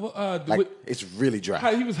Like it's really dry.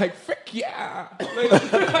 how he was like, "Frick yeah!"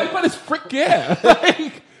 Like, what is frick yeah?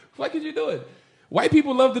 Like, what could you do it? White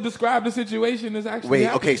people love to describe the situation as actually Wait,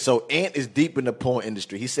 happening. okay, so Ant is deep in the porn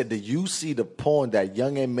industry. He said, "Do you see the porn that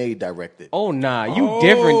Young and May directed?" oh nah, you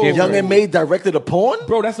different. Young and May directed a porn?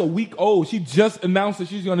 Bro, that's a week old. She just announced that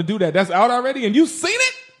she's going to do that. That's out already, and you seen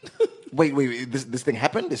it? Wait, this thing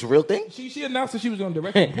happened? This real thing? She announced that she was going to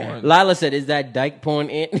direct some porn. Lila said, "Is that dyke porn?"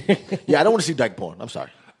 In? Yeah, I don't want to see dyke porn. I'm sorry.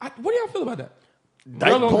 What do y'all feel about that? Dyke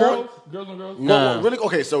Girls on porn? girls? Girls on girls? Nah. Really?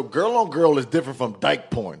 Okay, so girl on girl is different from dyke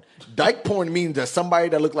porn. Dyke porn means that somebody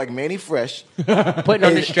that look like Manny Fresh Putting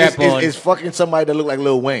on the strap on. is fucking somebody that look like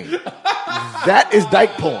Lil Wayne. That is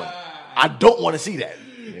dyke porn. I don't want to see that.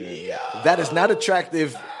 That is not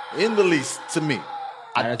attractive in the least to me.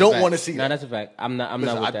 I That's a don't fact. want to see No, that. that's a fact. I'm not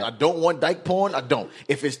Listen, with that. I don't want dyke porn. I don't.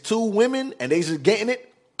 If it's two women and they just getting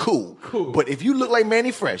it, cool. But if you look like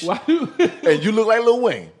Manny Fresh Why do and you look like Lil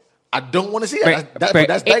Wayne, I don't want to see that.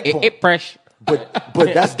 That's dyke porn. It fresh. But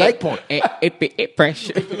that's dyke porn. It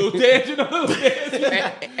fresh. little dance, you know, little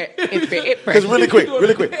dance. It fresh. Because really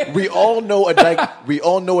quick, we all know a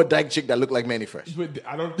dyke chick that look like Manny Fresh, But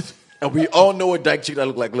I don't. and we all know a dyke chick that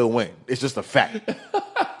look like Lil Wayne. It's just a fact.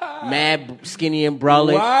 Mad skinny and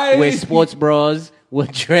brolic Why? with sports bras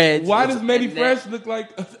with dreads. Why does Manny And Fresh look like?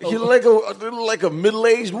 He look like a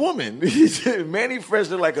middle-aged woman. Manny Fresh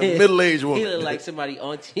look like a middle-aged woman. He look like somebody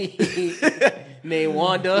auntie named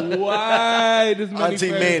Wanda. Why does Manny Auntie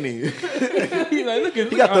Fresh? Manny. He like, look at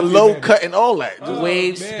He got the Auntie low Manny. cut and all that. Just,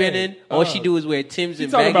 Waves man. spinning. All she do is wear Timbs He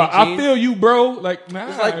and talking baggy about, jeans. I feel you, bro. Like, nah.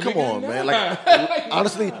 it's like, come nigga, on, man. nah. Like,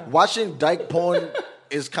 honestly, watching dyke porn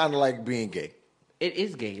is kind of like being gay. It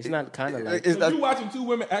is gay. It's not kind of like. It's So not- you watching two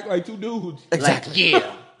women act like two dudes Like,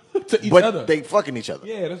 yeah. to each but other. they fucking each other.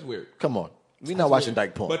 Yeah, that's weird. Come on, we not watching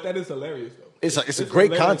dyke porn. But that is hilarious, though. It's a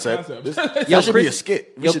great hilarious concept. This Yo, should be a Chris-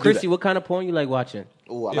 skit. We Yo, should do Chrissy, that. what kind of porn you like watching?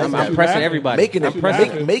 Ooh, I Yeah, like so that. I'm pressing laughing. everybody. Making I'm it,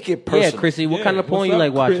 pressing. make it personal. Yeah, Chrissy, what Yeah, kind of porn what's you up,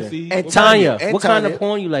 like watching? Chrissy? And What's Tanya, and what kind Tanya. of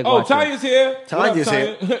porn you like Oh, watching? Tanya's here. What up, Tanya's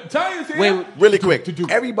here. Tanya? Tanya's here. Wait, Really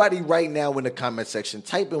quick, everybody right now in the comment section,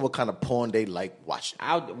 type in what kind of porn they like watching.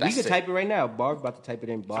 we That's can it. type it right now. Barb about to type it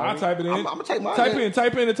in. Barb. I'll type it in. I'm gonna type mine Type in.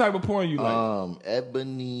 Type in the type of porn you like.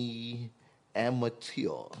 Ebony amateur.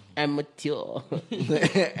 Amateur.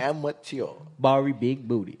 Amateur. Barry big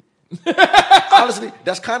booty. Honestly,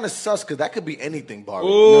 that's kind of sus because that could be anything, Barbie.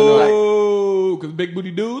 Oh, because big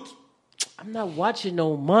booty dudes. I'm not watching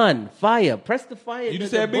no man. Fire. Press the fire. You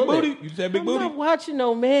just the said big bullet. booty. You just said big I'm booty. not watching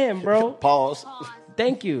no man, bro. Pause.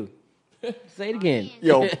 Thank you. Say it again.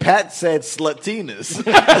 Yo, Pat said slutinas.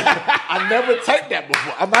 I never typed that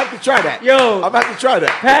before. I'm gonna have to try that. Yo. I'm gonna have to try that.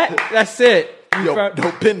 Pat, that's it. Yo,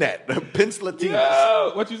 don't pin that. Pin slutinas.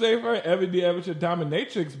 Yo, what you say for Ebony Amateur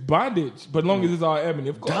Dominatrix Bondage? But long as it's all Ebony,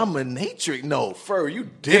 of course. Dominatrix? No, Fur, you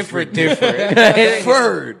different. Different.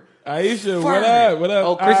 Fur. Aisha, what up? What up?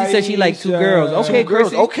 Oh, Chrissy said she like two Aisha. girls. Okay, Two girls.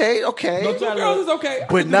 Chrissy. Okay. No, two girls is okay. I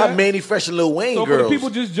But can do not that. Manny Fresh and Lil Wayne So for girls. the people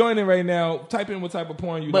just joining right now, type in what type of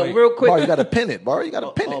porn you But like. real quick. Bar, you gotta pin it, Bar. You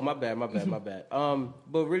gotta pin Oh, it. my bad.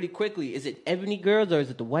 But really quickly, is it ebony girls or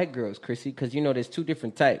is it the white girls, Chrissy? Because you know there's two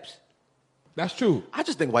different types. That's true. I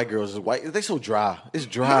just think white girls is white. They so dry. It's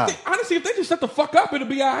dry. Honestly, if they just shut the fuck up, it'll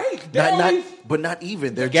be all right. But not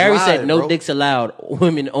even. They're Gary dry, said no bro. dicks allowed,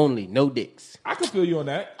 women only, no dicks. I can feel you on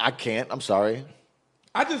that. I can't. I'm sorry.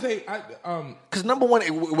 I just hate. Because number one,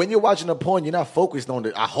 when you're watching a porn, you're not focused on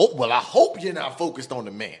the. I hope you're not focused on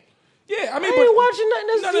the man. Yeah, I mean, I ain't watching nothing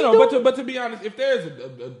that's no. see-through. But to be honest, if there's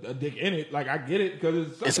a dick in it, like I get it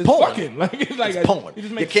because it's porn. fucking. Like it's like It's porn. You, just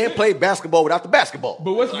You make can't shit. play basketball without the basketball.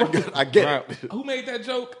 But what's wrong? I get it. Who made that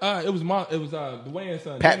joke? It was Dwayne's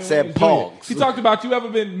son. Pat Dwayne said Wayne Jr. Pogs. He talked about you ever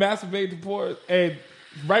been masturbated to porn and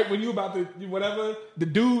right when you about to whatever the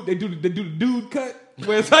dude they do the dude cut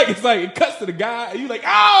where it's like it cuts to the guy and you like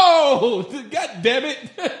oh god damn it.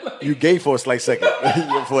 Like, You gay for a slight second.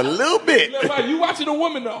 For a little bit. like, you watching a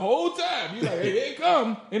woman the whole time. You like hey, here it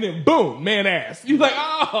come and then boom man ass. You like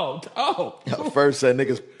oh. Ferg said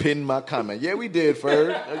niggas pinned my comment. Yeah, we did, Ferg.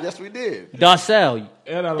 Yes, we did. Darcel,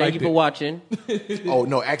 And I thank liked you for it. watching. Oh,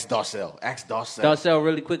 no, ask Darcel. Ask Darcel. Darcel,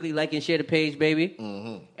 really quickly, like and share the page, baby.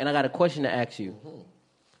 Mm-hmm. And I got a question to ask you.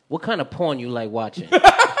 What kind of porn you like watching? Why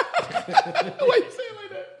you say it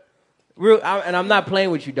like that? And I'm not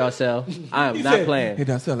playing with you, Darcel. I am He not said, playing. Hey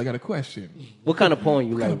Darcel, I got a question. What kind of porn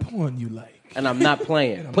you What like? kind of porn you like? And I'm not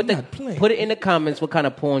playing. And I'm Put not playing. Put it in the comments what kind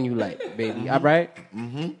of porn you like, baby. All right?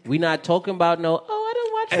 We not talking about no, I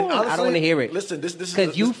don't watch porn. I honestly, don't want to hear it. Listen, this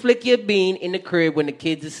Because you flick your bean in the crib when the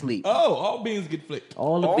kids asleep. Oh, all beans get flicked.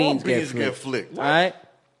 All the all beans, beans get flicked. All right?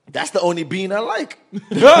 That's the only bean I like. You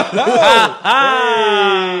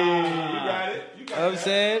got it. You You know what I'm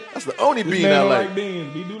saying? That's the only This bean man I don't like. like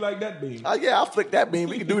beans. We do like that bean. Yeah, I'll flick that bean.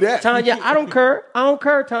 We can do that. Tanya, I don't care.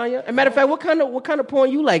 Tanya. As a matter of fact, what kind of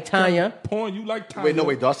porn you like, Tanya? Porn you like Tanya. Wait, no,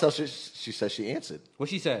 wait. Darcel, she said she answered. What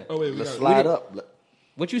she said? Oh, wait, we Let's got slide up.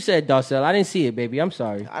 What you said, Darcel? I didn't see it, baby. I'm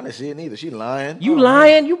sorry. I didn't see it neither. She lying. You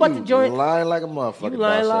lying? You about to join? Lying like a motherfucker. You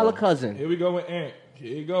lying, Darcel. Lala cousin? Here we go with Ant.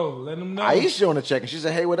 Here you go. Let them know. Aisha on the check, and she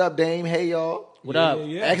said, "Hey, what up, Dame? Hey, y'all." What up?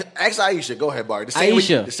 Yeah. Ask Aisha. Go ahead, Barry.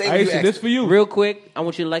 Aisha. The same way you Aisha, asked this her. for you. Real quick, I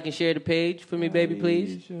want you to like and share the page for me, baby,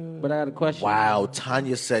 please. But I got a question. Wow,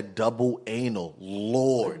 Tanya said double anal.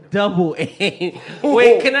 Lord. Double A.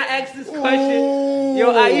 Wait, can I ask this question?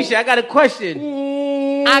 Yo, Aisha, I got a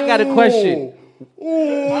question. I got a question. I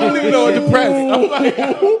don't even know what to press. I'm like,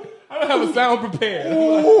 I don't have a sound prepared.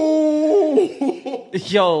 I'm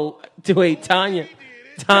like, Yo, wait, Tanya.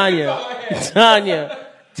 That's all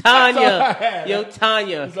I had. Yo,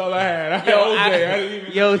 Tanya. That's all I had. I had Yo, OJ. I didn't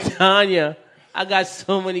even. Yo, Tanya. I got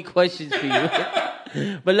so many questions for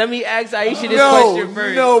you. But let me ask Aisha this question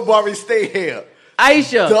first. No, Barry, stay here.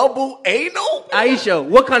 Aisha. Double anal? Aisha,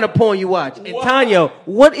 what kind of porn you watch? And Tanya,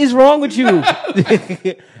 what is wrong with you?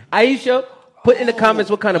 Aisha, put in the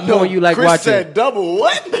comments what kind of porn you like Chris watching. said double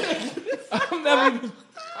what? I'm never even.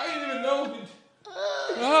 I didn't even know.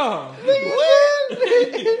 Oh.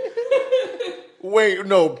 Wait,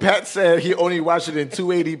 no. Pat said he only watched it in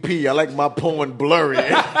 280p. I like my porn blurry.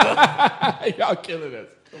 Y'all killing us.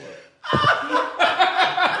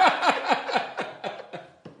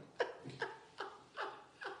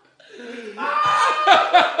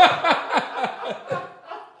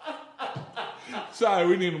 Sorry,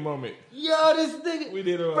 we need a moment. Yo, this nigga. We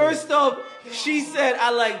did it. First off, she said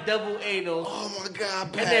I like double anal. Oh my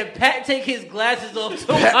God, Pat. And then Pat take his glasses off to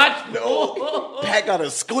Pat, watch no. porn. Pat got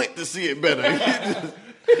a squint to see it better.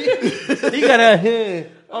 He got a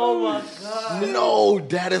oh my God. No,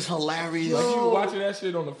 that is hilarious. You were watching that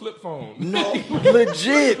shit on the flip phone. No,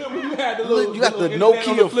 legit. You had the little, You got the little internet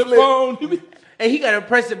on Nokia the flip flip. phone. You be- And he got to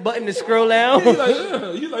press the button to scroll down. you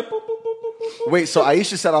like boop, boop, boop, boop, boop. Wait, so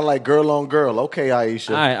Aisha said I like girl on girl. Okay, Aisha.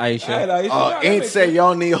 All right, Aisha. All right, Aisha, that Ain't makes say sense.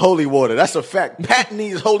 y'all need holy water. That's a fact. Pat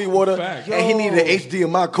needs holy water, Fact. and he need an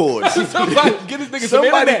HDMI cord. Somebody get this nigga some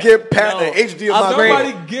Somebody internet. give Pat No. an HDMI Upgrade. cord.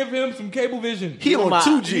 Somebody give him some cable vision. He on my-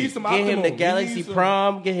 2G. He needs some Get him Optimal. the He Galaxy needs some-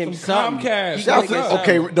 Prom. Get him some something. Comcast. He Shout gotta out get to-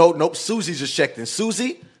 something. okay, nope. Susie's just checked in.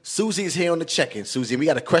 Susie's here on the check-in. Susie, we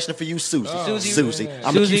got a question for you, Susie. Susie. I'm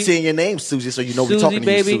gonna keep Susie. saying your name, Susie, so you know we're Susie, talking to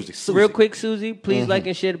baby. you, Susie. Real quick, Susie, please like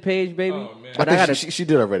and share the page, baby. Oh, man. But I I think gotta. she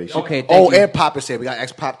did already. Okay, thank Oh, you. and Pop is here. We got to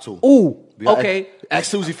ask Pop too. Ooh, We gotta okay. Ask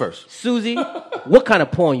Susie first. Susie, what kind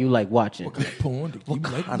of porn you like watching? Porn. You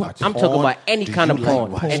like watching. I'm talking porn about any do kind you of like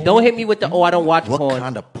porn. watching? And don't hit me with the, I don't watch What porn.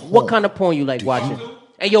 kind of porn What kind of porn you like watching? you-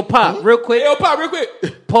 Hey, yo, Pop, real quick. Hey, yo, Pop, real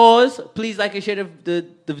quick. Pause. Please like and share the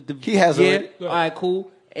He has yeah. already. All right,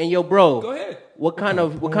 cool. And yo, bro. Go ahead. What kind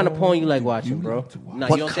of porn you like watching, bro? Nah,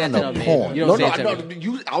 What you don't say kind it to of them, porn? man. You don't say it to no.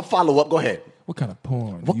 them. I'll follow up. Go ahead. What kind of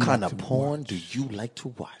porn? What kind of porn do you like to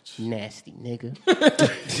watch? Nasty nigga.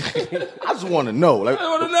 I just want to know. Like, I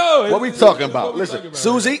want to know. what we It's- talking it's what about? we Listen, talking about.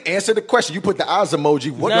 Susie, answer the question. You put the eyes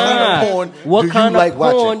emoji. What Nah. kind of porn What do kind you like of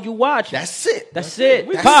porn watching? you watch? That's it. That's it.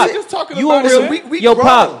 We Pop, just talking you about a it, real man. We yo, grown.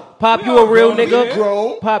 Pop. Pop, We you a all real grown, nigga? yeah.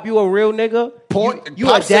 Grown. Pop, you a real nigga? Porn. You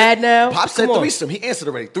Pop a dad said- now? Pop said Come on. threesome. He answered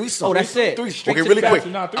already. Threesome. Oh, that's it. Threesome. Straight Okay, to really the quick.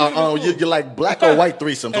 Nah, threesome is cool. You like black or white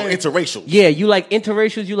threesomes or Hey. interracial? Yeah, you like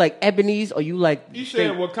interracials, you like ebonies, or you like You straight-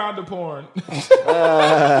 said Wakanda porn.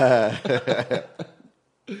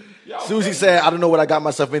 Susie said, I don't know what I got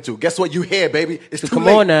myself into. Guess what? You here, baby. It's too Come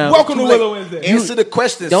late. on now. Welcome Too to late. Willow Wednesday. Answer the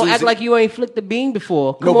question, Don't Susie. act like you ain't flicked the bean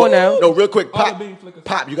before. Come No, on now. No, real quick. All Pop, the bean flickers.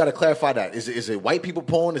 Pop, you got to clarify that. Is it white people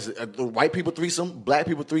porn? Is it white people threesome? Black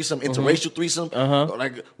people threesome? Interracial threesome?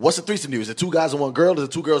 Like, what's a threesome to you? Is it two guys and one girl? Is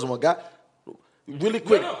it two girls and one guy? Really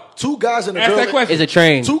quick. No. Two guys and a Ask girl. that question. It's a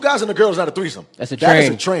train. Two guys and a girl is not a threesome. That's a That is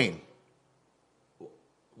train. a train.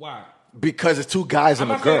 Why? Because it's two guys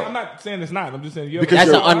and a girl. I'm not saying it's not. I'm just saying you Because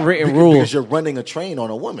That's you're- an unwritten because- rule. Because you're running a train on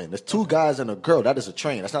a woman. There's two guys and a girl. That is a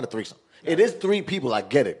train. That's not a threesome. It is three people. I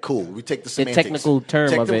get it. Cool. We take the semantics. technical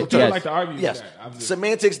term of it, I yes. like to argue with Yes. that. I'm just-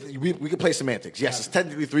 Semantics, we can play semantics. Yes, it's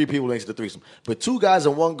technically three people next to the threesome. But two guys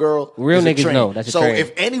and one girl. Real is a niggas train. know that's a so train.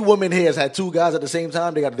 if any woman here has had two guys at the same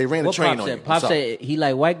time, they ran a What train Pop on you. said? Pop said he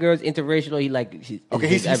like white girls, interracial, or he like Okay,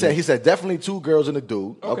 he said definitely two girls and a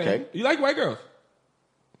dude. Okay. You like white girls?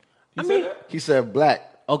 I mean, He said black.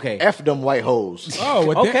 Okay. F them white hoes. Oh,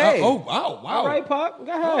 well, Okay. oh, wow. all right, Pop,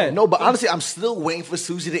 go ahead. No, but honestly, I'm still waiting for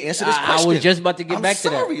Susie to answer this I question. was just about to get I'm back to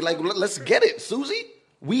that. sorry. Like, let's get it, Susie.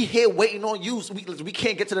 We here waiting on you. We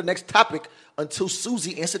can't get to the next topic until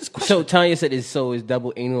Susie answers this question. So Tanya said is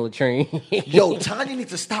double anal a train. Yo, Tanya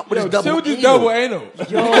needs to stop with Yo, his double Suzy's anal. double anal.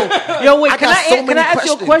 Yo, wait, I can got I, so can many I ask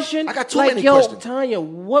you a questions. question? I got too like, many yo, questions. Tanya,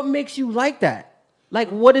 what makes you like that? Like,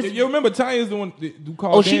 what is? You remember Tanya's the one who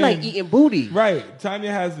called Oh, she in. like eating booty. Right. Tanya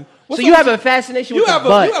has. So you have a fascination you with have the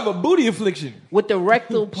butt, you have a booty affliction. with the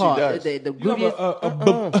rectal part, does. the You have gluteus. a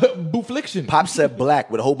boofliction. Pop said black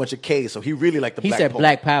with a whole bunch of K's, so he really liked the He black said porn.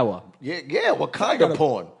 black power. Yeah, I Wakanda gotta-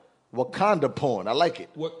 porn. Wakanda porn. I like it.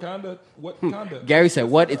 What kind of? What kind of? Gary said,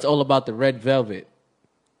 "What? It's all about the red velvet."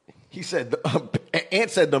 He said, Ant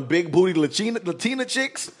said the big booty Latina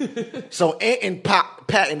chicks. So Ant and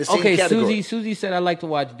Pat in the same Okay, category. Susie said I like to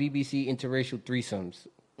watch BBC interracial threesomes.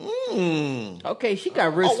 Okay, she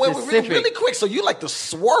got real Oh, wait, specific. really quick. So you like the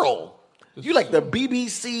swirl. You like the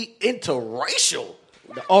BBC interracial.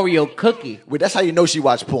 The Oreo cookie. Wait, that's how you know she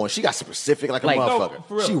watched porn. She got specific like a Like- motherfucker. No,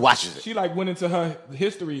 for real. She watches it. She like went into her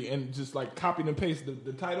history and just like copied and pasted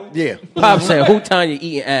the title. Yeah. Pop said, "Who Tanya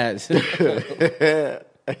eating ass?"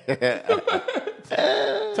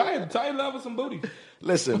 Tanya love with some booty.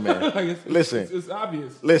 Listen, man. Like, Listen. it's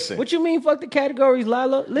obvious. Listen. What you mean? Fuck the categories,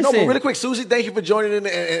 Lila. Listen. No, but really quick, Susie, thank you for joining in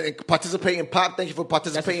and participating. Pop, thank you for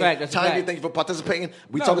participating. fact, that's a Tanya, fact. thank you for participating.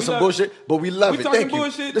 We No, talking we some love- bullshit, but we love We it. talking Thank you.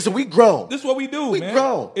 bullshit. Listen, we grown. This is what we do, We man.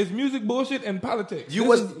 grown. It's music, bullshit, and politics. You This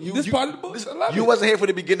was is- you, this you, part of the bullshit. I love you it. wasn't here for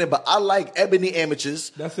the beginning, but I like ebony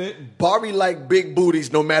amateurs. That's it. Bari like big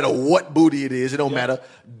booties, no matter what booty it is. It don't matter.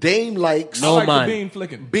 Dame likes I No like man. the bean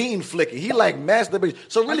flicking. bean flicking. He like masturbation.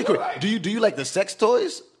 So really I quick, like- do you like the sex toys?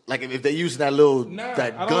 Like if they using that little Nah,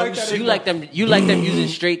 that I don't gun like that shit? You like them? You like them using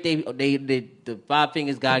straight? They the 5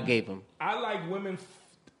 fingers God gave them. I like women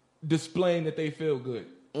displaying that they feel good.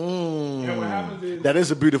 And what happens is That is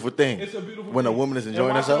a beautiful thing. it's a beautiful when thing. a woman is And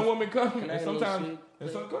enjoying watching herself. a woman come, and have a little sometimes,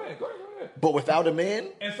 shit? go ahead. But without a man,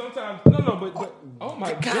 And sometimes, no, but oh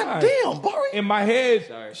my god, God damn, Bari. In my head,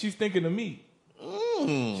 Sorry. she's thinking of me.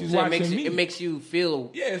 She's So watching it me. makes you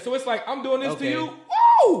feel. Yeah, so it's like I'm doing this Okay. to you.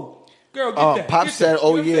 Woo! Girl, get that. Pop get said, that.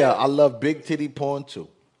 "Oh You know what yeah, I'm I love big titty porn too."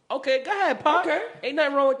 Okay, go ahead, Pop. Okay. Ain't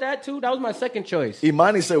nothing wrong with that too. That was my second choice.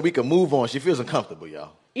 Imani said we can move on. She feels uncomfortable, y'all.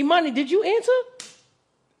 Imani, did you answer?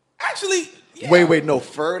 Actually, yeah. Wait, no.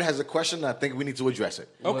 Ferd has a question, and I think we need to address it.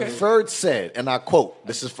 Okay. Ferd said, and I quote,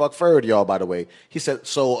 this is fuck Ferd, y'all, by the way. He said,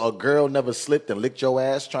 so a girl never slipped and licked your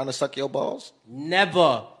ass trying to suck your balls?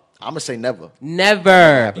 Never. I'm going to say never.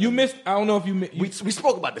 Never. You missed. I don't know if you missed. We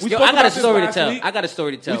spoke about this. We Yo, spoke I got a about this story to last tell. week. I got a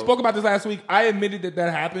story to tell. We spoke about this last week. I admitted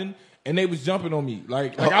that happened, and they was jumping on me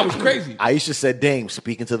like I was crazy. Aisha said, Dame,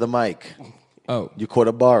 speaking to the mic. Oh, You caught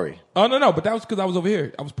a Bari. oh no, but that was because I was over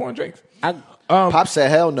here. I was pouring drinks. Pop said,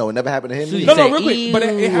 hell no. It never happened to him. Susie either. No, said, real quick. But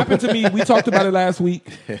it "Ew." happened to me. We talked about it last week.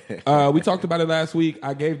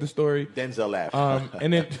 I gave the story. Denzel laughed.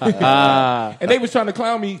 And then and they was trying to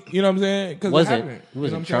clown me. You know what I'm saying? Because Wasn't. it happened. He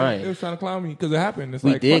wasn't You know what I'm trying. saying? They was trying to clown me because it happened. It's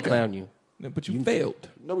We like, did fuck clown it. you. But you failed.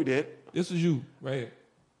 no, we did. This is you right here.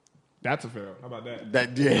 That's a fail. How about that? That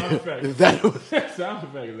Sound yeah. effect. that was, Sound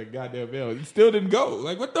effect is a goddamn fail. You still didn't go.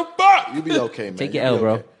 Like what the fuck? you be okay, man. Take You your be L,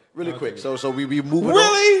 bro. okay. Really quick. So we moving on.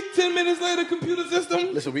 Really? 10 minutes later, computer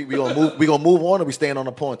system? Listen, we gonna move on, or we staying on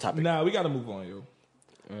the porn topic? Nah, we gotta move on, yo.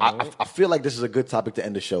 I feel like this is a good topic to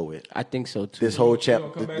end the show with. I think so too. This whole You gonna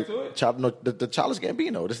come back to it? the Childish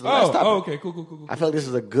Gambino. This is the last topic. Okay, cool. I feel like this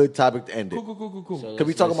is a good topic to end it. Cool. So Cause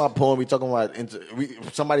we talking about porn, we talking about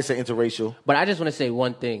somebody said interracial. But I just want to say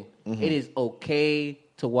one thing. Mm-hmm. It is okay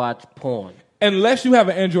to watch porn. Unless you have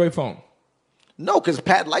an Android phone. No, because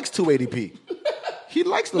Pat likes 280p. He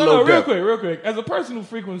likes the No, low real def. quick. As a person who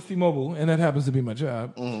frequents T-Mobile, and that happens to be my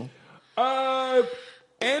job,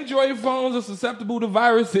 Android phones are susceptible to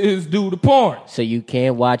viruses due to porn. So you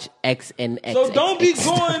can watch X and X. So don't be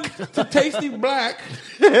going to Tasty Black.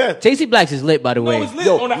 Tasty Blacks is lit, by the way. No, it's lit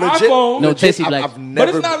Yo, on the legit- iPhone. No, Tasty I've Blacks. But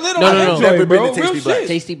never, it's not lit on No, no, no. Android, Never been bro. to Tasty Real Black. shit.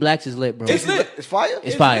 Tasty Blacks is lit, bro. It's lit. It's fire.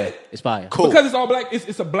 It's fire. It's fire. Cool. Because it's all black.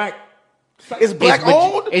 It's a black. It's black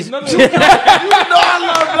owned. It's, No, no, You know I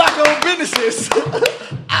love black owned businesses.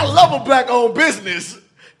 I love a black owned business.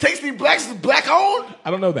 Tasty Blacks is black owned. I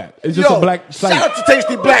don't know that. It's just a black site. Shout out to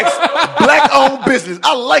Tasty Blacks, black owned business.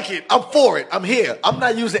 I like it. I'm for it. I'm here. I'm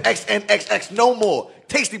not using XNXX no more.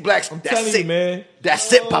 Tasty Blacks. That's telling it, you, man.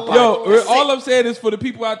 That's it, Papa. Yo, That's all it. I'm saying is for the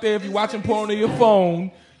people out there, if you're watching porn on your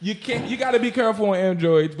phone, you can't. You got to be careful on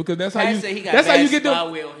Androids because that's how Pat you. said he got That's how bad you get them.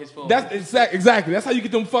 spyware on his phone. That's exactly. That's how you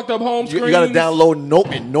get them fucked up home screens. You gotta download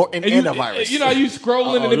Norton And you, antivirus. you know, how you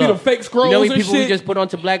scrolling and it be look. the fake scrolls You know how and many people shit. we just put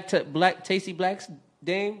onto black Tasty Blacks?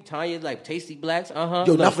 Dame Tanya like Tasty Blacks. Yo,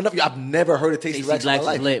 Look, not for nothing. I've never heard of Tasty Tasty Blacks in my Blacks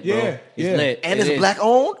life. is lit, bro. Yeah, It's yeah. lit. And It it's is. black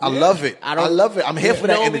owned. I love it. I I don't- love it. I'm here for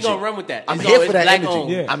that No, we energy. gonna run with that. I'm It's here all- for that it's black energy. owned.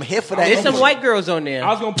 Yeah. I'm here for that There's energy. some white girls on there. I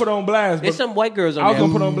was gonna put on blast. There's But some white girls on I was there.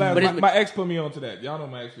 gonna put on blast. But My, it's- my ex put me on to that. Y'all know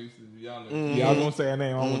my ex. Y'all know. Yeah, I was gonna say her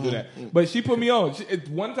name. I don't want to do that. But she put me on.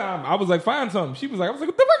 One time, I was like, find something. She was like, I was like,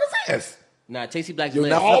 what the fuck is this? Nah, Tasty Blacks Yo, lit.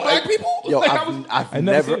 not All for- black people? Yo, Like, I was- I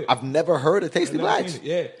I've never heard of Tasty never Blacks. seen it,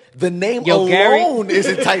 yeah. The name Yo, Gary- alone is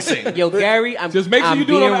enticing. Yo, Gary, I'm Just make sure I'm you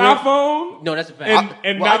do it on being the real- iPhone. No, that's a fact.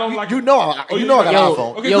 And Well, not on like you know I got Yo, an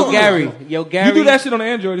iPhone. Okay, yo, cool. Gary, yo, Gary. You do that shit on the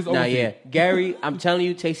Android. It's over. Nah, for you. yeah, Gary, I'm telling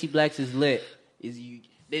you, Tasty Blacks is lit.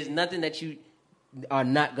 There's nothing that you are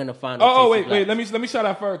not gonna find. on Oh, Tasty wait. Blacks. Let me shout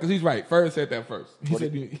out Ferg because he's right. Ferg said that first. He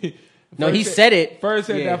said. No, Ferg he said it. Ferg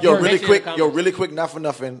said Yeah. that Yo, first. really Mention quick. in the Yo, comments. really quick. Not for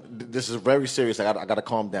nothing. This is very serious. I gotta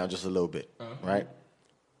calm down just a little bit. Right.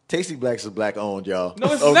 Tasty Blacks is black owned, y'all.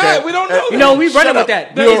 No, it's not. We don't know You know, we Shut running up. with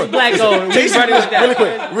that. Yo, It's black owned. We Tasty running with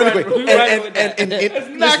that. Really quick. We running with that.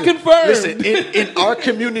 It's not confirmed. Listen, in our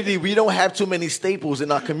community, we don't have too many staples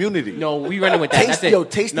in our community. No, we running with that. That's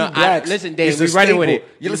it. Tasty No, Blacks. listen, Dave, is a we running with staple.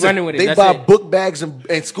 it. You We listen, running with it. They That's buy it. book bags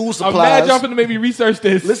and school I'm supplies. mad y'all finna make me research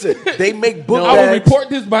this. Listen, they make book I will bags. report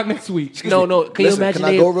this by next week. No, can you Listen, imagine? Can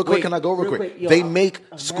I they- go real quick? wait, Can I go real quick? Yo, They make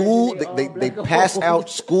imagine school. they all They black pass owned. out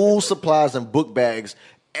school supplies and book bags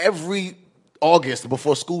every August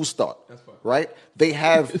before school start. Right? They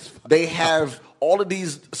have all of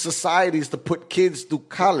these societies to put kids through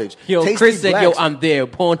college. Yo, Tasty Chris said, Blacks- "Yo, I'm there.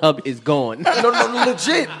 Pornhub is gone." no,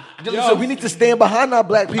 legit. So we need to stand behind our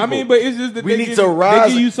black people. I mean, but it's just that we they need give to you, rise.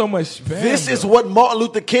 They give you so much spam. This is though. what Martin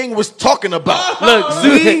Luther King was talking about. Look,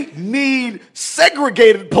 we need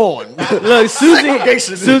segregated porn. Look,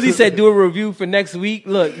 Segregation. Susie said, "Do a review for next week."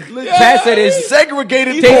 Look, Pat said, "It's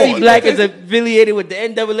segregated Tasty porn. Black is affiliated with the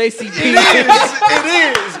NAACP."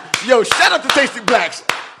 It is. Yo, shout out to Tasty Blacks.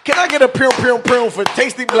 Can I get a prim for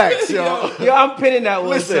Tasty Blacks, yo? Yo, I'm pinning that one,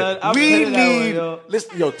 Listen, son. I'm we pinning that one, need. yo.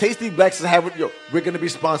 Listen, yo, Tasty Blacks is having. Yo, we're gonna be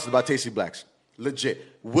sponsored by Tasty Blacks. Legit.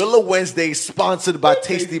 Willow Wednesday sponsored by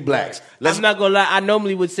Tasty Blacks. Let's I'm not gonna lie. I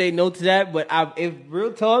normally would say no to that, but if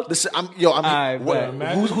real talk, listen. I'm Alright, what,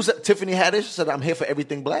 man. who's that? Tiffany Haddish said, "I'm here for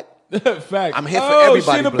everything black." Fact. I'm here for oh,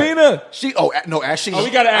 everybody. Sheena black. Bina. She. No, Ashley. Oh, we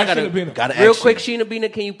gotta I ask gotta- Sheena Bina. Gotta real ask quick, you. Sheena Bina,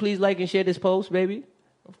 can you please like and share this post, baby?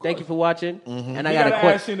 Thank you for watching. And I We got a gotta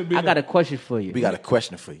ask Sheena Bina. I got a question for you. We got a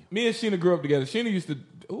question for you. Me and Sheena grew up together. Sheena used to.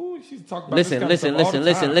 Ooh, she used to talk about Listen, this kind of stuff all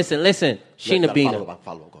the time. listen. Sheena Follow Bina, up,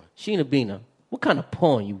 follow up, go ahead. Sheena Bina. What kind of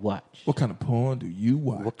porn you watch? What kind of porn do you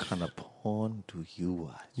watch? What kind of porn do you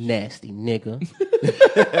watch? Nasty nigga.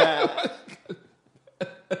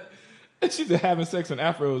 She's just having sex in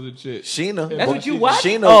afros and shit. Sheena. That's when- what you watch?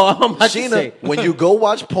 Sheena, Oh, I'm about to Sheena, say. when you go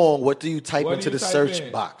watch porn, what do you type What into do you the type search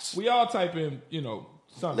in? box? We all type in,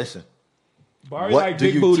 something. Listen, Barry what like do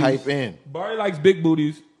big you booties. type in? Barry likes big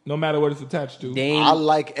booties, no matter what it's attached to. Dame. I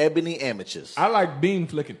like ebony amateurs. I like bean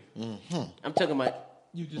flicking. I'm talking about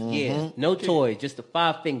You just yeah, no toys, just the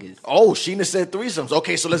 5 fingers. Oh, Sheena said threesomes.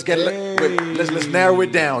 Okay, so let's let's narrow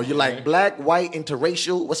it down. You like black, white,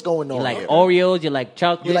 interracial? What's going on You like here? Oreos, you like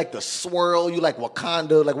chocolate. You like the swirl? You like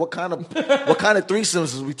Wakanda? Like what kind of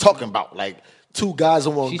threesomes is we talking about? Like 2 guys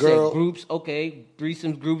and 1 she girl? said groups, okay,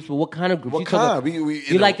 threesomes groups, but what kind of groups? What You talking kind? about- We-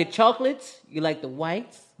 you like the chocolates? You like the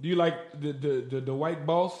whites? Do you like the white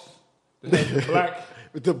boss? The black,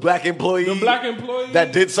 The black employee. the black employee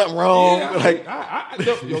that did something wrong. Yeah, like,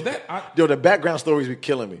 yo, the background stories be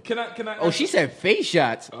killing me. Can I? Oh, she said face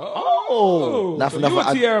shots. Oh, Not so for nothing, you a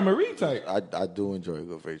I- Tierra Marie type. I do enjoy a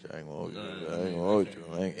good face. I ain't gonna hold you.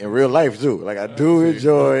 Like, in real life too. Like I do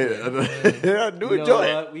enjoy it. I do You know enjoy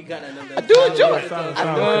it. what? We got another. I do enjoy it. Sound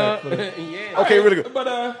effect for the- Yeah. Okay, really good.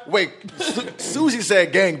 But Wait, Susie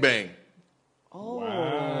said gangbang.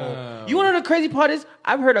 You want to know the crazy part is?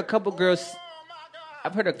 I've heard a couple girls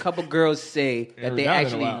say that they Not in a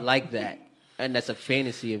actually while. like that, and that's a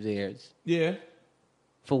fantasy of theirs yeah.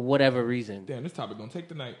 for whatever reason. Damn, this topic gonna take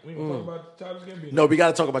the night. We gonna talk about Childish Gambino. No, we got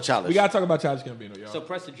to talk about Childish. We gotta talk about Childish Gambino, y'all. So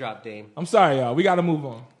press the drop, Dame. I'm sorry, y'all. We gotta move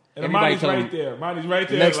on. And Everybody Monty's tell right him- there. Monty's right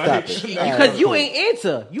there. Next like, topic. Because you ain't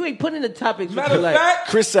answer. You ain't putting the topics. Matter of like, fact,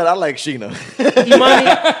 Chris said I like Sheena.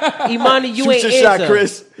 Imani, you Shoot ain't your answer. shot,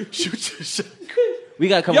 Chris. Shoot your shot. We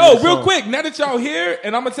gotta come. yo, with a real song. quick, now that y'all here,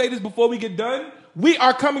 and I'm gonna say this before we get done, we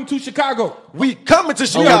are coming to Chicago. We coming to We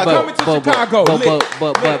Chicago. are coming to Chicago.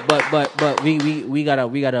 But we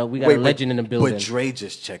got a legend in the building. But Dre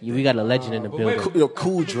just checked. We got a legend in the wait a building. Yo,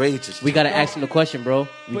 Cool Dre just. We gotta ask him the question, bro.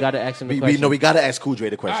 We gotta ask him the question. we gotta ask Cool Dre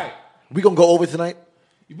the question. All right. We gonna go over tonight.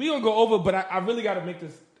 We gonna go over, but I really gotta make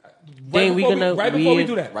this. Dang, we gonna- right before we we-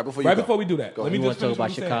 do that. Right before you go. before we do that. Go Let ahead. me We just wanna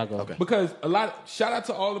finish talk what I'm about saying. Chicago. Okay. Because shout out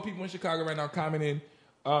to all the people in Chicago right now commenting.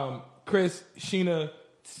 Chris, Sheena,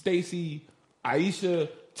 Stacy, Aisha,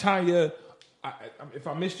 Tanya. If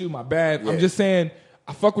I missed you, my bad. Yeah. I'm just saying,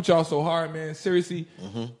 I fuck with y'all so hard, man. Seriously,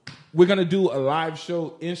 we're gonna do a live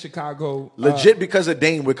show in Chicago. Legit because of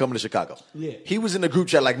Dane, we're coming to Chicago. Yeah. He was in the group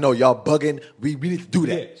chat like, no, y'all bugging. We need to do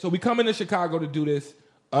that. Yeah, so we coming to Chicago to do this.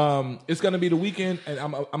 It's gonna be the weekend, and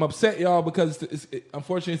I'm upset, y'all, because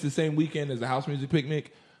unfortunately it's the same weekend as the House Music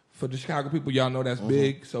Picnic. For the Chicago people, y'all know that's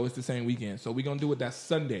big, so it's the same weekend. So we're gonna do it that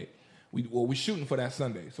Sunday. We're shooting for that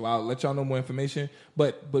Sunday, so I'll let y'all know more information.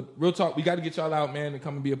 But real talk, we got to get y'all out, man, and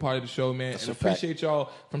come and be a part of the show, man. That's and a fact. appreciate y'all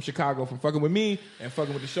from Chicago for fucking with me and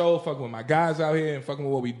fucking with the show, fucking with my guys out here, and fucking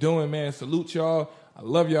with what we doing, man. Salute y'all. I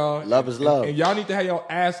love y'all. Love is love. And y'all need to have y'all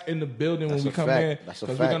ass in the building That's when we a come fact. in, That's a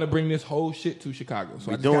because we're fact. gonna bring this whole shit to Chicago. So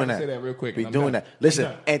I We just doing gotta that. say that real quick. We and I'm doing done. that. Listen,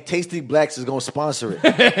 I'm done. and Tasty Blacks is gonna sponsor it.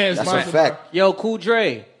 It's That's a sponsored fact. Yo, Cool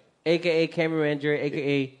Dre, aka Cameraman Dre,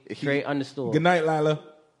 aka Dre underscore. Good night, Lila.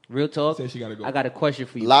 Real talk. Said she gotta go. I got a question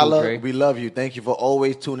for you, Cool Lala, Dre. we love you. Thank you for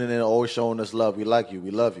always tuning in and always showing us love. We like you.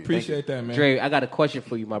 We love you. Thank you. Appreciate that, man. Dre, I got a question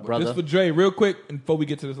for you, my brother. Just for Dre, real quick, and before we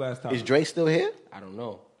get to this last topic. Is Dre still here? I don't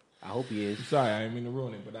know. I hope he is. Sorry, I didn't mean to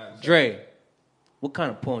ruin it, but Dre, what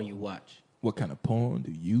kind of porn you watch? what kind of porn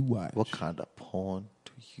do you watch? What kind of porn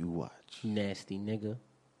do you watch? Nasty nigga.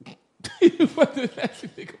 What the nasty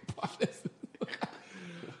nigga part is?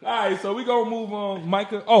 All right, so we gonna move on.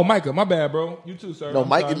 Micah. Oh, Micah, my bad, bro. You too, sir. No, I'm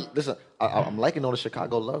Mike, sorry. listen, I'm liking all the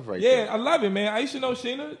Chicago love right Yeah, there. I love it, man. Aisha know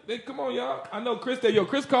Sheena. Come on, y'all. I know Chris there. Yo,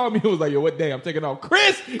 Chris called me. He was like, yo, what day? I'm taking off.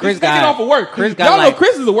 Chris is taking got- off of work. Chris got y'all know like-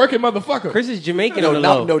 Chris is a working motherfucker. Chris is Jamaican No, on the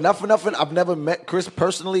low. not for nothing. I've never met Chris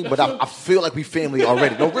personally, but I feel like we family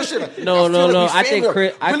already. No, real shit. No, I feel no. we I think family.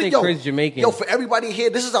 Chris- I Really, think yo, Chris Jamaican. Yo, for everybody here,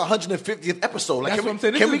 this is our 150th episode. Like, That's can what I'm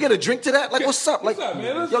saying. we, This can we is- get a drink to that? Like, what's up? Like, What's up,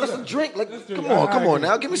 man? Let's yo, do let's that. drink. Like, Let's do come that. on, come All on right,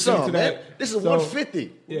 now. Give me let's drink some, to man. that. This is So,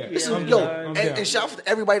 150. yeah, This is, I'm yo, down, I'm down. and shout out to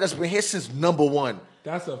everybody that's been here since number one.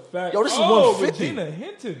 That's a fact. Yo, this is oh, 150. Regina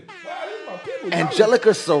Hinton. Wow, this is my people. Y'all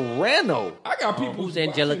Angelica Serrano. I got people. Who's watching,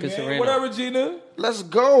 Angelica man. Serrano? What up, Regina? Let's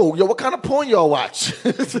go. Yo, what kind of porn y'all watch?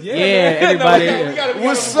 Yeah, Yeah, man. everybody- we gotta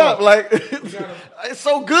What's move up? on. Like, it's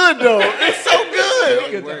so good though. It's so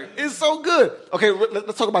good. It's so good. Okay,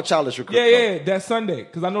 let's talk about Childish real quick. Yeah, though. yeah, that's Sunday.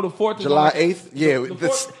 Because I know the 4th is July on- 8th. Yeah, The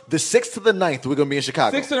 4th, the 6th to the 9th, we're gonna be in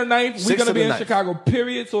Chicago. 6th to the 9th, we're 6th going to to be the in 9th. Chicago,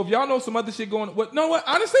 period. So if y'all know some other shit going on, know what?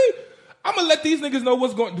 Honestly, I'm going to let these niggas know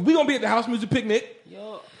what's going on. We're going to be at the House Music Picnic.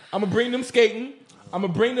 I'm going to bring them skating. I'm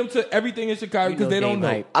going to bring them to everything in Chicago because they don't Dame know.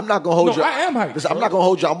 hype. I'm not gonna hold No, you. I am hyped, Listen, I'm bro. not gonna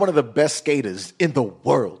hold you. I'm one of the best skaters in the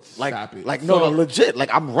world. Like, Stop it. like no, So- legit.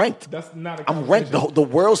 Like, I'm ranked. That's not a I'm ranked. conversation. The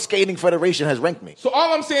World Skating Federation has ranked me. So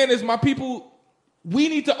all I'm saying is, my people, we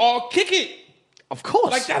need to all kick it. Of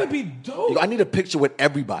course. Like, that'd be dope. Yo, I need a picture with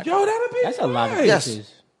everybody. Yo, that'd be That's a lot of fly. Yes.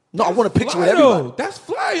 pictures. No, I want a picture Fly, with everybody. though. That's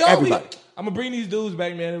fly, y'all. Everybody. I'm going to bring these dudes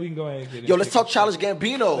back, man, and we can go ahead and get it. Yo, let's talk Childish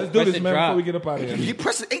Gambino. Let's do Press this, the man, drop. before we get up out of here. He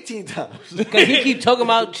pressed it 18 times. Because he keep talking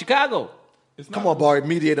about Chicago. It's Come not- on, Barry,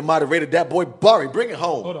 mediator, moderator, that boy Barry, bring it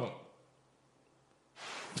home. Hold on.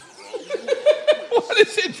 Why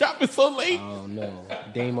this shit dropping so late? Oh no,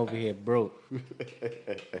 Dame over here broke.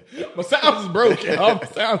 My sounds is broke, y'all. My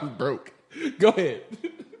sounds is broke. Go ahead. I've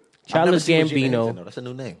never Childish seen Regina Hinton, Gambino. though. That's a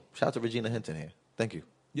new name. Shout out to Regina Hinton here. Thank you.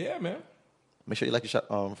 Yeah, man. Make sure you like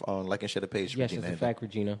and share the page. Yes, Regina it's a Hendon. fact,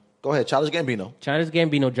 Regina. Go ahead, Childish Gambino. Childish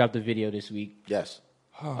Gambino dropped a video this week. Yes.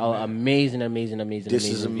 Oh, amazing. This amazing is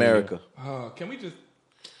video. America. Can we just?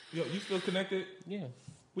 Yo, you still connected? Yeah.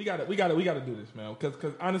 We got to do this, man.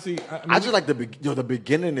 Because honestly, I just like the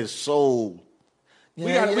beginning is so.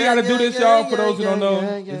 we got to do this, y'all. For those who don't know,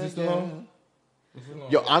 is this still on?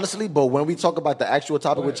 Yo, honestly, but when we talk about the actual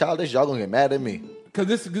topic with Childish, y'all gonna get mad at me. Because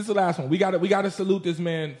this is the last one. We got to salute this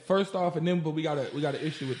man first off, and then but we got an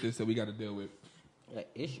issue with this that we got to deal with. An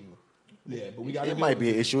issue. Yeah, but we got to. It might be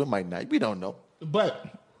an issue. It might not. We don't know. But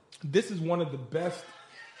this is one of the best.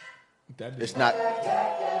 It's not.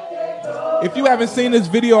 If you haven't seen this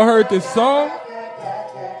video or heard this song, I'm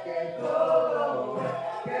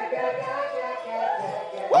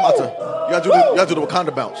about to. You gotta do the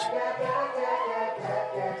Wakanda bounce.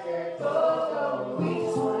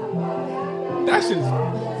 that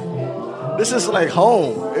shit's. This is like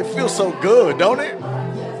home. It feels so good, don't it?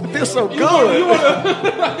 It feels so You wanna,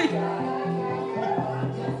 good.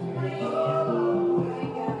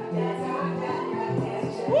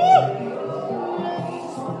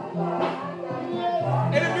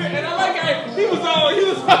 And I like how he was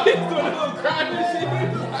doing a little crying and shit. He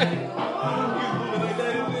was like, moving like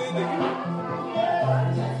that.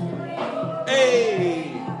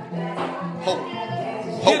 Hey, Ho,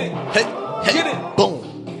 Get it. hey, Get it. boom.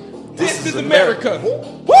 this is America.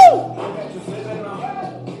 Woo!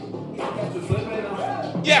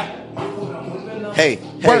 Yeah. Hey,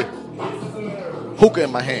 Work. hookah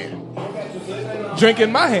in my hand. Drink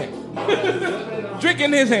in my hand. Drink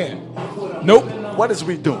in his hand. Nope. What is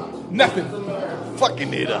we doing? Nothing.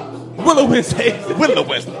 Fucking it up. Willow Wednesday. Willow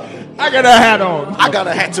West. I got a hat on. I got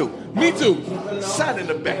a hat too. Me too. Sign in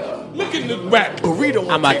the back. Look in the rack. Burrito.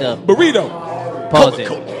 I'm about to Burrito. pause it.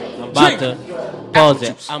 Coca-Cola. I'm about Drink. to pause Apple it.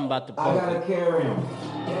 juice. I'm about to pause it. carry him.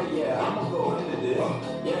 Yeah, I'm gonna go into this.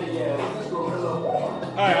 Let's go.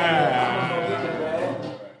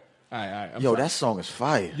 All right. Yo, that song is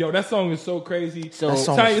fire. Yo, that song is so crazy. So- That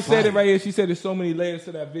song Tanya is said it fire. right here. She said there's so many layers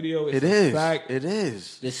to that video. It's It a is. fact. It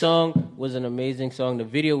is. The song was an amazing song. The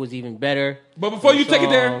video was even better. But before you take it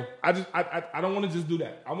song- there, I don't want to just do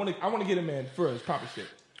that. I want to get a man first. Proper shit.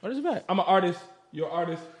 What is it about? I'm an artist. You're an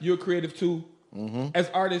artist. You're creative too. Mm-hmm. As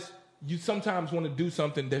artists, you sometimes want to do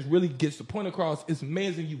something that really gets the point across. It's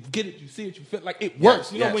amazing. You get it. You see it. You feel like it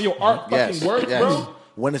works. You know when your art fucking works, bro.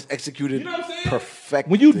 When it's executed You know what I'm saying? perfect.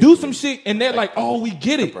 When you do some shit and they're like, "Oh, we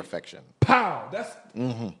get it." perfection. Pow. That's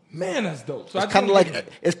man. That's dope. So It's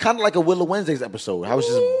kind of like a Willow Wednesdays episode. How it's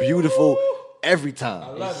just beautiful every time. I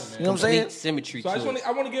love it, man. You know what I'm saying? Complete symmetry So I to just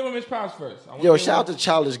it. want to give him his props first. I wanna Yo, give shout out him- to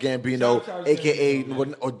Childish Gambino, Shout out to Childish aka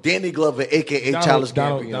Gambino. or Danny Glover, aka Childish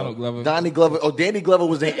Donald Gambino. Glover. Danny Glover. Oh, Danny Glover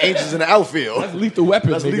was the Angels in the outfield. That's Lethal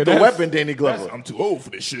Weapon. That's nigga. Lethal Weapon, Danny Glover. That's- I'm too old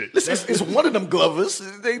for this shit. Listen, it's one of them Glovers.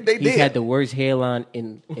 They He's did. had the worst hairline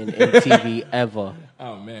in MTV ever.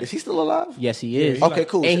 Oh man. Is he still alive? Yes, he is. he's Okay,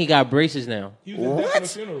 cool. And he got braces now. He was in death at a What?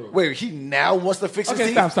 funeral. Wait, he now wants to fix his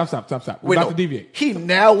Okay, teeth? stop. We're Wait, about no. to deviate. He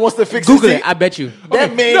now wants to fix Google his it. teeth? I bet you.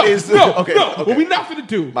 That man no, is no, okay. no. okay. What we not finna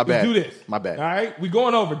do My is bad. do this. My bad. All right, we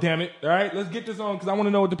going over. Damn it. All right, let's get this on because I want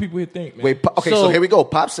to know what the people here think. Man. Wait, okay, So- so here we go.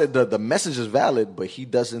 Pop said the message is valid, but he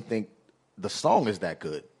doesn't think the song is that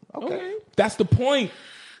good. Okay. That's the point.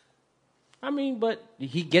 I mean, but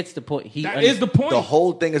he gets the point. That is the point. The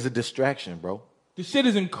whole thing is a distraction, bro. The shit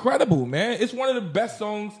is incredible, man. It's one of the best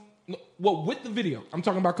songs. Well, with the video, I'm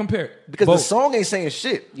talking about compared Because Both. the song ain't saying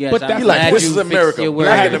shit. Yes, But I'm that's glad like, this you is fixed America. your Black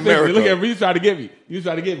I word. had in to fix it. America. Look at you trying to get me. You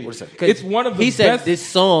trying to get me. What is that? It's one of the He best. said this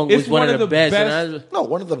song it's was one of the best. And No,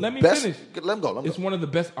 one of the Let me best. finish. Let him go. Let him It's go. one of the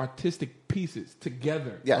best artistic pieces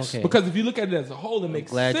together. Yes. Okay. Because if you look at it as a whole, it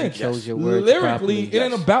makes glad you sense. chose your words Lyrically, properly. it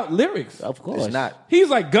ain't about lyrics. of course. It's not. He's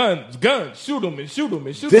like guns, shoot them and shoot them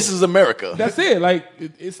and shoot This them. is America. That's it. Like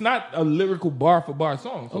it's not a lyrical bar for bar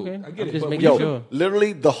song. So Okay. I get I'm it. just But making Yo, sure.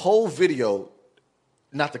 literally the whole video,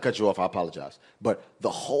 not to cut you off, I apologize, but the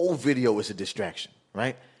whole video is a distraction,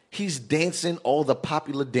 right? He's dancing all the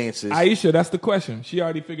popular dances. Aisha, that's the question. She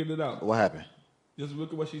already figured it out. What happened? Just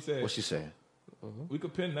look at what she said. What's she saying? We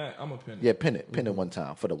could pin that. I'm gonna pin it. Yeah, pin it. Pin it one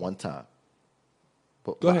time for the one time.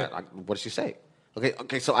 But, Go ahead. What did she say?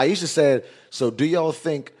 Okay, so Aisha said, so do y'all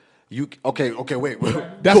think you, okay, wait.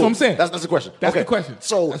 That's what I'm saying. That's the question. That's Okay, the question.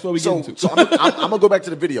 So That's what we so, get into. So I'm going to go back to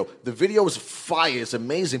the video. The video is fire. It's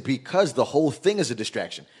amazing because the whole thing is a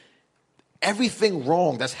distraction. Everything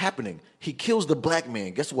wrong that's happening. He kills the black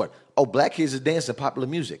man. Guess what? Oh, black kids is dancing popular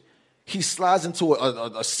music. He slides into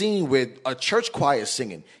a scene where a church choir is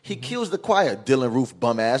singing. He kills the choir, Dylan Roof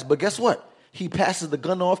bum ass. But guess what? He passes the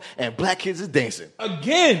gun off, and black kids is dancing.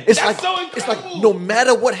 Again, It's that's like so it's incredible. like no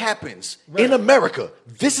matter what happens in Right. America,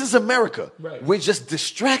 this is America. Right. We're just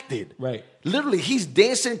distracted. Right. Literally, he's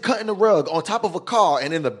dancing, cutting the rug on top of a car,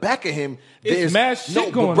 and in the back of him, It's there's mad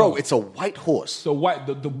shit going bro, on. it's a white horse. So white,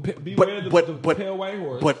 beware the pale white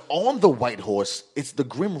horse. But on the white horse, it's the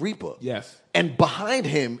Grim Reaper. Yes. And behind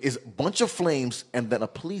him is a bunch of flames and then a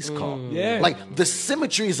police car. Yeah. Like the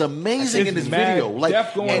symmetry is amazing It's in this mad video. Like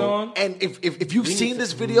death going and, on. and if you've seen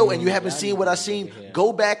this video and you haven't seen what I've seen,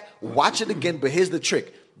 go back, watch it again. But here's the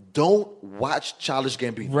trick. Don't watch Childish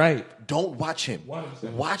Gambino. Right. Don't watch him.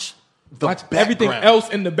 100%. Watch the watch background. everything else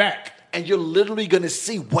in the back. And you're literally gonna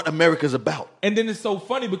see what America's about. And then it's so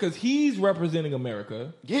funny because he's representing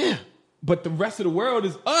America, Yeah. but the rest of the world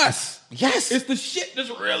is us. Yes. It's the shit that's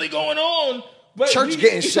really going on. But Church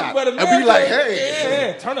getting shot. But And we America, like,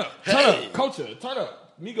 hey. yeah, turn up, culture, turn up.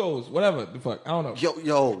 Migos, whatever the fuck, I don't know.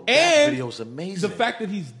 Yo, that And video's amazing. the fact that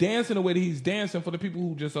he's dancing the way that he's dancing, for the people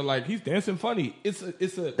who just are like, he's dancing funny. It's a.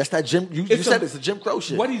 That's that Jim. You said it's a Jim Crow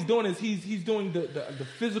shit. What he's doing is he's doing the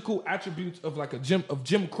physical attributes of like Jim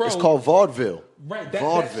Crow. It's called vaudeville. Right, that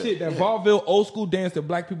vaudeville. shit, that vaudeville old school dance that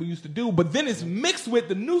black people used to do, but then it's mixed with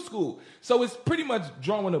the new school. So it's pretty much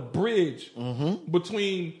drawing a bridge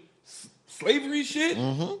between slavery shit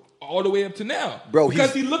all the way up to now. Bro,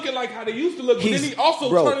 because he's looking like how they used to look, but then he also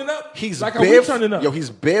turning up He's like how we turning up. Yo, he's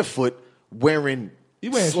barefoot wearing He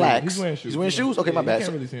wearing slacks. shoes. He's wearing shoes. He's wearing shoes? Okay, my You bad.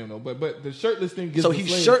 can't really see him though, but the shirtless thing gives So the he's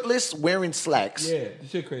flavor. shirtless, wearing slacks, Yeah, the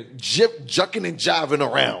shit crazy. jucking and jiving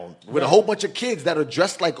around with a whole bunch of kids that are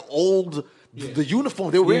dressed like old, the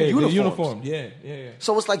uniform. They were wearing the uniforms. uniform. Yeah.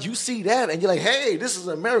 So it's like you see that and you're like, hey, this is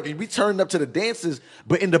America. We turned up to the dances,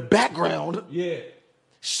 but in the background, Yeah.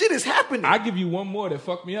 shit is happening. I give you one more that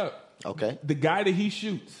fucked me up. Okay. The guy that he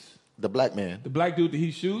shoots, The black man. the black dude that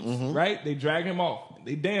he shoots, right? They drag him off.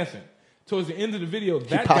 They dancing. Towards the end of the video,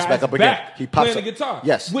 that pops guy's back up again. He pops playing the up. guitar.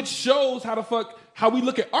 Yes. Which shows how we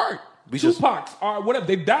look at art. We just- Tupac's art, whatever.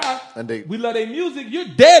 They die. And they- we love their music. You're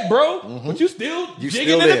dead, bro. But you still You jigging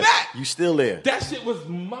still in there. the back. You still there. That shit was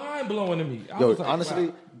mind blowing to me. I Yo, was like, honestly,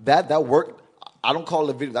 wow. that work, I don't call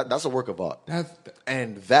it a video. That's a work of art.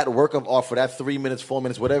 And that work of art for that 3 minutes, 4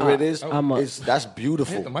 minutes, whatever it is, that's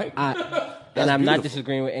beautiful. Hit the mic. And I'm not beautiful.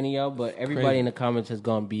 disagreeing with any of y'all, but everybody Crazy. in the comments has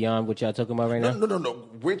gone beyond what y'all talking about right now. No.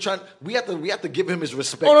 We have to give him his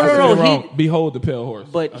respect. Oh, no, I said no, it wrong. he- Behold the pale horse.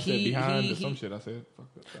 But I said he- behind he- or some shit. I said. Fuck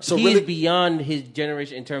that. So He really, is beyond his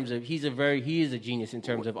generation in terms of he is a genius in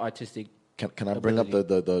terms of artistic. can I bring up the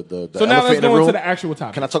So now elephant let's in the go room? into the actual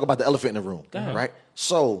topic. Can I talk about the elephant in the room? ahead. Right.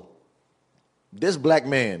 So this black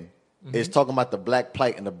man Mm-hmm. is talking about the black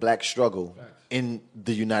plight and the black struggle in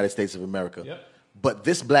the United States of America. Yep. But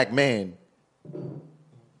this black man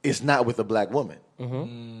is not with a black woman.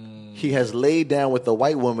 He has laid down with a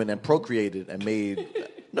white woman and procreated and made.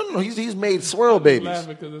 No. He's made swirl babies.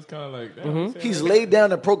 Laughing because it's kind of like damn, He's laid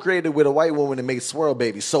down and procreated with a white woman and made swirl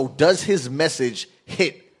babies. So does his message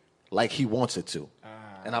hit like he wants it to?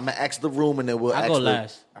 And I'm gonna ask the room, and then we'll. I ask go the-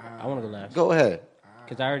 last. I want to go last Go ahead.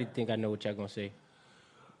 because I already think I know what y'all gonna say.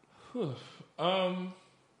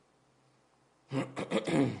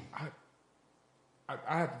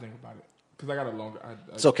 I have to think about it because I got a longer.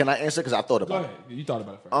 So can I answer? Because I thought go about ahead. You thought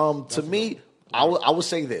about it first. it. To me, I would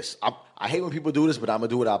say this. I hate when people do this, but I'm gonna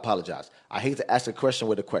do it. I apologize. I hate to ask a question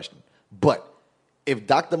with a question, but if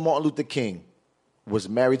Dr. Martin Luther King was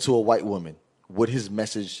married to a white woman, would his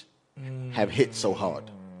message have hit so hard?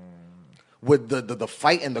 Would the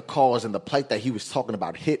fight and the cause and the plight that he was talking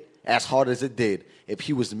about hit as hard as it did if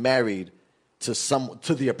he was married to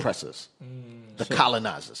the oppressors, the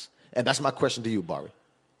colonizers? And that's my question to you, Barry.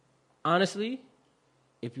 Honestly,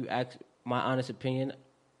 if you ask my honest opinion,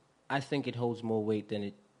 I think it holds more weight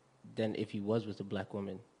than if he was with a black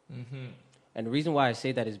woman. And the reason why I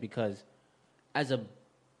say that is because as a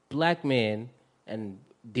black man and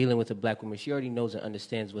dealing with a black woman, she already knows and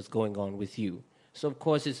understands what's going on with you. So, of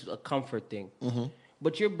course, it's a comfort thing.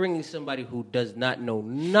 But you're bringing somebody who does not know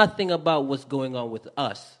nothing about what's going on with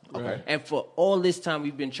us. Okay. And for all this time,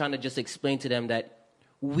 we've been trying to just explain to them that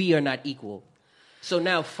we are not equal. So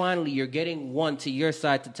now, finally, you're getting one to your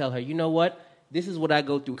side to tell her, you know what? This is what I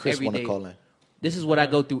go through Chris every wanna day. call in. This is what I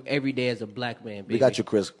go through every day as a black man, baby. We got you,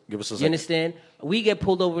 Chris. Give us a You second. understand? We get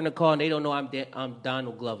pulled over in a car and they don't know I'm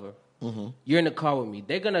Donald Glover. You're in the car with me.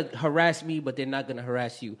 They're going to harass me, but they're not going to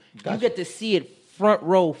harass you. You get to see it front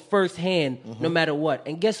row, firsthand, no matter what.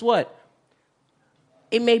 And guess what?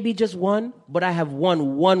 It may be just one, but I have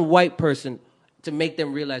one white person to make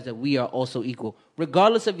them realize that we are also equal.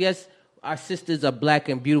 Regardless of, yes, our sisters are black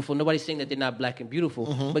and beautiful. Nobody's saying that they're not black and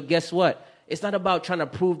beautiful. But guess what? It's not about trying to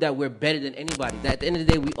prove that we're better than anybody. That at the end of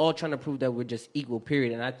the day, we all trying to prove that we're just equal,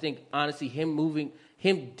 period. And I think, honestly,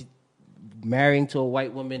 marrying to a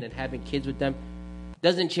white woman and having kids with them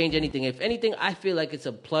doesn't change anything. If anything, I feel like it's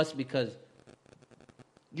a plus because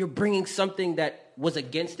you're bringing something that was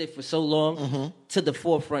against it for so long to the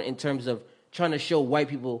forefront in terms of trying to show white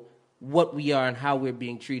people what we are and how we're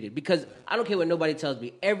being treated. Because I don't care what nobody tells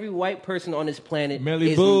me. Every white person on this planet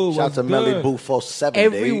Melly Boo, Shout out to Melly Boo 47.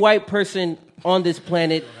 every white person on this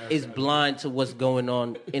planet is blind to what's going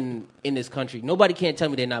on in this country. Nobody can't tell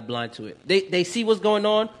me they're not blind to it. They see what's going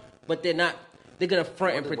on, but they're not. They're gonna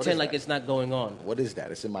front and pretend like it's not going on. What is that?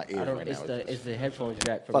 It's in my ear right now. It's the headphones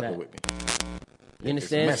jack from Fucking that. with me. You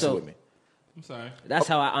understand? It's messing So with me. I'm sorry. that's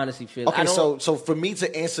how I honestly feel. I Okay, don't- so for me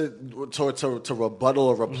to answer to rebuttal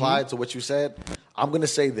or reply to what you said, I'm gonna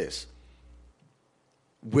say this.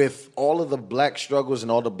 With all of the black struggles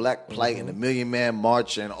and all the black plight and the Million Man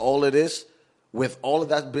March and all of this, with all of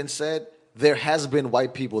that been said, there has been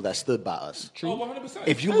white people that stood by us. Oh, 100%.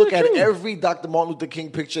 If you look at every Dr. Martin Luther King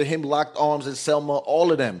picture, him locked arms and Selma,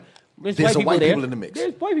 all of them, There's there's white a white people people there. in the mix.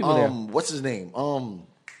 There's white people there. What's his name?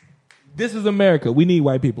 This is America. We need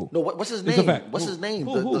white people. No, what's his It's a name? fact. What's his name?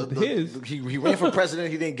 Who? His? He ran for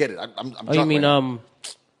president. He didn't get it. I'm Oh, you drunk mean right now.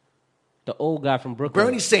 the old guy from Brooklyn?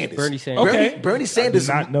 Bernie Sanders. Bernie Sanders. Okay. Bernie Sanders.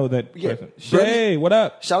 I did not know that Yeah. person. Shay, what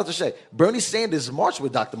up? Shout out to Shay. Bernie Sanders marched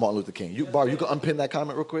with Dr. Martin Luther King. You can unpin that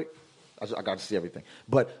comment real quick? I got to see everything.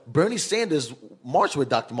 But Bernie Sanders marched with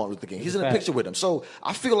Dr. Martin Luther King. He's in a Fact. picture with him. So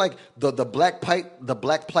I feel like the black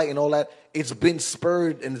plight and all that, it's been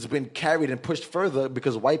spurred and it's been carried and pushed further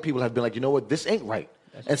because white people have been like, you know what, this ain't right.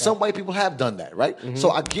 And some white people have done that, right?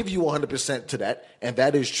 So I give you 100% to that, and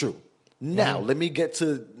that is true. Now, let me get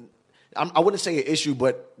to, I wouldn't say an issue,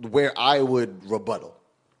 but where I would rebuttal.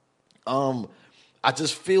 I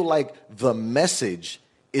just feel like the message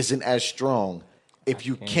isn't as strong if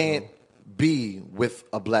you can't be with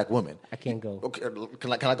a black woman. I can't go. Okay,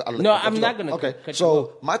 can I No, I'm not gonna Okay, cut you so off.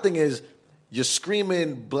 my thing is, you're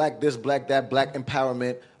screaming black this, black that, black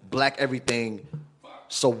empowerment, black everything.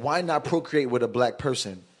 So why not procreate with a black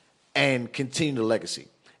person and continue the legacy?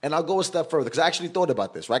 And I'll go a step further because I actually thought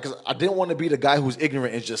about this, right? Because I didn't want to be the guy who's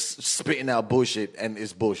ignorant and just spitting out bullshit and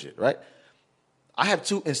it's bullshit, right? I have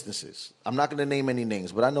two instances. I'm not going to name any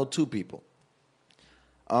names, but I know two people.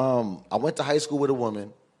 I went to high school with a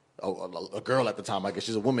woman, a girl at the time. I guess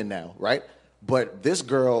she's a woman now, right? But this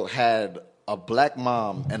girl had a black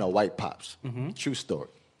mom and a white pops. True story.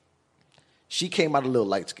 She came out a little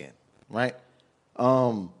light skinned, right?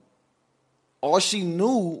 All she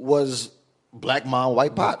knew was black mom,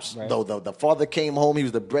 white pops. Right. Though the father came home, he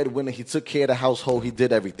was the breadwinner, he took care of the household, he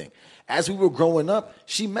did everything. As we were growing up,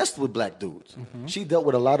 she messed with black dudes. She dealt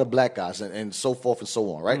with a lot of black guys and so forth and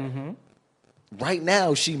so on, right? Right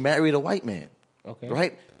now, she married a white man. Okay.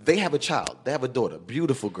 Right? They have a child. They have a daughter.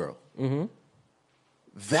 Beautiful girl.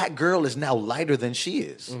 That girl is now lighter than she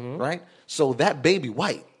is, right? So that baby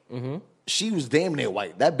white. She was damn near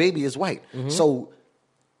white. That baby is white. So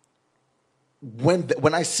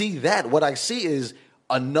when I see that, what I see is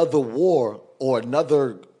another war or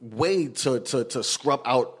another way to scrub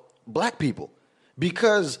out black people.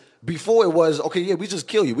 Because before it was, okay, yeah, we just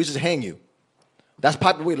kill you. We just hang you. That's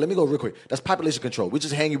wait, let me go real quick. That's population control. We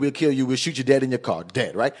just hang you, we'll kill you, we'll shoot you dead in your car.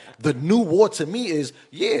 Dead, right? The new war to me is,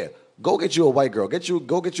 yeah, go get you a white girl.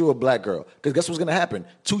 Go get you a black girl. Because guess what's going to happen?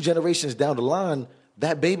 2 generations down the line,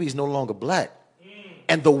 that baby is no longer black.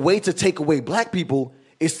 And the way to take away black people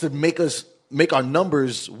is to make our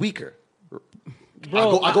numbers weaker.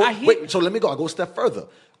 Bro, I hear- Wait, so let me go. I'll go a step further.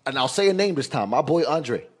 And I'll say a name this time. My boy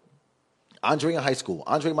Andre. Andre in high school.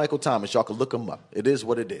 Andre Michael Thomas. Y'all can look him up. It is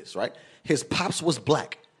what it is, right? His pops was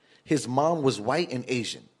black. His mom was white and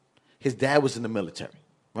Asian. His dad was in the military,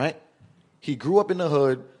 right? He grew up in the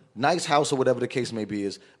hood, nice house or whatever the case may be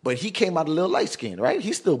is, but he came out a little light-skinned, right?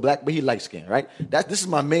 He's still black, but he light-skinned, right? This is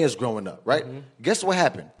my man's growing up, right? Guess what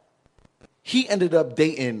happened? He ended up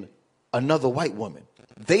dating another white woman.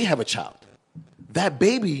 They have a child. That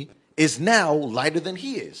baby is now lighter than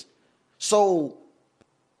he is. So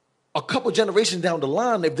a couple generations down the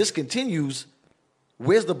line, if this continues,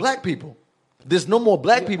 where's the black people? There's no more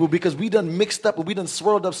black people because we done mixed up and we done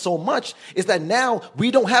swirled up so much. Is that now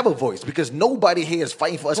we don't have a voice because nobody here is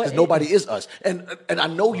fighting for us because nobody is us. And I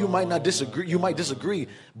know you might not disagree. You might disagree,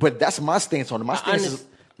 but that's my stance on it.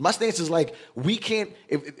 My stance is like we can't.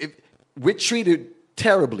 If we're treated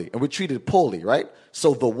terribly and we're treated poorly, right?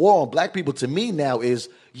 So the war on black people to me now is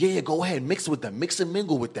go ahead, mix with them, mix and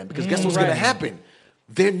mingle with them because guess what's going to happen?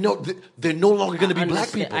 They're no longer going to be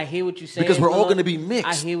black people. I hear what you're saying because we're all Willa. going to be mixed.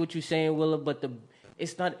 I hear what you're saying, Willa, but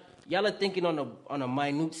it's not. y'all are thinking on a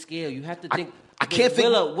minute scale. You have to think. I can't think.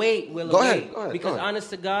 Willa, wait. Go ahead. Because honest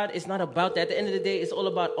to God, it's not about that. At the end of the day, it's all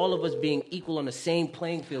about all of us being equal on the same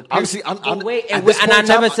playing field. Honestly, I'm I'm not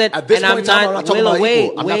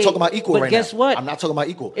talking about equal but right guess now. what? I'm not talking about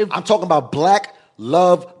equal. I'm talking about black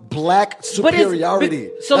love, black superiority.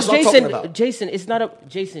 So That's what I'm talking about. Jason, it's not a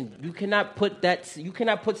Jason. You cannot put that. You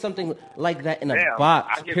cannot put something like that in a Damn, box.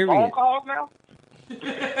 I get Period. phone calls now?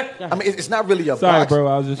 I mean, it's not really a Sorry, box. bro,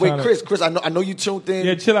 I was just Wait, trying to- Chris, I know you tuned in.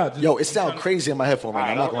 Yeah, chill out. Yo, it sounds crazy in my headphone right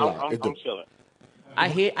now. I'm not gonna lie. It I'm do. chilling. I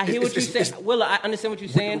hear what you're saying. Willa, I understand what you're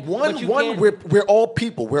saying. We're all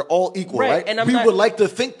people. We're all equal, right? And we would like to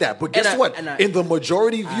think that, but guess what? and I- In the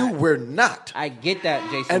majority view, we're not. I get that,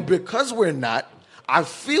 Jason. And because we're not, I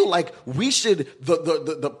feel like we should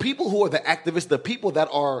the people who are the activists, the people that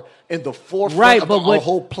are in the forefront of our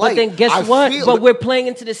whole plight. But then guess what? But we're playing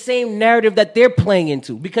into the same narrative that they're playing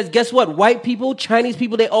into. Because guess what? White people, Chinese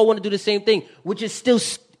people, they all want to do the same thing, which is still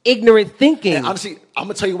ignorant thinking. And honestly, I'm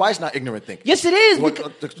gonna tell you why it's not ignorant thinking. Yes, it is.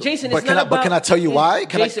 Jason, it's not about. But can I tell you why?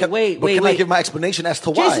 Jason, I give my explanation as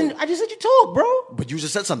to why? Jason, I just let you talk, bro. But you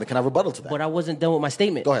just said something. Can I rebuttal to that? But I wasn't done with my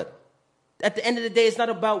statement. Go ahead. At the end of the day, it's not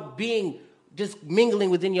about being just mingling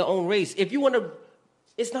within your own race. If you want to,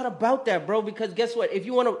 it's not about that, bro. Because guess what? If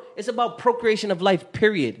you want to, it's about procreation of life.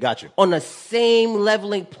 Period. Got you. On the same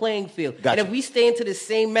leveling playing field. Got and you. if we stay into the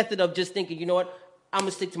same method of just thinking, you know what, I'm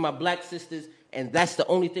gonna stick to my black sisters, and that's the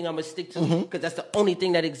only thing I'm gonna stick to because that's the only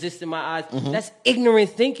thing that exists in my eyes. That's ignorant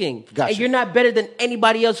thinking. Got and you. you're not better than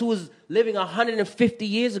anybody else who was living 150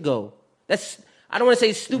 years ago. That's. I don't want to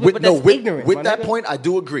say stupid, but that's ignorant. With that point, I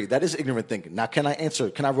do agree. That is ignorant thinking. Now, can I answer?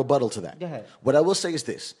 Can I rebuttal to that? Go ahead. What I will say is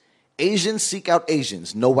this. Asians seek out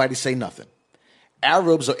Asians. Nobody say nothing.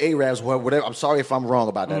 Arabs or Arabs, whatever. I'm sorry if I'm wrong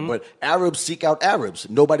about that, but Arabs seek out Arabs.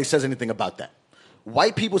 Nobody says anything about that.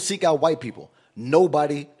 White people seek out white people.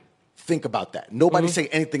 Nobody think about that. Nobody say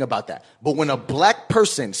anything about that. But when a black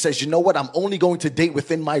person says, you know what, I'm only going to date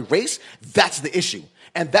within my race, that's the issue.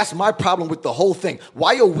 And that's my problem with the whole thing.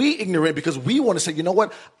 Why are we ignorant? Because we want to say, you know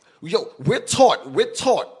what, we're taught,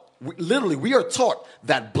 we are taught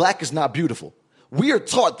that black is not beautiful. We are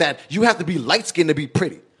taught that you have to be light-skinned to be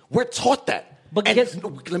pretty. We're taught that. But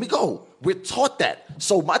let me go. We're taught that.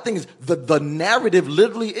 So my thing is, the narrative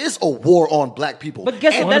literally is a war on black people. But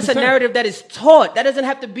guess what? That's a 100%. narrative that is taught. That doesn't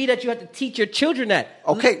have to be that you have to teach your children that.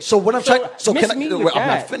 Okay, so what I'm trying. So miss can me I? with I'm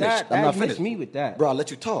that. not finished. That I'm not miss finished. me with that. Bro, I'll let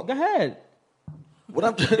you talk. Go ahead. What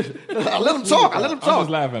I'm. I let him talk. I'm just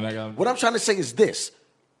laughing. What I'm trying to say is this.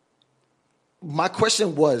 My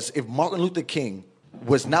question was, if Martin Luther King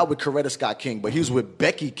was not with Coretta Scott King, but he was with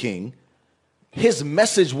Becky King, his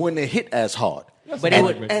message wouldn't have hit as hard. But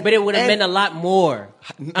it would have meant a lot more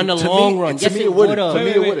in the to long me- run. to Yes, me it it wouldn't. would have. To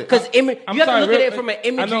me it wouldn't. Because you have I'm to sorry, look real- at it from an I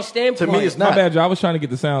know- imagery standpoint. To me, it's My not. bad, Joe. I was trying to get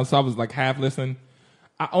the sound, so I was like half listening.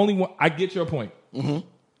 I get your point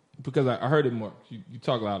because I heard it more. You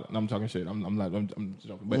talk loud, and I'm talking shit. I'm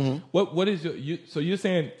joking. But what is so you're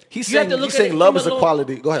saying? He's You have saying, to look he's at saying it love from is a long-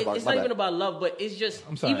 equality. Go ahead, It's my not bad. even about love, but it's just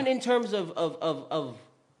sorry. even in terms of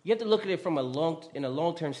you have to look at it from a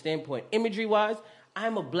long-term standpoint. Imagery-wise,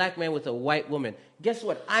 I'm a black man with a white woman. Guess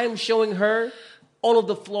what? I'm showing her all of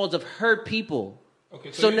the flaws of her people.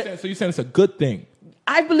 Okay, so you're saying it's a good thing.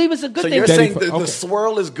 I believe it's a good So thing. you're Daddy saying the okay.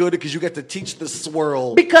 swirl is good because you get to teach the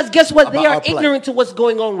swirl. Because guess what? They About are our plight. ignorant to what's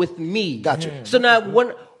going on with me. Gotcha. So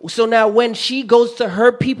now when she goes to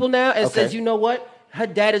her people now and Okay. says, you know what? Her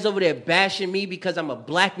dad is over there bashing me because I'm a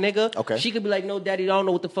black nigga. Okay. She could be like, no, daddy, I don't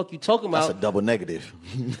know what the fuck you talking That's a about. double negative.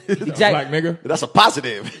 Exactly. Black nigga. That's a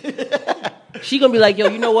positive. She gonna be like, yo,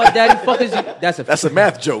 you know what, daddy? Fuck is you? That's a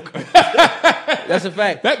math joke. That's a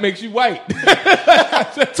fact. That makes you white.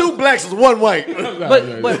 2 blacks is 1 white.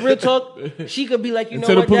 But real talk, she could be like, you know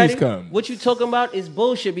Until the what, police daddy? come. What you talking about is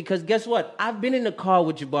bullshit because guess what? I've been in the car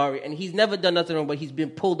with Jabari and he's never done nothing wrong, but he's been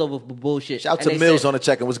pulled over for bullshit. Shout out And to they Mills said- on the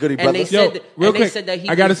check-in. What's good, and brother? they said that- real and they quick, said that he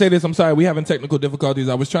I gotta was- say this. I'm sorry, we having technical difficulties.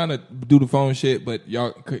 I was trying to do the phone shit, but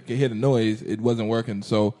y'all could hear the noise. It wasn't working,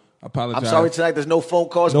 so I apologize. I'm sorry tonight. There's no phone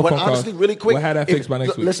calls. No but phone calls. honestly, really quick. We'll have that fixed by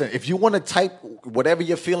next week. Listen, if you want to type whatever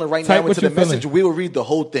you're feeling right Type now what into the you're feeling. message, we will read the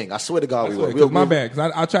whole thing. I swear to God, we will. Because my bad,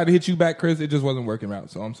 because I tried to hit you back, Chris. It just wasn't working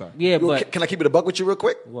out, so I'm sorry. Yeah, but Can I keep it a buck with you real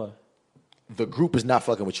quick? what? The group is not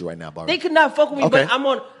fucking with you right now, Barry. They could not fuck with me, Okay. but I'm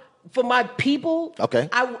on for my people. Okay.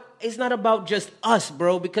 It's not about just us,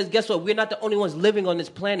 bro. Because guess what? We're not the only ones living on this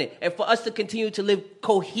planet, and for us to continue to live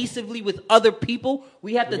cohesively with other people,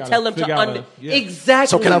 we have to gotta tell them figure to out yeah. exactly.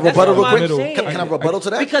 So can I That's rebuttal what real I'm quick? saying. Can I rebuttal to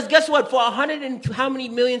that? Because guess what? For 100 and how many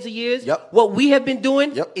millions of years, Yep. what we have been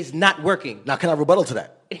doing Yep. is not working. Now, can I rebuttal to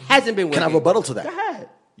that? It hasn't been working. Can I rebuttal to that? Go ahead.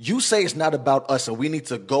 You say it's not about us and we need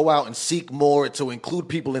to go out and seek more to include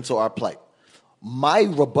people into our plight. My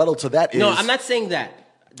rebuttal to that is... No, I'm not saying that.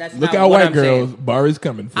 That's Look not out, what white I'm girls. saying. Bar is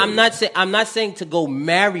coming for I'm you. not saying to go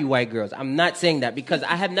marry white girls. I'm not saying that because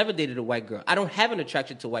I have never dated a white girl. I don't have an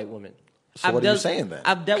attraction to white women. So what are you saying then?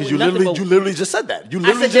 I've dealt with you nothing literally, but... you literally just said that. You I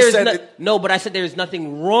literally said just there's said it. no, but I said there's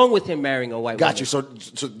nothing wrong with him marrying a white woman. Got you. So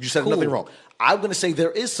you said Cool. nothing wrong. I'm going to say there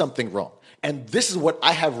is something wrong. And this is what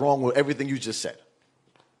I have wrong with everything you just said.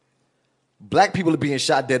 Black people are being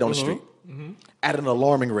shot dead on the street at an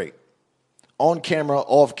alarming rate. On camera,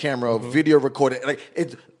 off camera, video recorded. Like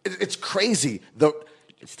it's crazy.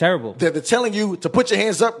 It's terrible. They're telling you to put your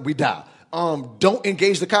hands up, we die. Don't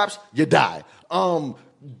engage the cops, you die.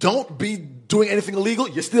 Don't be doing anything illegal,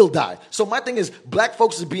 you still die. So my thing is, black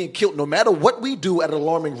folks is being killed no matter what we do at an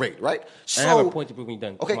alarming rate, right? So, I have a point to prove me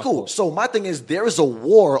done. Okay, My cool. fault. So my thing is, there is a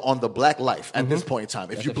war on the black life at this point in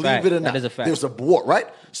time. If That's you a believe fact. it or That not, is a fact. there's a war, right?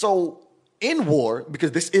 So in war,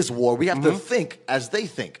 because this is war, we have to think as they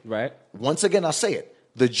think. Right. Once again, I'll say it.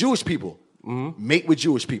 The Jewish people mate with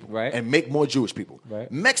Jewish people Right. and make more Jewish people.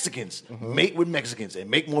 Right. Mexicans mate with Mexicans and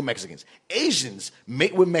make more Mexicans. Asians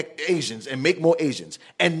mate with Asians and make more Asians.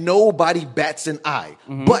 And nobody bats an eye.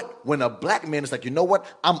 But when a black man is like, you know what?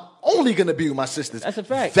 I'm only going to be with my sisters. That's a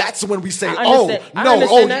fact. That's when we say, I oh, understand- I no,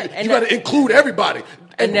 understand that, you and got to that- include everybody.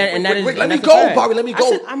 And that is- let and me that's a go, fact. Bobby. Let me I go.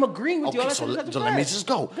 said I'm agreeing with you. All I Okay, said is that's a let me fact. just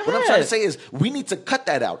go. Go What I'm ahead. trying to say is we need to cut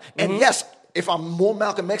that out. And yes, if I'm more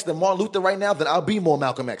Malcolm X than Martin Luther right now, then I'll be more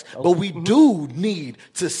Malcolm X. But we do need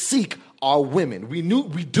to seek our women. We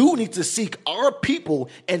do need to seek our people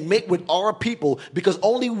and mate with our people because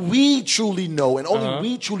only we truly know and only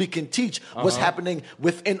we truly can teach what's happening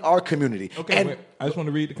within our community. Okay, and wait, I just want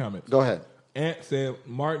to read the comments. go ahead. Ant said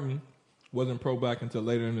Martin wasn't pro-black until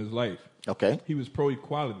later in his life. Okay. He was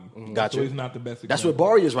pro-equality. Gotcha. So he's not the best example. That's what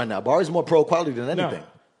Barry is right now. Barry's more pro-equality than No. anything.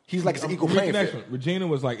 He's like it's an I'm equal reading playing the next field. one. Regina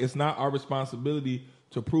was like, it's not our responsibility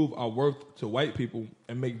to prove our worth to white people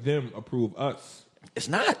and make them approve us. It's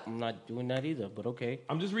not. I'm not doing that either, but okay.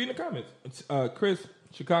 I'm just reading the comments. Chris,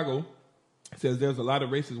 Chicago, says there's a lot of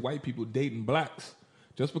racist white people dating blacks.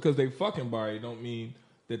 Just because they fucking Barry don't mean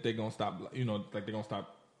that they're going to stop, like they're going to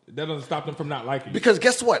stop. That doesn't stop them from not liking you. Because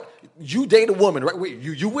guess what? You date a woman, right? Wait,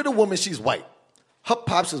 you with a woman, she's white. Her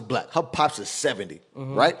pops is black. Her pops is 70,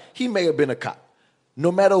 right? He may have been a cop.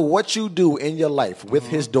 No matter what you do in your life with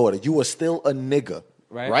his daughter, you are still a nigga.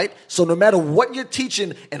 Right? So no matter what you're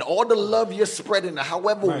teaching and all the love you're spreading,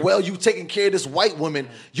 however well you taking care of this white woman,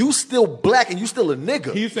 you still black and you still a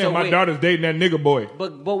nigga. He's saying So my wait. daughter's dating that nigga boy.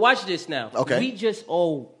 But watch this now. Okay. We just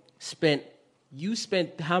all spent. You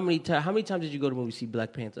spent how many times? How many times did you go to the movie see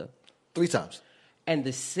Black Panther? 3 times. And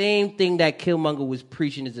the same thing that Killmonger was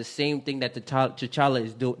preaching is the same thing that T'Challa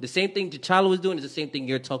is doing. The same thing T'Challa was doing is the same thing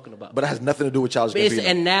you're talking about. But it has nothing to do with Childish But it's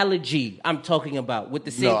Gambino. an analogy I'm talking about with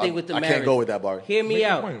the same No, thing with the I marriage. can't go with that, Barry. Hear me Make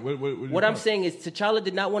your out. point. What is your What I'm point? saying is T'Challa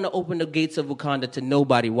did not want to open the gates of Wakanda to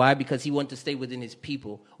nobody. Why? Because he wanted to stay within his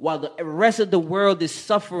people. While the rest of the world is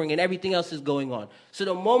suffering and everything else is going on. So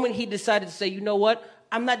the moment he decided to say, you know what?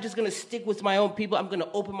 I'm not just going to stick with my own people. I'm going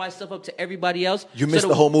to open myself up to everybody else. You missed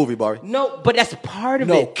the whole movie, Barry. No, but that's part of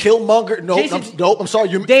No, it. Killmonger. No, Jason- I'm sorry.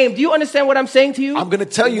 Dame, do you understand what I'm saying to you? I'm going to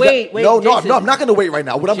tell you wait, that. Wait, no, Jason. I'm not going to wait right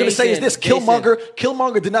now. What I'm going to say is this: Jason.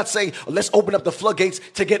 Killmonger did not say, "Let's open up the floodgates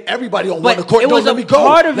to get everybody on But one accord." it No, was let a me go.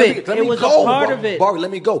 part of Let it. me It was a go, part Barry. of it. Barry,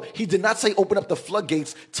 let me go. He did not say open up the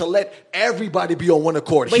floodgates to let everybody be on one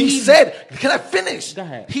accord. But He he- said, "Can I finish?" Go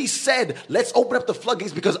ahead. He said, "Let's open up the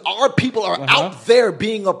floodgates because our people are out there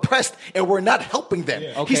being oppressed, and we're not helping them."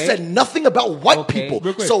 Yeah. Okay. He said nothing about white Okay. people.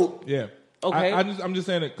 Real quick. So yeah. Okay. I'm just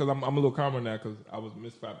saying it because I'm a little calmer now because I was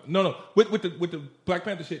misfired. No. With the Black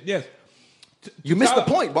Panther shit, yes. you missed the T'Challa-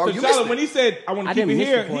 point, Barry. You T'Challa, missed it. when he said, I want I to keep didn't it miss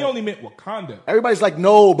here, the he point. only meant Wakanda. Everybody's like,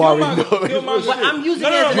 "No, Barry." Killmonger, But I'm using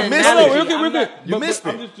it as an You missed analogy. it. Real quick. I'm not- You missed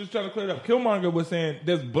I'm it. just trying to clear it up. Killmonger was saying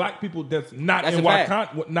there's black people that's not That's in a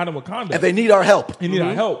fact. Wakanda, not in Wakanda. And they need our help. He need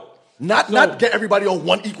our help. Not get everybody on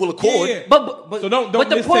one equal accord. Yeah. But So don't but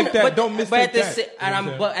the mistake point, that. But, Don't but mistake at the that. sa- You know and what I'm,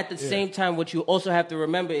 I'm but at the saying? same time, what you also have to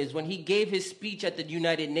remember is when he gave his speech at the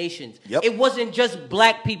United Nations, Yep. it wasn't just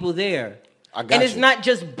black people there. I got And it's you. not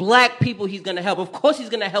just black people he's gonna help. Of course, he's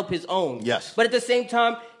gonna help his own. Yes. But at the same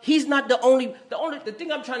time, he's not the only. The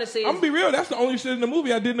thing I'm trying to say is I'm gonna be real. That's the only shit in the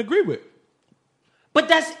movie I didn't agree with. But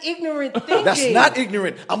that's ignorant thinking. That's not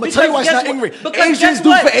ignorant. I'm gonna Because tell you why it's guess not what? ignorant. Because Asians guess do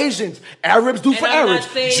what? for Asians. Arabs do And for I'm not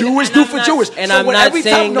Arabs. saying- Jewish and do I'm for not- Jewish. and So I'm when not every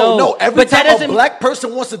saying time, no. every But that time a doesn't- black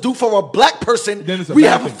person wants to do for a black person, Then it's a we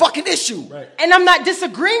bad have a thing. fucking issue. Right. And I'm not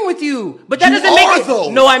disagreeing with you, but that You doesn't make are, it. though.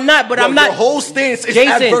 No, I'm not. But Yo, I'm not. your whole stance is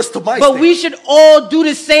Jason, adverse to my but stance. we should all do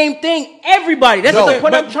the same thing. Everybody. That's No, the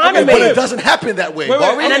point I'm but- trying okay, to But make. it doesn't happen that way. Wait, wait,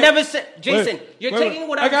 Bari. And I never said, Jason, Wait, you're wait, taking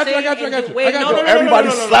what I I'm got you, saying. I got you, and I got you. wait, I got no, you. no, no,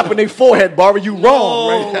 Everybody's no, no, slapping their forehead, Bari. You wrong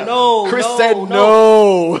right now. No, Chris no, said no.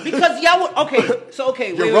 no. Because y'all would, okay,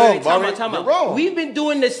 You're wait, wrong, wait, time Bari. out, time You're out. wrong. We've been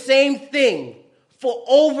doing the same thing for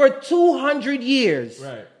over 200 years.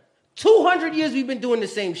 Right. 200 years we've been doing the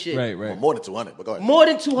same shit. Right. Right. More than 200, but go ahead. More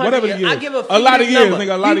than 200 Whatever years. the years. I give a A lot of figurative years, number.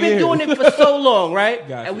 nigga, a lot We've of been years. doing it for so long, right?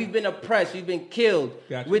 Gotcha. And we've been oppressed. We've been killed.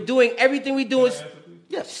 Gotcha. We're doing everything we do is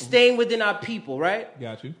Yes. staying within our people, right?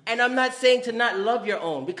 Got you. And I'm not saying to not love your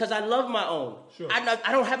own because I love my own. Sure.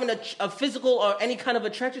 I don't have a physical or any kind of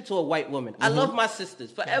attraction to a white woman. I love my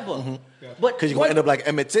sisters forever. But Because you're going to end up like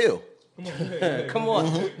Emmett Till. come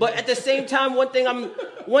on. But at the same time, one thing I'm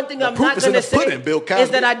proof not is in going to the say pudding, Bill Cosby. is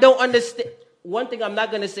that I don't understand. One thing I'm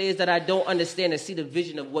not going to say is that I don't understand and see the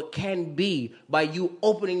vision of what can be by you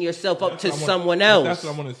opening yourself up to That's what I want- someone else. That's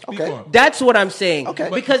what I want to speak Okay. on. That's what I'm saying. Okay.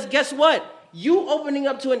 Because guess what? You opening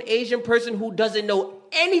up to an Asian person who doesn't know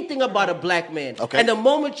anything about a black man. Okay. And the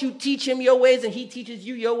moment you teach him your ways and he teaches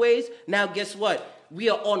you your ways, now guess what? We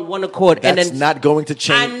are on one accord. That's and then not going to I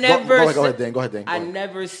change. never Go ahead, Dan. Go ahead, Dan. Go I ahead.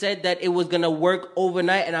 never said that it was gonna work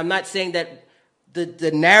overnight, and I'm not saying that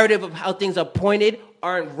the narrative of how things are pointed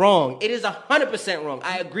aren't wrong. It is 100% wrong.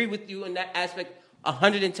 I agree with you in that aspect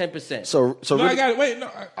 110%. So No, really, I got it. Wait, no.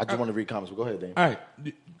 I just want to read comments, but go ahead, Dan. All right.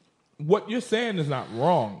 What you're saying is not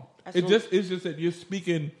wrong. That's It's what- just that you're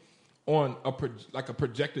speaking on a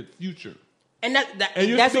projected future. And And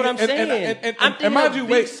you're that's what I'm speaking- saying. and I'm thinking mind of you,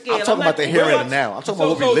 big wait, scale. I'm talking not about the here thinking and now. I'm talking So- about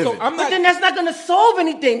what we so live in. I'm But not. then that's not going to solve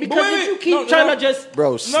anything because wait, if you wait. keep No, trying no. to just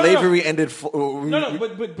Bro, no. slavery ended. No,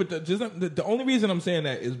 but the only reason I'm saying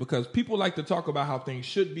that is because people like to talk about how things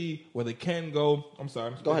should be, where they can go. I'm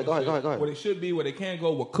sorry. Go ahead. Where they should be, where they can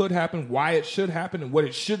go, what could happen, why it should happen, and what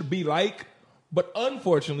it should be like. But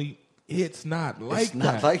unfortunately, it's not like It's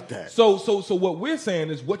not like that. So what we're saying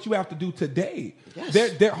is what you have to do today.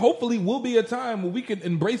 Yes. There hopefully will be a time where we can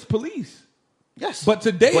embrace police. Yes. But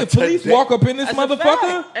today, But if police today- walk up in this That's a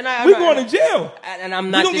motherfucker, fact. And I- we going to jail. and I'm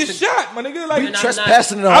We not gonna get shot, my nigga. Like And I'm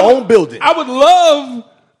trespassing in I our would- own building. I would love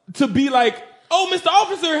to be like, oh, Mr.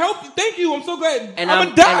 Officer, help! Thank you. I'm so glad. And I'm I'm-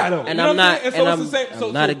 gonna die and- though. and You know I'm what not- saying? and so I'm- it's the same.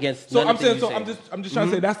 I'm not against So none I'm of the saying. things So you're I'm saying. just trying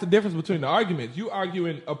to say that's the difference between the arguments. You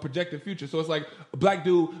arguing a projected future. So it's like a black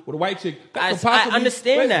dude with a white chick. That could I possibly,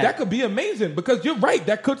 understand that. That could be amazing because you're right.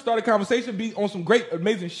 That could start a conversation, be on some great,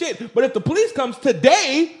 amazing shit. But if the police comes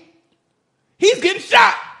today, he's getting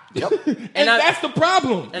shot. Yep. and I- that's the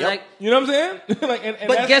problem. and like- you know what I'm saying? like, and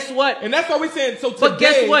But that's- guess what? And that's why we're saying. So today, But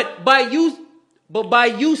guess what? By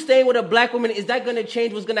you staying with a black woman, is that going to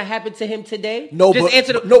change what's going to happen to him today? No, just but-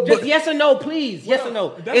 answer the no, just but- yes or no, please. Yes or no.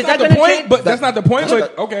 That's Is not that the going to point. change? But that's not the point. That's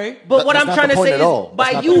But not- okay. But what That's I'm not trying the to point say at is, all. That's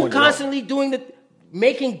by not the you point at all. constantly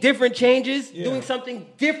making different changes, Yeah. doing something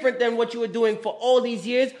different than what you were doing for all these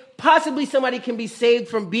years, possibly somebody can be saved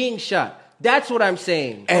from being shot. That's what I'm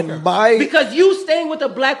saying. And my Because you staying with a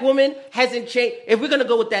black woman hasn't changed. If we're gonna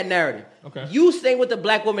go with that narrative, Okay. you staying with a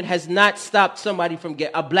black woman has not stopped somebody from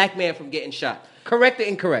a black man from getting shot. Correct or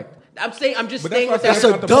incorrect? I'm just But staying that's with what that. that's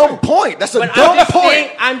not a the dumb point. That's a But I'm dumb just point. saying-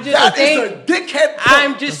 I'm just That is saying- a dickhead point.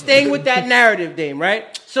 I'm just staying with that narrative, Dame. Right?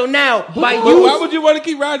 So now, by But you, why would you want to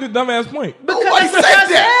keep riding the dumbass point? because Nobody that's what said I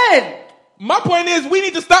that. said. My point is, we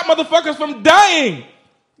need to stop motherfuckers from dying.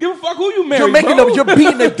 Give a fuck who you marry. You're making bro. you're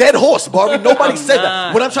beating a dead horse, Barbie. Nobody said that.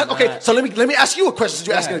 not. What I'm trying, okay, so let me ask you a question. Since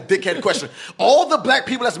you're asking a dickhead question. All the black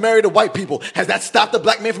people that's married to white people, has that stopped a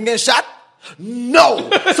black man from getting shot? No.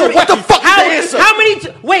 So what the fuck is the answer? How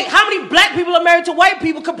many black people are married to white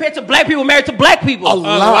people compared to black people married to black people? A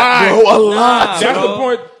lot, bro. A lot. That's bro. the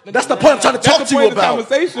point. That's the point I'm trying to That's talk the to you point of the about.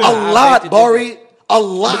 conversation. A lot, Bari. A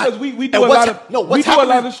lot. Because we do And a what's lot of hap- no, we what's do a lot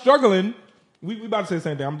happening? of struggling. We about to say the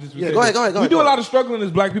same thing. I'm just Yeah, go ahead. We do go a lot ahead. of struggling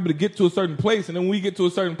as black people to get to a certain place, and then when we get to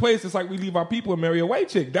a certain place, it's like we leave our people and marry a white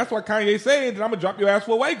chick. That's why Kanye saying that I'm gonna drop your ass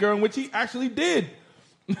for a white girl, in which he actually did.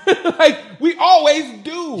 Like we always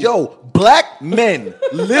do. Yo, black men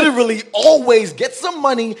literally always get some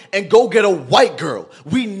money and go get a white girl.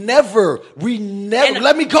 We never. And-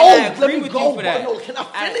 Let me go. and I agree Let me with go. you for that. No, can I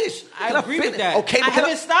finish? I Can agree finish? with that. Okay, I but can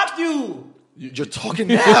haven't stopped you. You're talking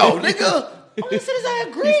now, nigga. All I said is I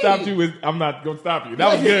agree. He stopped you with, I'm not gonna stop you.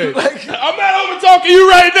 That was good. Like- I'm not over talking you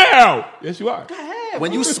right now. Yes, you are. Go ahead,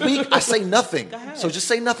 When bro. you speak, I say nothing. ahead. So just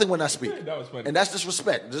say nothing when I speak. That was funny. And that's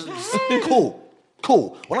disrespect. This is cool.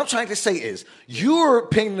 Cool. What I'm trying to say is, you're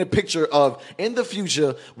painting a picture of, in the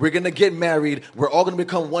future, we're going to get married, we're all going to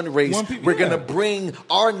become one race, we're going to bring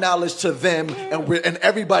our knowledge to them, and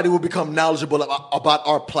everybody will become knowledgeable about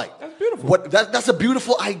our plight. That's beautiful. That's a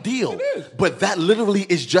beautiful ideal. It is. But that literally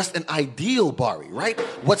is just an ideal, Bari, right?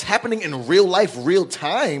 What's happening in real life, real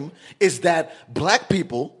time, is that black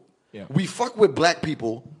people, we fuck with black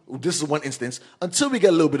people, this is one instance, until we get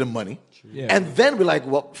a little bit of money, and then we're like,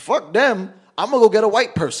 well, fuck them, I'm gonna go get a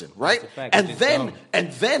white person, right? And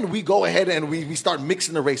then we go ahead and we start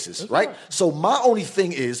mixing the races, right? So my only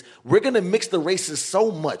thing is, we're gonna mix the races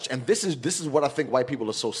so much, and this is what I think white people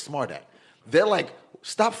are so smart at. They're like,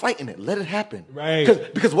 stop fighting it, let it happen, right?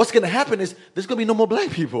 Because what's gonna happen is there's gonna be no more black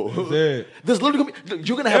people. There's literally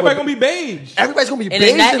you're gonna have everybody's gonna be beige. Everybody's gonna be And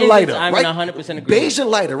beige in that and lighter, instance, right? I'm 100% agree. Beige and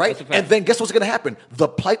lighter, right? And then guess what's gonna happen? The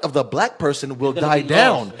plight of the black person will gonna die be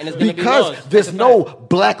down lost, and it's gonna be because lost. there's That's a no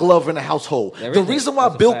black love in the household. There The isn't. reason why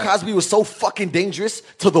That's a Bill fact. Cosby was so fucking dangerous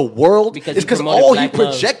to the world Because is he because promoted all he black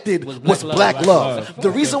love projected was was black black love. love. The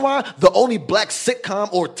reason why the only black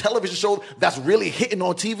sitcom or television show that's really hitting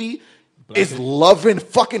on TV is loving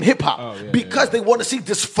fucking hip hop because they want to see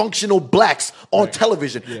dysfunctional blacks on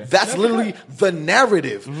television. That's literally the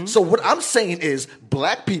narrative. So what I'm saying is,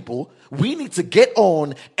 black people, we need to get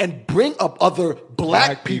on and bring up other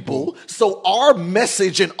black people so our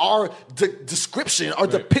message and our description, our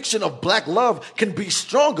depiction of black love can be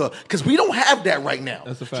stronger, because we don't have that right now.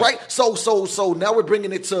 That's a fact. Right? So now we're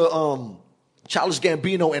bringing it to Childish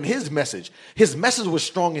Gambino and his message. His message was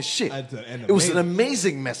strong as shit. It was an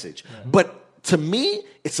amazing message. But to me,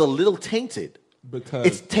 it's a little tainted.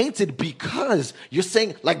 It's tainted because you're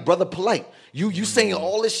saying, like Brother Polite, you saying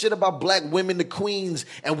all this shit about black women, the queens,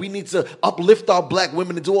 and we need to uplift our black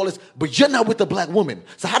women and do all this, but you're not with the black woman.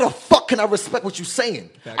 So how the fuck can I respect what you're saying?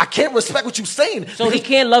 I can't respect what you're saying. So he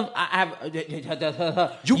can't love.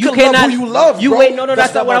 You can love who you love. You bro. wait. No,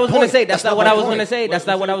 That's that's not what my I was going to point. say. That's not what my I was point. going to say. That's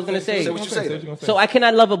not what I was going to say. Say what you say. So I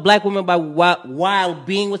cannot love a black woman while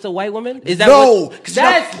being with a white woman? Is that No, what? 'cause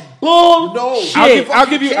That's No. bullshit. I'll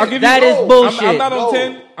give you. That is bullshit. I'm not on No.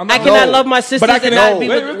 10. I cannot love my sisters I can and not no. be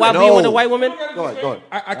Wait, with, wait, while no. being with a white woman. Go ahead.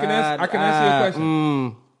 I can answer your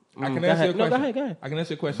question. I can answer your Go ahead. No, question. go ahead. I can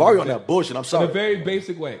answer your question. Barry on that bullshit. I'm In sorry. a very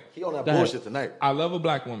basic way. He on that Go ahead. bullshit tonight. I love a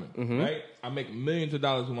black woman, right? I make millions of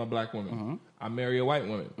dollars with my black woman. I marry a white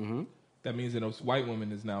woman. That means that this white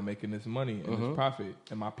woman is now making this money and this profit,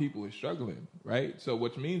 and my people is struggling, right? So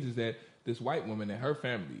what means is that this white woman and her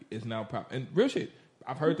family is now and real shit.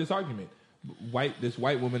 I've heard this argument. This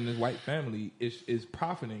white woman and this white family is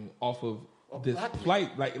profiting off of this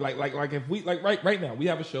plight. Like if we right now we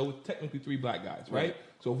have a show with technically 3 black guys, right?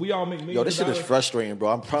 So if we all make millions Yo, this shit of is dollars, frustrating,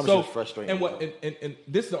 bro. I promise you it's frustrating. and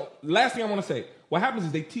this is the last thing I want to say. What happens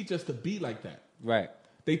is they teach us to be like that. Right.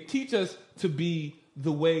 They teach us to be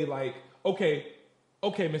the way, like, okay,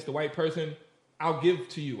 Mr. White Person, I'll give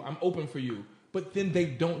to you. I'm open for you. But then they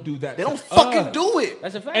don't do that. They don't fucking do it.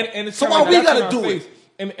 That's a fact. And it's So kinda why we that's in gotta our do face. it?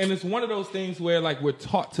 And it's one of those things where, like, we're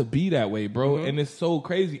taught to be that way, bro. And it's so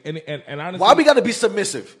crazy. And honestly, Why we gotta be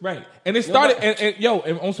submissive? right? And it started.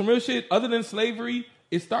 And on some real shit. Other than slavery,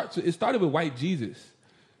 it started with white Jesus.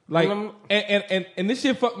 Like, and this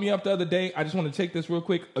shit fucked me up the other day. I just want to take this real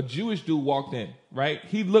quick. A Jewish dude walked in, right?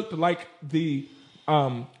 He looked like the,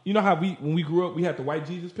 you know how when we grew up, we had the white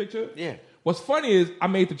Jesus picture? Yeah. What's funny is I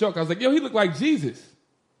made the joke. I was like, yo, he looked like Jesus.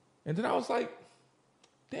 And then I was like,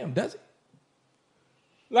 damn, does he?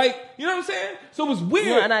 Like, you know what I'm saying? So it was weird.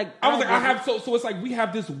 Yeah, and I was like, so it's like we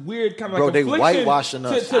have this weird kind of Bro, like they affliction whitewashing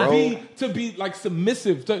us, to bro. to be like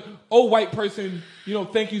submissive to, oh, white person,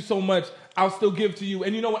 thank you so much. I'll still give to you.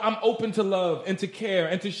 And you know what? I'm open to love and to care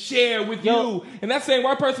and to share with you. And that same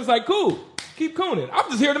white person's like, cool, keep cooning. I'm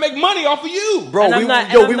just here to make money off of you. Bro, And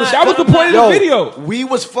that was the point of the video. We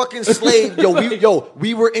was fucking slaved.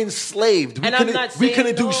 We were enslaved. We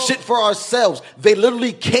couldn't do shit for ourselves. They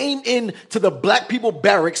literally came in to the black people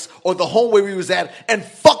barracks or the home where we was at and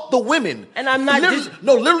fucked the women. And I'm not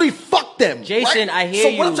literally fuck them. Jason, right? I hear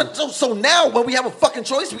you. So now when we have a fucking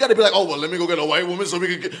choice, we gotta be like, oh well, let me go get a white woman so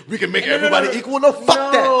we can make everybody equal. No,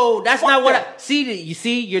 fuck that. No, that's Fuck not what that. I see. You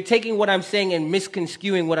see, you're taking what I'm saying and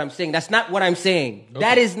misconstruing what I'm saying. That's not what I'm saying. Okay.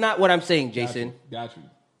 That is not what I'm saying, Jason. Got you.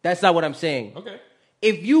 That's not what I'm saying. Okay.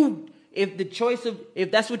 If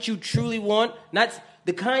that's what you truly want, not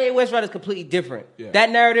the Kanye West route is completely different. Yeah. That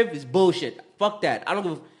narrative is bullshit. Fuck that. I don't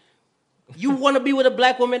give. You want to be with a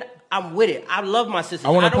black woman? I'm with it. I love my sister.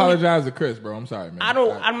 I want to apologize to Chris, bro. I'm sorry, man. I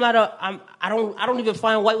don't even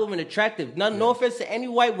find white women attractive. No offense to any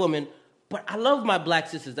white woman, but I love my black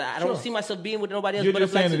sisters. I don't see myself being with nobody else You're but a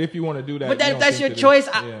just black saying that sister. if you want to do that, But you don't that's think your that choice.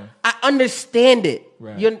 yeah. I understand it.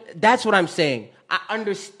 Right. That's what I'm saying. I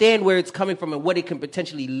understand where it's coming from and what it can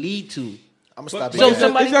potentially lead to. I'm gonna stop So being mad.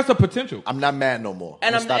 somebody- it's just a potential. I'm not mad no more.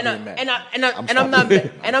 And I'm stop not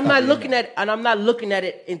looking at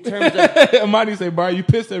it in terms of. Amani say, "Bar, you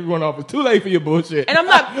pissed everyone off. It's too late for your bullshit." And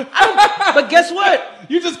but guess what?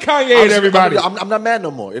 You just Kanye'd everybody. I'm not mad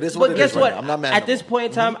no more. It is what But it guess is right what? now. I'm not mad At no this more. point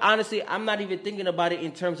in time, honestly, I'm not even thinking about it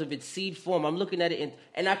in terms of its seed form. I'm looking at it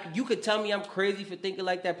you could tell me I'm crazy for thinking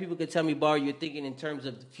like that. People could tell me, Bar, you're thinking in terms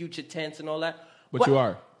of the future tense and all that. But you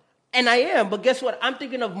are. And I am. But guess what? I'm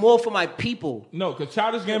thinking of more for my people. No, because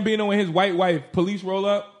Childish Gambino and his white wife, police roll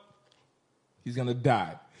up, he's gonna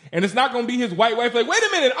die. And it's not gonna be his white wife like, wait a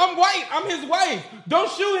minute, I'm white, I'm his wife. Don't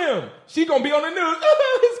shoot him. She gonna be on the news.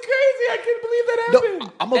 Oh, it's crazy. I can't believe that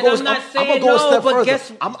happened. I'm gonna And go. I'm not I'm saying gonna go no, a step but further.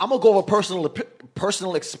 guess- I'm gonna go over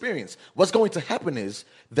personal experience. What's going to happen is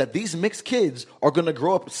that these mixed kids are gonna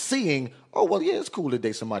grow up seeing, oh well, yeah, it's cool to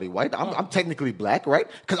date somebody white. I'm technically black, right?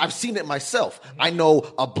 Because I've seen it myself. I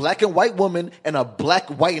know a black and white woman and a black,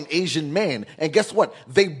 white, and Asian man, and guess what?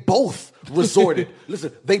 They both resorted.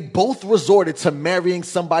 Listen, they both resorted to marrying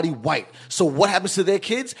somebody white. So what happens to their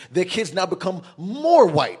kids? Their kids now become more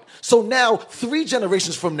white. So now, 3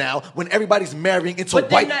 generations from now, when everybody's marrying into But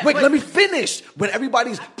they're white, not- wait, but- let me finish. When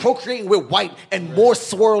everybody's procreating with white and more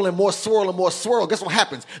swirl and more swirl and more swirl, guess what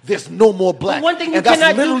happens? There's no more black. But one thing you And that's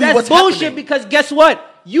cannot do, literally that's what's bullshit happening. because guess what?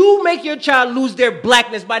 You make your child lose their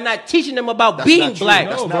blackness by not teaching them about That's being not true. black.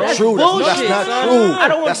 That's No, not bro. true. Bullshit, That's not son. true. I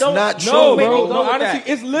don't want. That's don't, not true. Don't make bro. me go No, with honestly, that.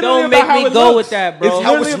 it's literally Don't about make how me it go looks. with that, bro. It's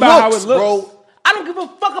How literally it about how looks, it looks. bro. I don't give a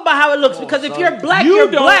fuck about how it looks because if son. you're black, You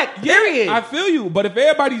you're don't- black. yeah, Period. I feel you, but if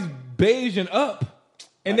everybody's beige and up,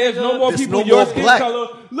 and there's no more There's people no your more skin black. color,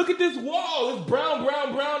 look at this wall. It's brown,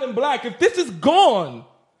 brown, brown, and black. If this is gone,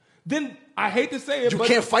 then I hate to say it, You but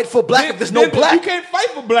can't fight for black then- if there's no then black. You can't fight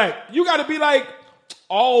for black. You got to be like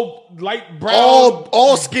all light brown.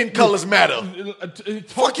 All skin colors matter.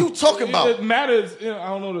 Fuck you talking about? It matters. You know, I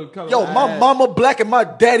don't know the color. Yo, my mama black and my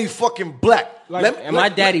daddy fucking black. Like- and my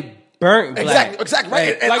daddy burnt black. Exactly,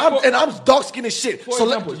 right. And, Like for- I'm dark skinned as shit. For So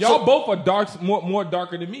example, y'all both are dark, more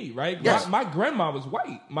darker than me, right? Yes. My grandma was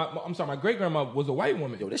white. My great grandma was a white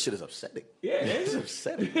woman. Yo, this shit is upsetting. Yeah, it This is is.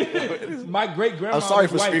 upsetting. My great grandma. I'm sorry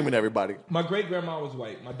was for white. screaming, everybody. My great grandma was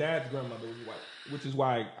white. My dad's grandmother was white, which is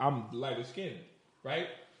why I'm lighter skinned, right?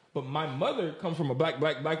 But my mother comes from a black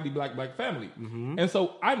family, and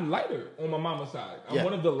so I'm lighter on my mama's side. I'm Yeah.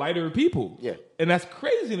 one of the lighter people. Yeah. And that's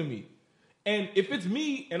crazy to me. And if it's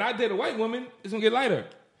me and I date a white woman, it's gonna get lighter.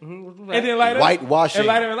 And then lighter, Whitewashing. and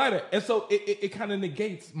lighter and lighter, and so it kind of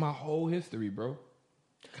negates my whole history, bro.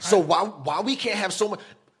 So why we can't have so much?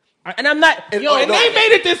 And I'm not. And- Yo, And they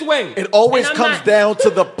made it this way. It always And I'm comes not- down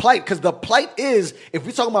to the plight, because the plight is, if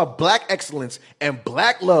we're talking about black excellence and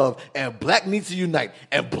black love and black need to unite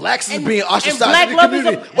and blacks is being ostracized black in the love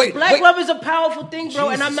community. is love is a powerful thing, bro.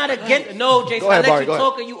 And I'm not against. No, Jason, Go ahead, I let Barry, you go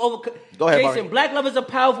talk ahead. and you over. Go ahead, Jason, Barry. black love is a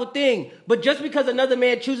powerful thing, but just because another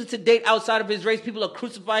man chooses to date outside of his race, people are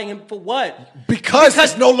crucifying him for what? Because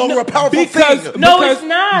it's no longer a powerful Because thing. No, it's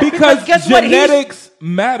not. Because Because guess what? genetics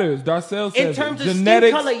matters. Darcel says In terms it. of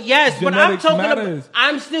Genetics, skin color, yes, but I'm genetics talking matters. about.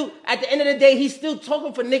 I'm still at the end of the day, he's still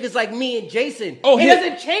talking for niggas like me and Jason. Oh, it he-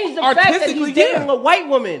 doesn't change the fact that artistically, he's dating yeah. a white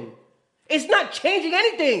woman. It's not changing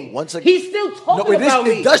anything. Once again- He's still talking it is- about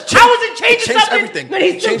me. It does change. How is it changing It changes something everything. when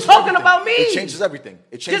he's It still changes talking everything. about me? It changes everything.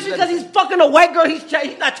 It changes Just because everything. he's fucking a white girl, he's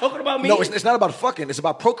not talking about me. No, it's not about fucking. It's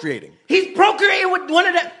about procreating. He's procreating with one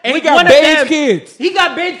of them. And he with got one of beige them. kids. He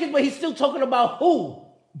got beige kids, but he's still talking about who?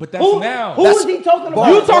 But that's Who? now. Who That's- is he talking Barry,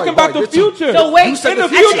 about? You talking about the you're talking- future. So wait, You said in the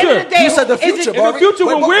the future. At the end of the day, You said the is it- future, in Barry. the future,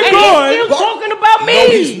 when we're And gone- he's still Bar- talking about me. No,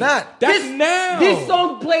 he's not. That's now. This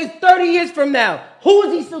song plays 30 years from now. Who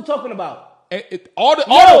is he still talking about? Who who is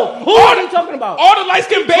he talking about? All the light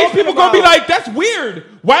skinned beige talking people gonna be about? like, that's weird.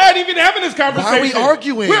 Why aren't even having this conversation? Why are we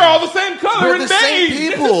arguing? We're all the same color We're and the beige. same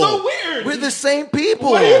people. This is so weird. We're the same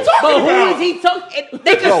people. What are you talking But who about? is he talking?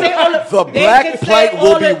 They can Bro, say all the they black can say plight all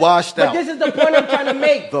will be the- washed but out. this is the point I'm trying to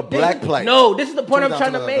make. The This black is- plight. No, this is the point Turn I'm down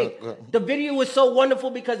trying to to make. The video was so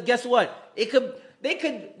wonderful because guess what? They could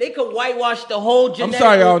whitewash the whole I'm genetic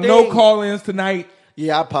sorry, y'all. thing. No call-ins tonight.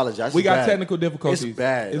 Yeah, I apologize. We It's got bad. technical difficulties. It's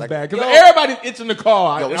bad. It's Like, bad. Because yo- everybody's itching the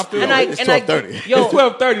call. Yo, it's- And I- it's and I- 12:30. yo- It's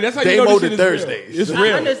 12:30. That's how you Day know this mode shit is is Thursdays. real. It's I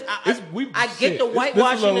real. I get shit. the This is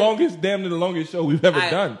whitewashing the and- longest, damn near the longest show we've ever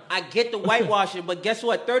done. I get the whitewashing, but guess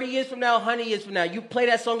what? 30 years from now, 100 years from now, you play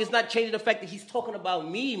that song, it's not changing the fact that he's talking about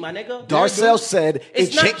me, my nigga. Darcel said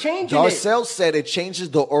It's not changing it. Darcel said it changes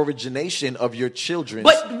the origination of your children's.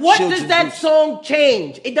 But what does children's that roots. song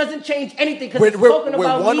change? It doesn't change anything because We're- he's we're- talking we're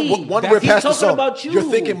about one- me. we're He's past the talking song. about about you.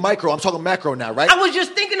 You're thinking micro. I'm talking macro now, right? I was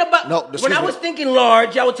just thinking about No, excuse when I me. was thinking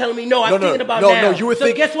large. Y'all were telling me no. I'm thinking about now. No, you were so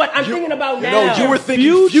thinking. guess what? I'm thinking about now. No, you were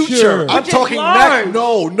thinking future. I'm Future's talking large.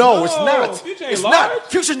 No, No, it's not. Future ain't It's large.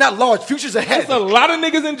 not. Future's not large. Future's ahead. There's a lot of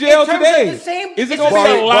niggas in jail In terms of today. the same- Is it it's gonna the be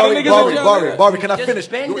same- a lot of niggas in jail? Barbie, can I Just finish?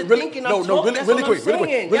 bend the Really- thinking. no, I'm talking. That's really what quick, I'm really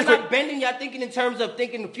saying. quick, really You're quick. not bending. You're thinking in terms of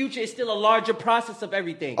thinking the future is still a larger process of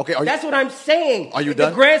everything. Okay, that's what I'm saying. Are you the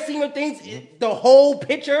done? grand scheme of things, the whole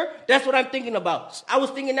picture. That's what I'm thinking about. I was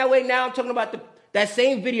thinking that way. Now I'm talking about that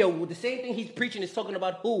same video. The same thing he's preaching is talking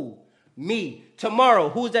about who? Me. Tomorrow,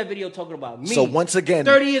 who's that video talking about? Me. So once again,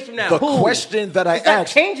 30 years from now, the who? question that I It's not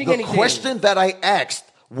asked, changing the anything. question that I asked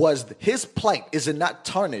was his plight. Is it not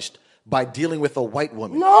tarnished by dealing with a white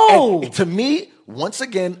woman? No. And to me, once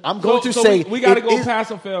again, I'm going to So say we got to it go is-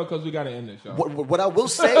 pass or fail because we got to end this show. What I will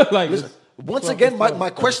say, Like, listen, once fuck again, this my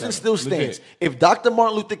fuck, question fuck still that. stands. Legit. If Dr.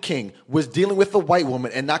 Martin Luther King was dealing with a white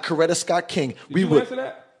woman and not Coretta Scott King, Did you answer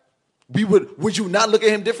that? would you not look at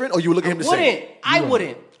him different, or you would look at him the same? I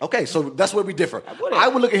wouldn't. Okay, so that's where we differ. wouldn't. I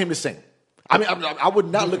would look at him the same. I mean, I would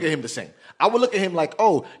not look at him the same. I would look at him like,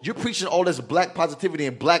 oh, you're preaching all this black positivity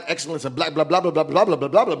and black excellence and black blah blah blah blah blah blah blah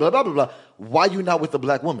blah blah blah blah blah blah. Why you not with the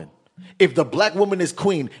black woman? If the black woman is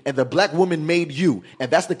queen and the black woman made you, and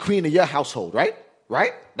that's the queen of your household, right?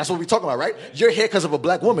 Right? That's what we're talking about, right? You're here because of a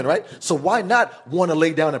black woman, right? So why not want to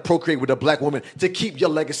lay down and procreate with a black woman to keep your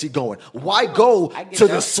legacy going? Why go to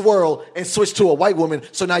the swirl and switch to a white woman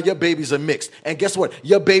so now your babies are mixed? And guess what?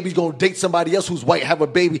 Your baby's going to date somebody else who's white, have a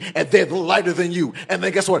baby, and they're lighter than you. And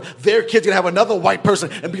then guess what? Their kid's going to have another white person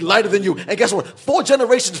and be lighter than you. And guess what? 4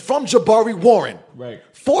 generations from Jabari Warren. Right.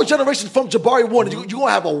 4 generations from Jabari Warren. You're going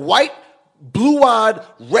to have a white, blue-eyed,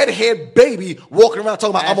 red-haired baby walking around talking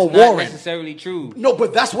about That's I'm a not Warren. necessarily true. No,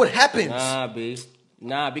 but that's what happens. Nah, B.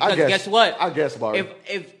 Nah, because guess. guess what? I guess, Barry.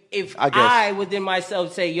 If I guess. I within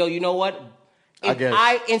myself say, yo, you know what? I If guess.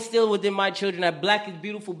 I instill within my children that black is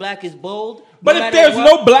beautiful, black is bold. But no if matter there's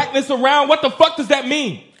what- no blackness around, what the fuck does that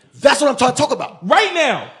mean? That's what I'm trying to talk about. Right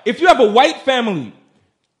now, if you have a white family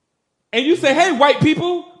and you say, hey, white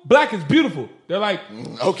people, black is beautiful, they're like,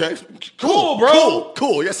 Okay. cool, bro.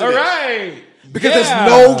 Cool. Yes, it All is. right. Because Yeah.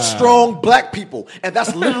 there's no strong black people. And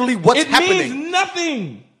that's literally what's It happening. means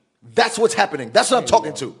nothing. That's what's happening. That's what I'm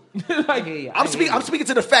talking to. Like, Yeah, I'm speaking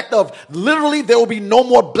to the fact of literally there will be no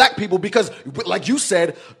more black people because, like you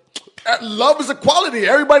said, love is equality.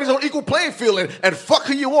 Everybody's on equal playing field, and fuck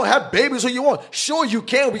who you want, have babies who you want. Sure, you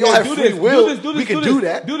can. We all have do free this, will. do this, we can do do this,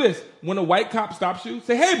 that. Do this. When a white cop stops you,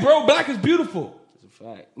 say, hey, bro, black is beautiful.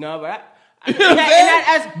 Fact. No, but You know what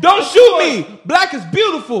I'm saying? Don't shoot me. Black is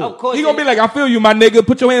beautiful. Of course He gonna it be like, I feel you, my nigga.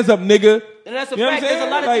 Put your hands up, nigga. And that's a You know what fact. I'm There's a saying?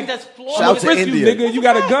 lot of Like, things that's flawed. Shout I'ma to frisk you, India. nigga. You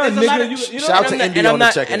got a gun, There's a lot nigga. of- You know Shout what I'm to saying? India on the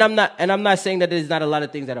check-in. and I'm not saying that there's not a lot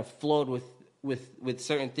of things that are flawed with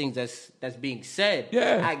certain things that's being said.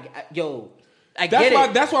 Yeah. I get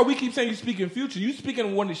it. That's why we keep saying you speaking future. You speaking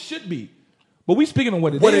on what it should be, but we speaking on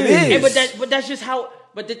what it What it is. is. But that's just how.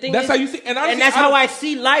 But the thing That's is, how you see- and honestly, that's I how don't- I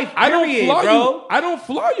see life. I don't Period, flaw bro. you. I don't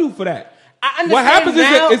flaw you for that. I understand What happens is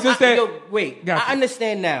now, that it's just that. wait, Gotcha. I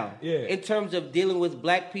understand now. Yeah. In terms of dealing with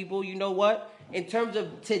black people, you know what? In terms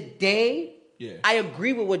of today, Yeah. I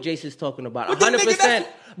agree with what Jason's talking about, But then, nigga, 100%. that's-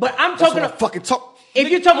 But I'm That's talking what I about fucking talk. if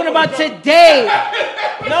you're talking about today.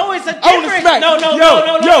 No, it's a I want to difference. smack.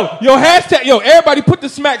 No. Yo, hashtag. Yo, everybody put the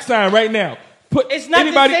smack sign right now. Put It's not the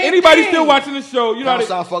anybody. same Anybody thing. still watching the show? You know Pound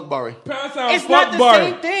how sign, fuck Barry. pound sign. It's fuck not the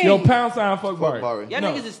Barry. same thing. Yo, pound sign. Fuck Barry. Barry. Y'all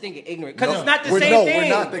No. niggas is thinking ignorant because No. it's not the We're same thing.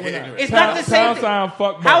 not thinking ignorant. It's not the same Pound thing. sign.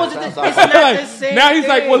 Fuck How Barry. is it? It's Pound not Like, the same. now he's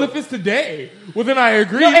like, thing. well, if it's today, well then I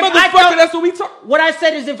agree, No, if I motherfucker. thought- That's what we talk. What I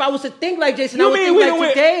said is, if I was to think like Jason, I You would mean think we like done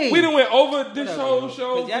went? today. We done went over this whole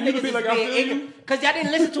show. Because y'all For you to niggas be is like, I being feel you. ignorant. Because y'all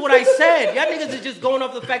didn't listen to what I said. Y'all niggas is just going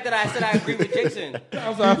off the fact that I said I agree with Jason.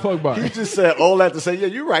 Pound sign. Fuck Barry. You just said all that to say, yeah,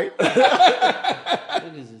 you're right.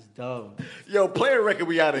 Niggas is dumb. Yo, play a record,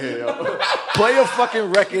 we out of here, yo. Play a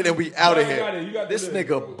fucking record and we out of You got it, here. you got This this,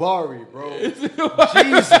 nigga Barry, bro.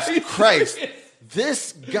 Jesus Christ.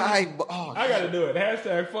 This guy. Oh, I gotta do it.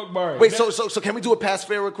 Hashtag fuck Barry. wait, so can we do a pass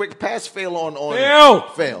fail real quick? Pass fail on Fail.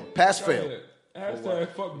 Fail. Pass fail. Hashtag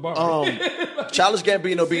fuck Barry. Childish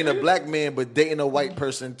Gambino being a black man but dating a white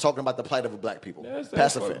person, talking about the plight of black people. Hashtag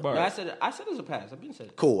Pass or fuck fail? Barry. No, I said it was a pass. I've been saying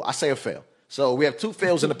it. Cool. I say a fail. So we have 2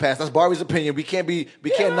 fails in the past. That's Barry's opinion. We can't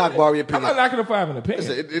knock Barry's I'm opinion. not knocking the 5 in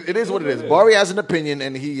opinion. It is what it is. Barry has an opinion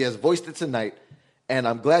and he has voiced it tonight. And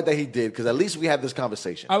I'm glad that he did, because at least we had this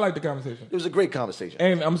conversation. I like the conversation. It was a great conversation.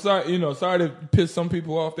 And I'm sorry, sorry to piss some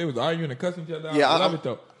people off. They was arguing and cussing each other out. Yeah, I love it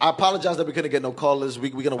though. I apologize that we couldn't get no callers.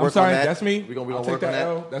 We're going to work I'm sorry, on that. that's me. We're going to I'll work take on that that.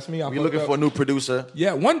 L. That's me. We're looking for a new producer.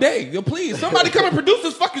 Yeah, one day. Yo, please, somebody come and produce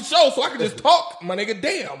this fucking show so I can just talk, my nigga.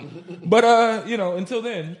 Damn. But, until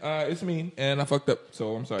then, it's me, and I fucked up,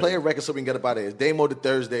 so I'm sorry. Play a record so we can get up out of here. Day mode to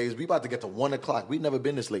Thursdays. We about to get to 1 o'clock. We've never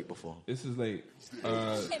been this late before. This is late.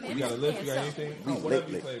 You got a list? You got anything? We Whatever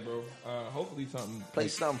late. you play, bro. Hopefully something. Play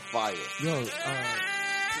something fire. Yo,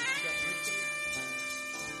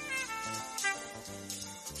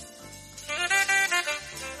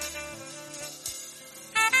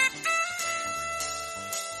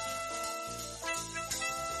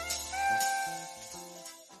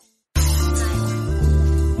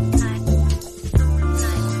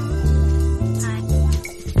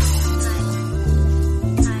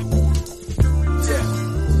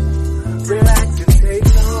 Relax and take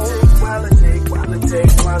notes while I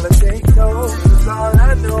take notes. 'Cause all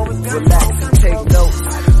I know is that relax and take notes.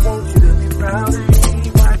 I just want you to be proud of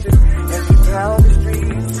me. Watch it and be proud of the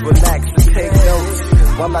streets. Relax and take notes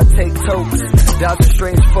while I take totes. Down to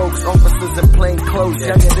strange folks, officers in plain clothes.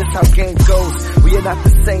 Youngin', this how game goes. We are not the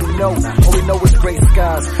same, no. All we know is gray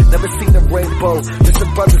skies. Never seen a rainbow. Listen,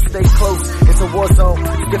 brother, stay close. It's a war zone.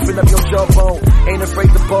 Stiffen up your jawbone. Ain't afraid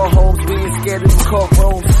to ball homes. We ain't scared of them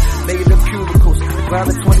courtrooms. Negative cubicles,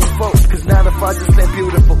 grinding 20 folks, 'cause 9 to 5 just ain't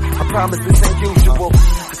beautiful. I promise this ain't usual. I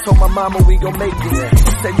told my mama we gon' make it.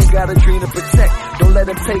 She said you got a dream to protect, don't let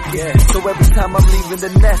him take it. So every time I'm leaving the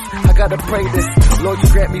nest, I gotta pray this. Lord, you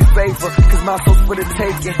grant me favor, 'cause my soul's for the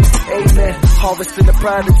taking. Amen. Harvesting the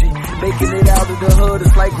prodigy, making it out of the hood,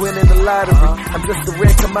 it's like winning the lottery. I'm just a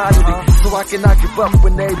rare commodity, so I cannot give up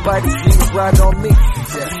when everybody's dreams ride on me. I'm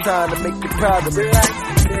just trying to make you proud of me. Take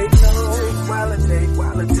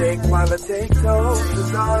notes while I take notes.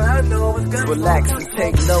 'Cause all I know is gonna relax and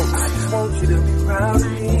take notes. I just want you to be proud of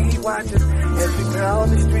me. Watch it and be proud on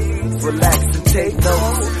the streets. Relax and take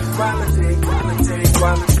notes while I take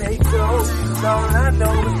notes. 'Cause all I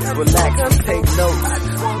know is gonna relax and take notes. I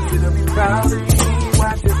just want you to be proud of me.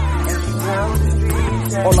 Watch it and be proud on the streets.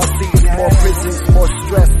 All I see is more prisons, more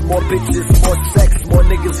stress, more bitches, more sex, more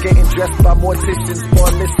niggas getting dressed by morticians,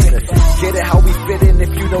 more listeners. Get it how we fit in, if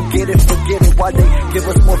you don't get it, forget it. Why they give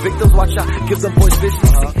us more victims, watch out, give them boys vision.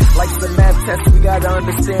 Life's the math test, we gotta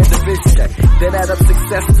understand division. Then add up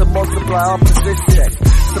success to multiply our position.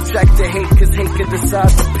 Subtract the hate, 'cause hate can decide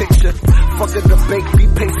the picture. Fuck a debate, be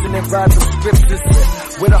patient and ride the scriptures.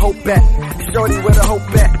 Where the hope at? Shorty, where the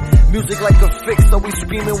hope at? Music like a fix, so we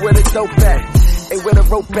screaming where the dope at. Hey, where the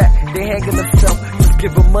rope at? They hanging themselves. Just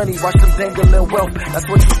give them money, watch them dangling wealth. That's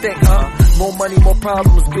what you think, huh? More money, more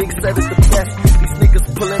problems. Big said it's the best. These niggas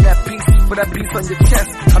pulling that piece for that piece on your chest.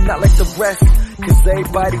 I'm not like the rest, 'cause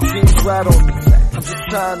everybody dreams right on me. I'm just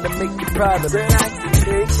trying to make you proud of me. Relax and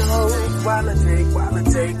take notes while I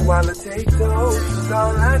take notes. 'Cause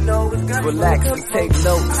all I know is God. Relax and take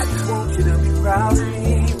notes. I just want you to be proud of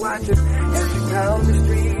me. Watch it and be proud on the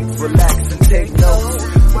streets. Relax and take notes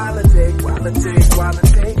while I take notes.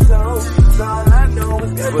 'Cause all I know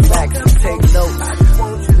is God. Relax and take notes. I just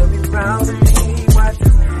want you to be proud of me. Watch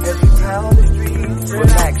it and be proud on the streets.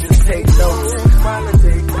 Relax and take notes while I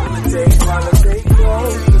take notes.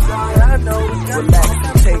 'Cause all I know is God. Relax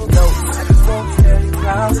and take notes. I just want you to be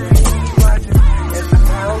proud of me. Watch it and be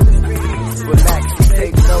proud on the streets. Relax and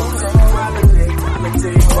take notes while I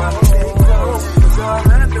take notes. 'Cause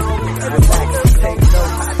all I know is God. Relax and take notes. I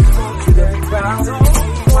just want you to be proud of me.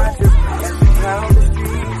 Watch it and be proud on the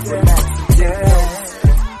streets.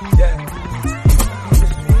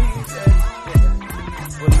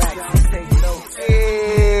 Relax and take notes.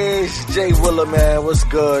 Hey, it's Jay Willa, man. What's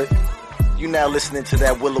good? You now listening to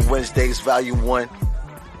that Willa Wednesdays Volume 1.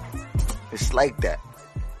 It's like that.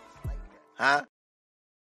 Huh?